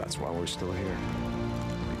 That's why we're still here.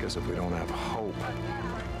 Because if we don't have hope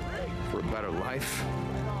for a better life,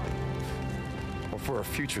 or for a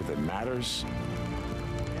future that matters,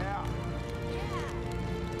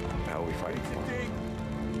 what the hell are we fighting for?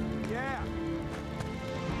 Yeah.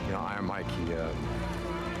 You know, Iron Mike, he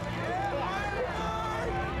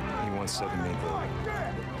once said to me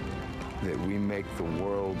that we make the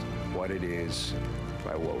world what it is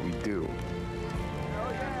by what we do.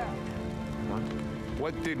 Huh?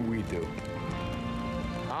 What did we do?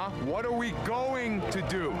 Huh? What are we going to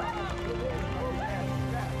do?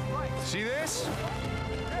 See this?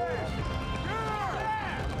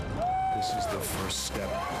 This is the first step.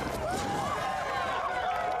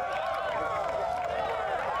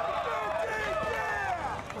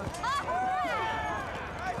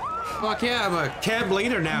 Fuck yeah, I'm a camp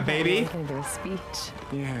leader now, baby. I'm gonna do a speech.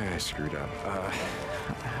 Yeah, I screwed up. How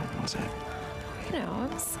was that? You know,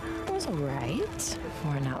 it was alright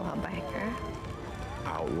for an outlaw biker.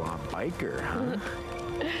 Outlaw biker, huh?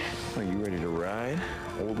 Are you ready to ride,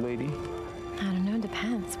 old lady? I don't know,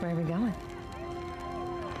 depends. Where are we going?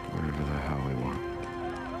 Wherever the hell we want.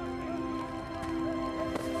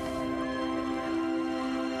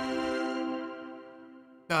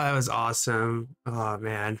 Oh, that was awesome. Oh,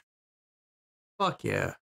 man. Fuck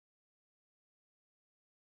yeah.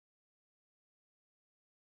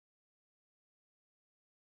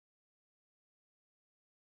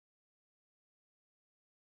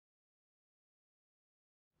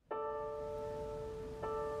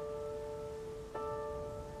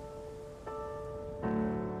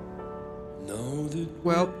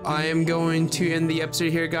 Well, I am going to end the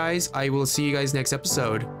episode here, guys. I will see you guys next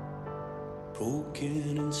episode.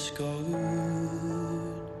 Broken and scarred,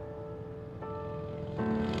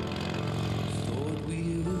 thought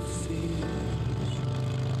we were finished,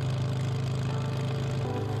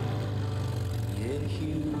 yet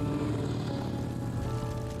here we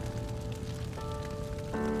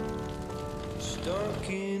are, stuck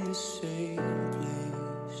in the same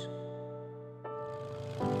place,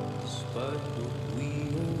 despite what we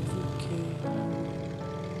overcame.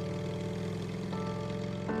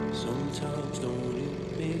 Sometimes don't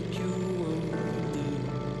it make you wonder,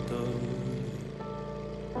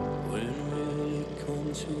 when will it come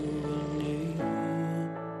to an end?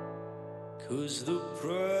 'Cause the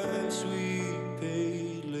price we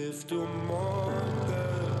paid left a mark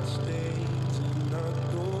that stains, and I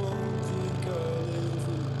don't think I'll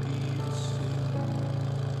ever be the same.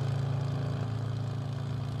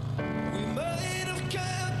 We might have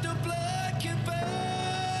kept the black and white,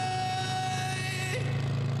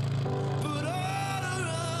 but all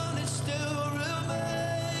around it still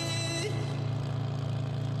remains.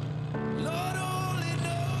 Lord only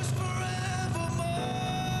knows forevermore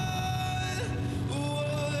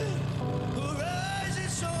what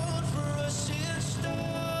horizon's on for us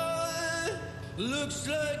instead. Looks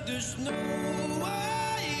like there's no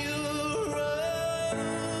way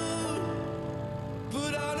around,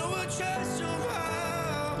 but I know I'll try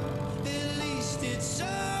somehow. At least it's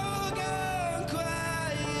all gone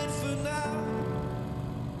quiet for now.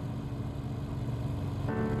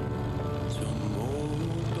 Tomorrow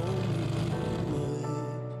don't mean much.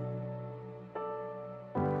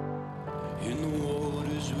 In the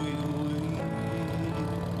waters we wait,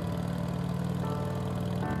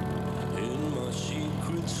 and my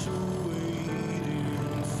secrets are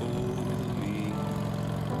waiting for me.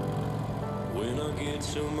 When I get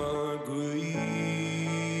to my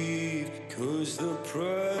grave, 'cause the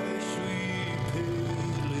price we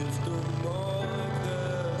paid left a mark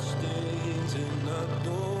that stains, and I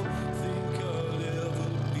don't think I'll ever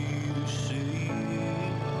be the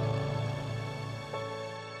same.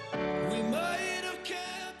 We might have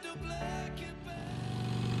kept the black and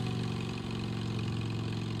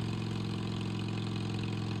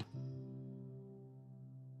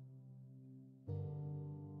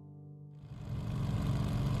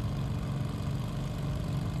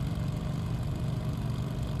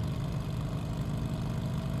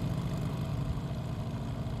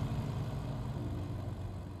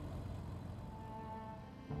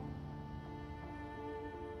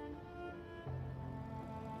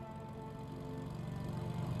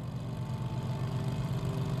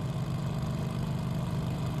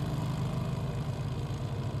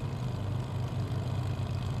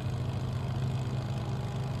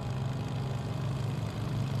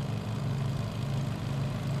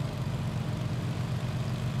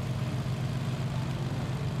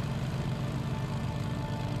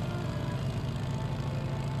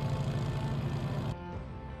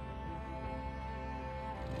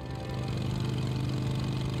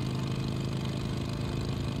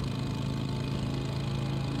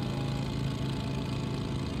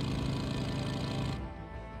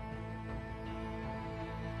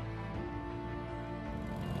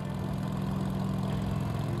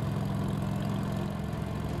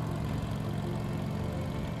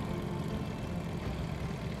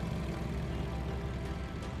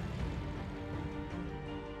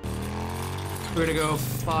We're gonna go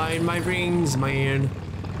find my rings, man.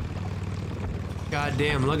 God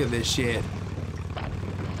damn, look at this shit.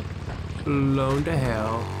 Blown to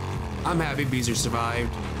hell. I'm happy Beezer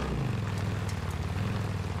survived.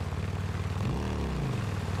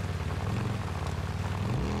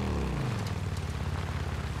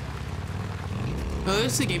 Oh, at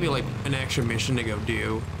least they gave me like an extra mission to go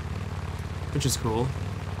do, which is cool.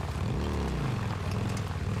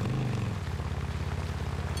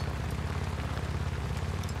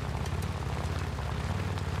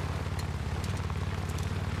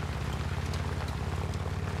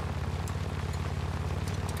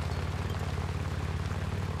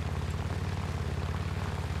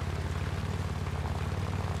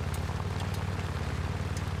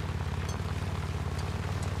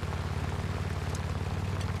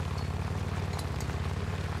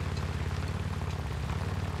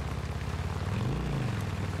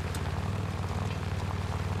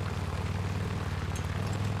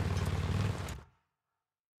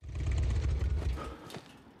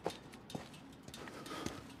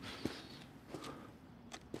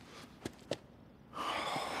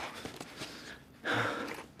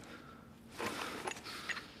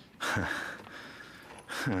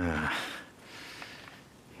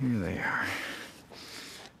 Here they are.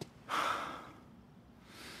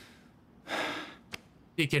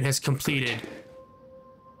 Beacon has completed.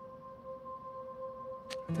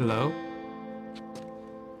 Hello?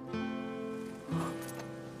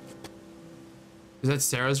 Is that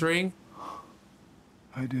Sarah's ring?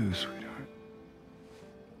 I do, sweetie.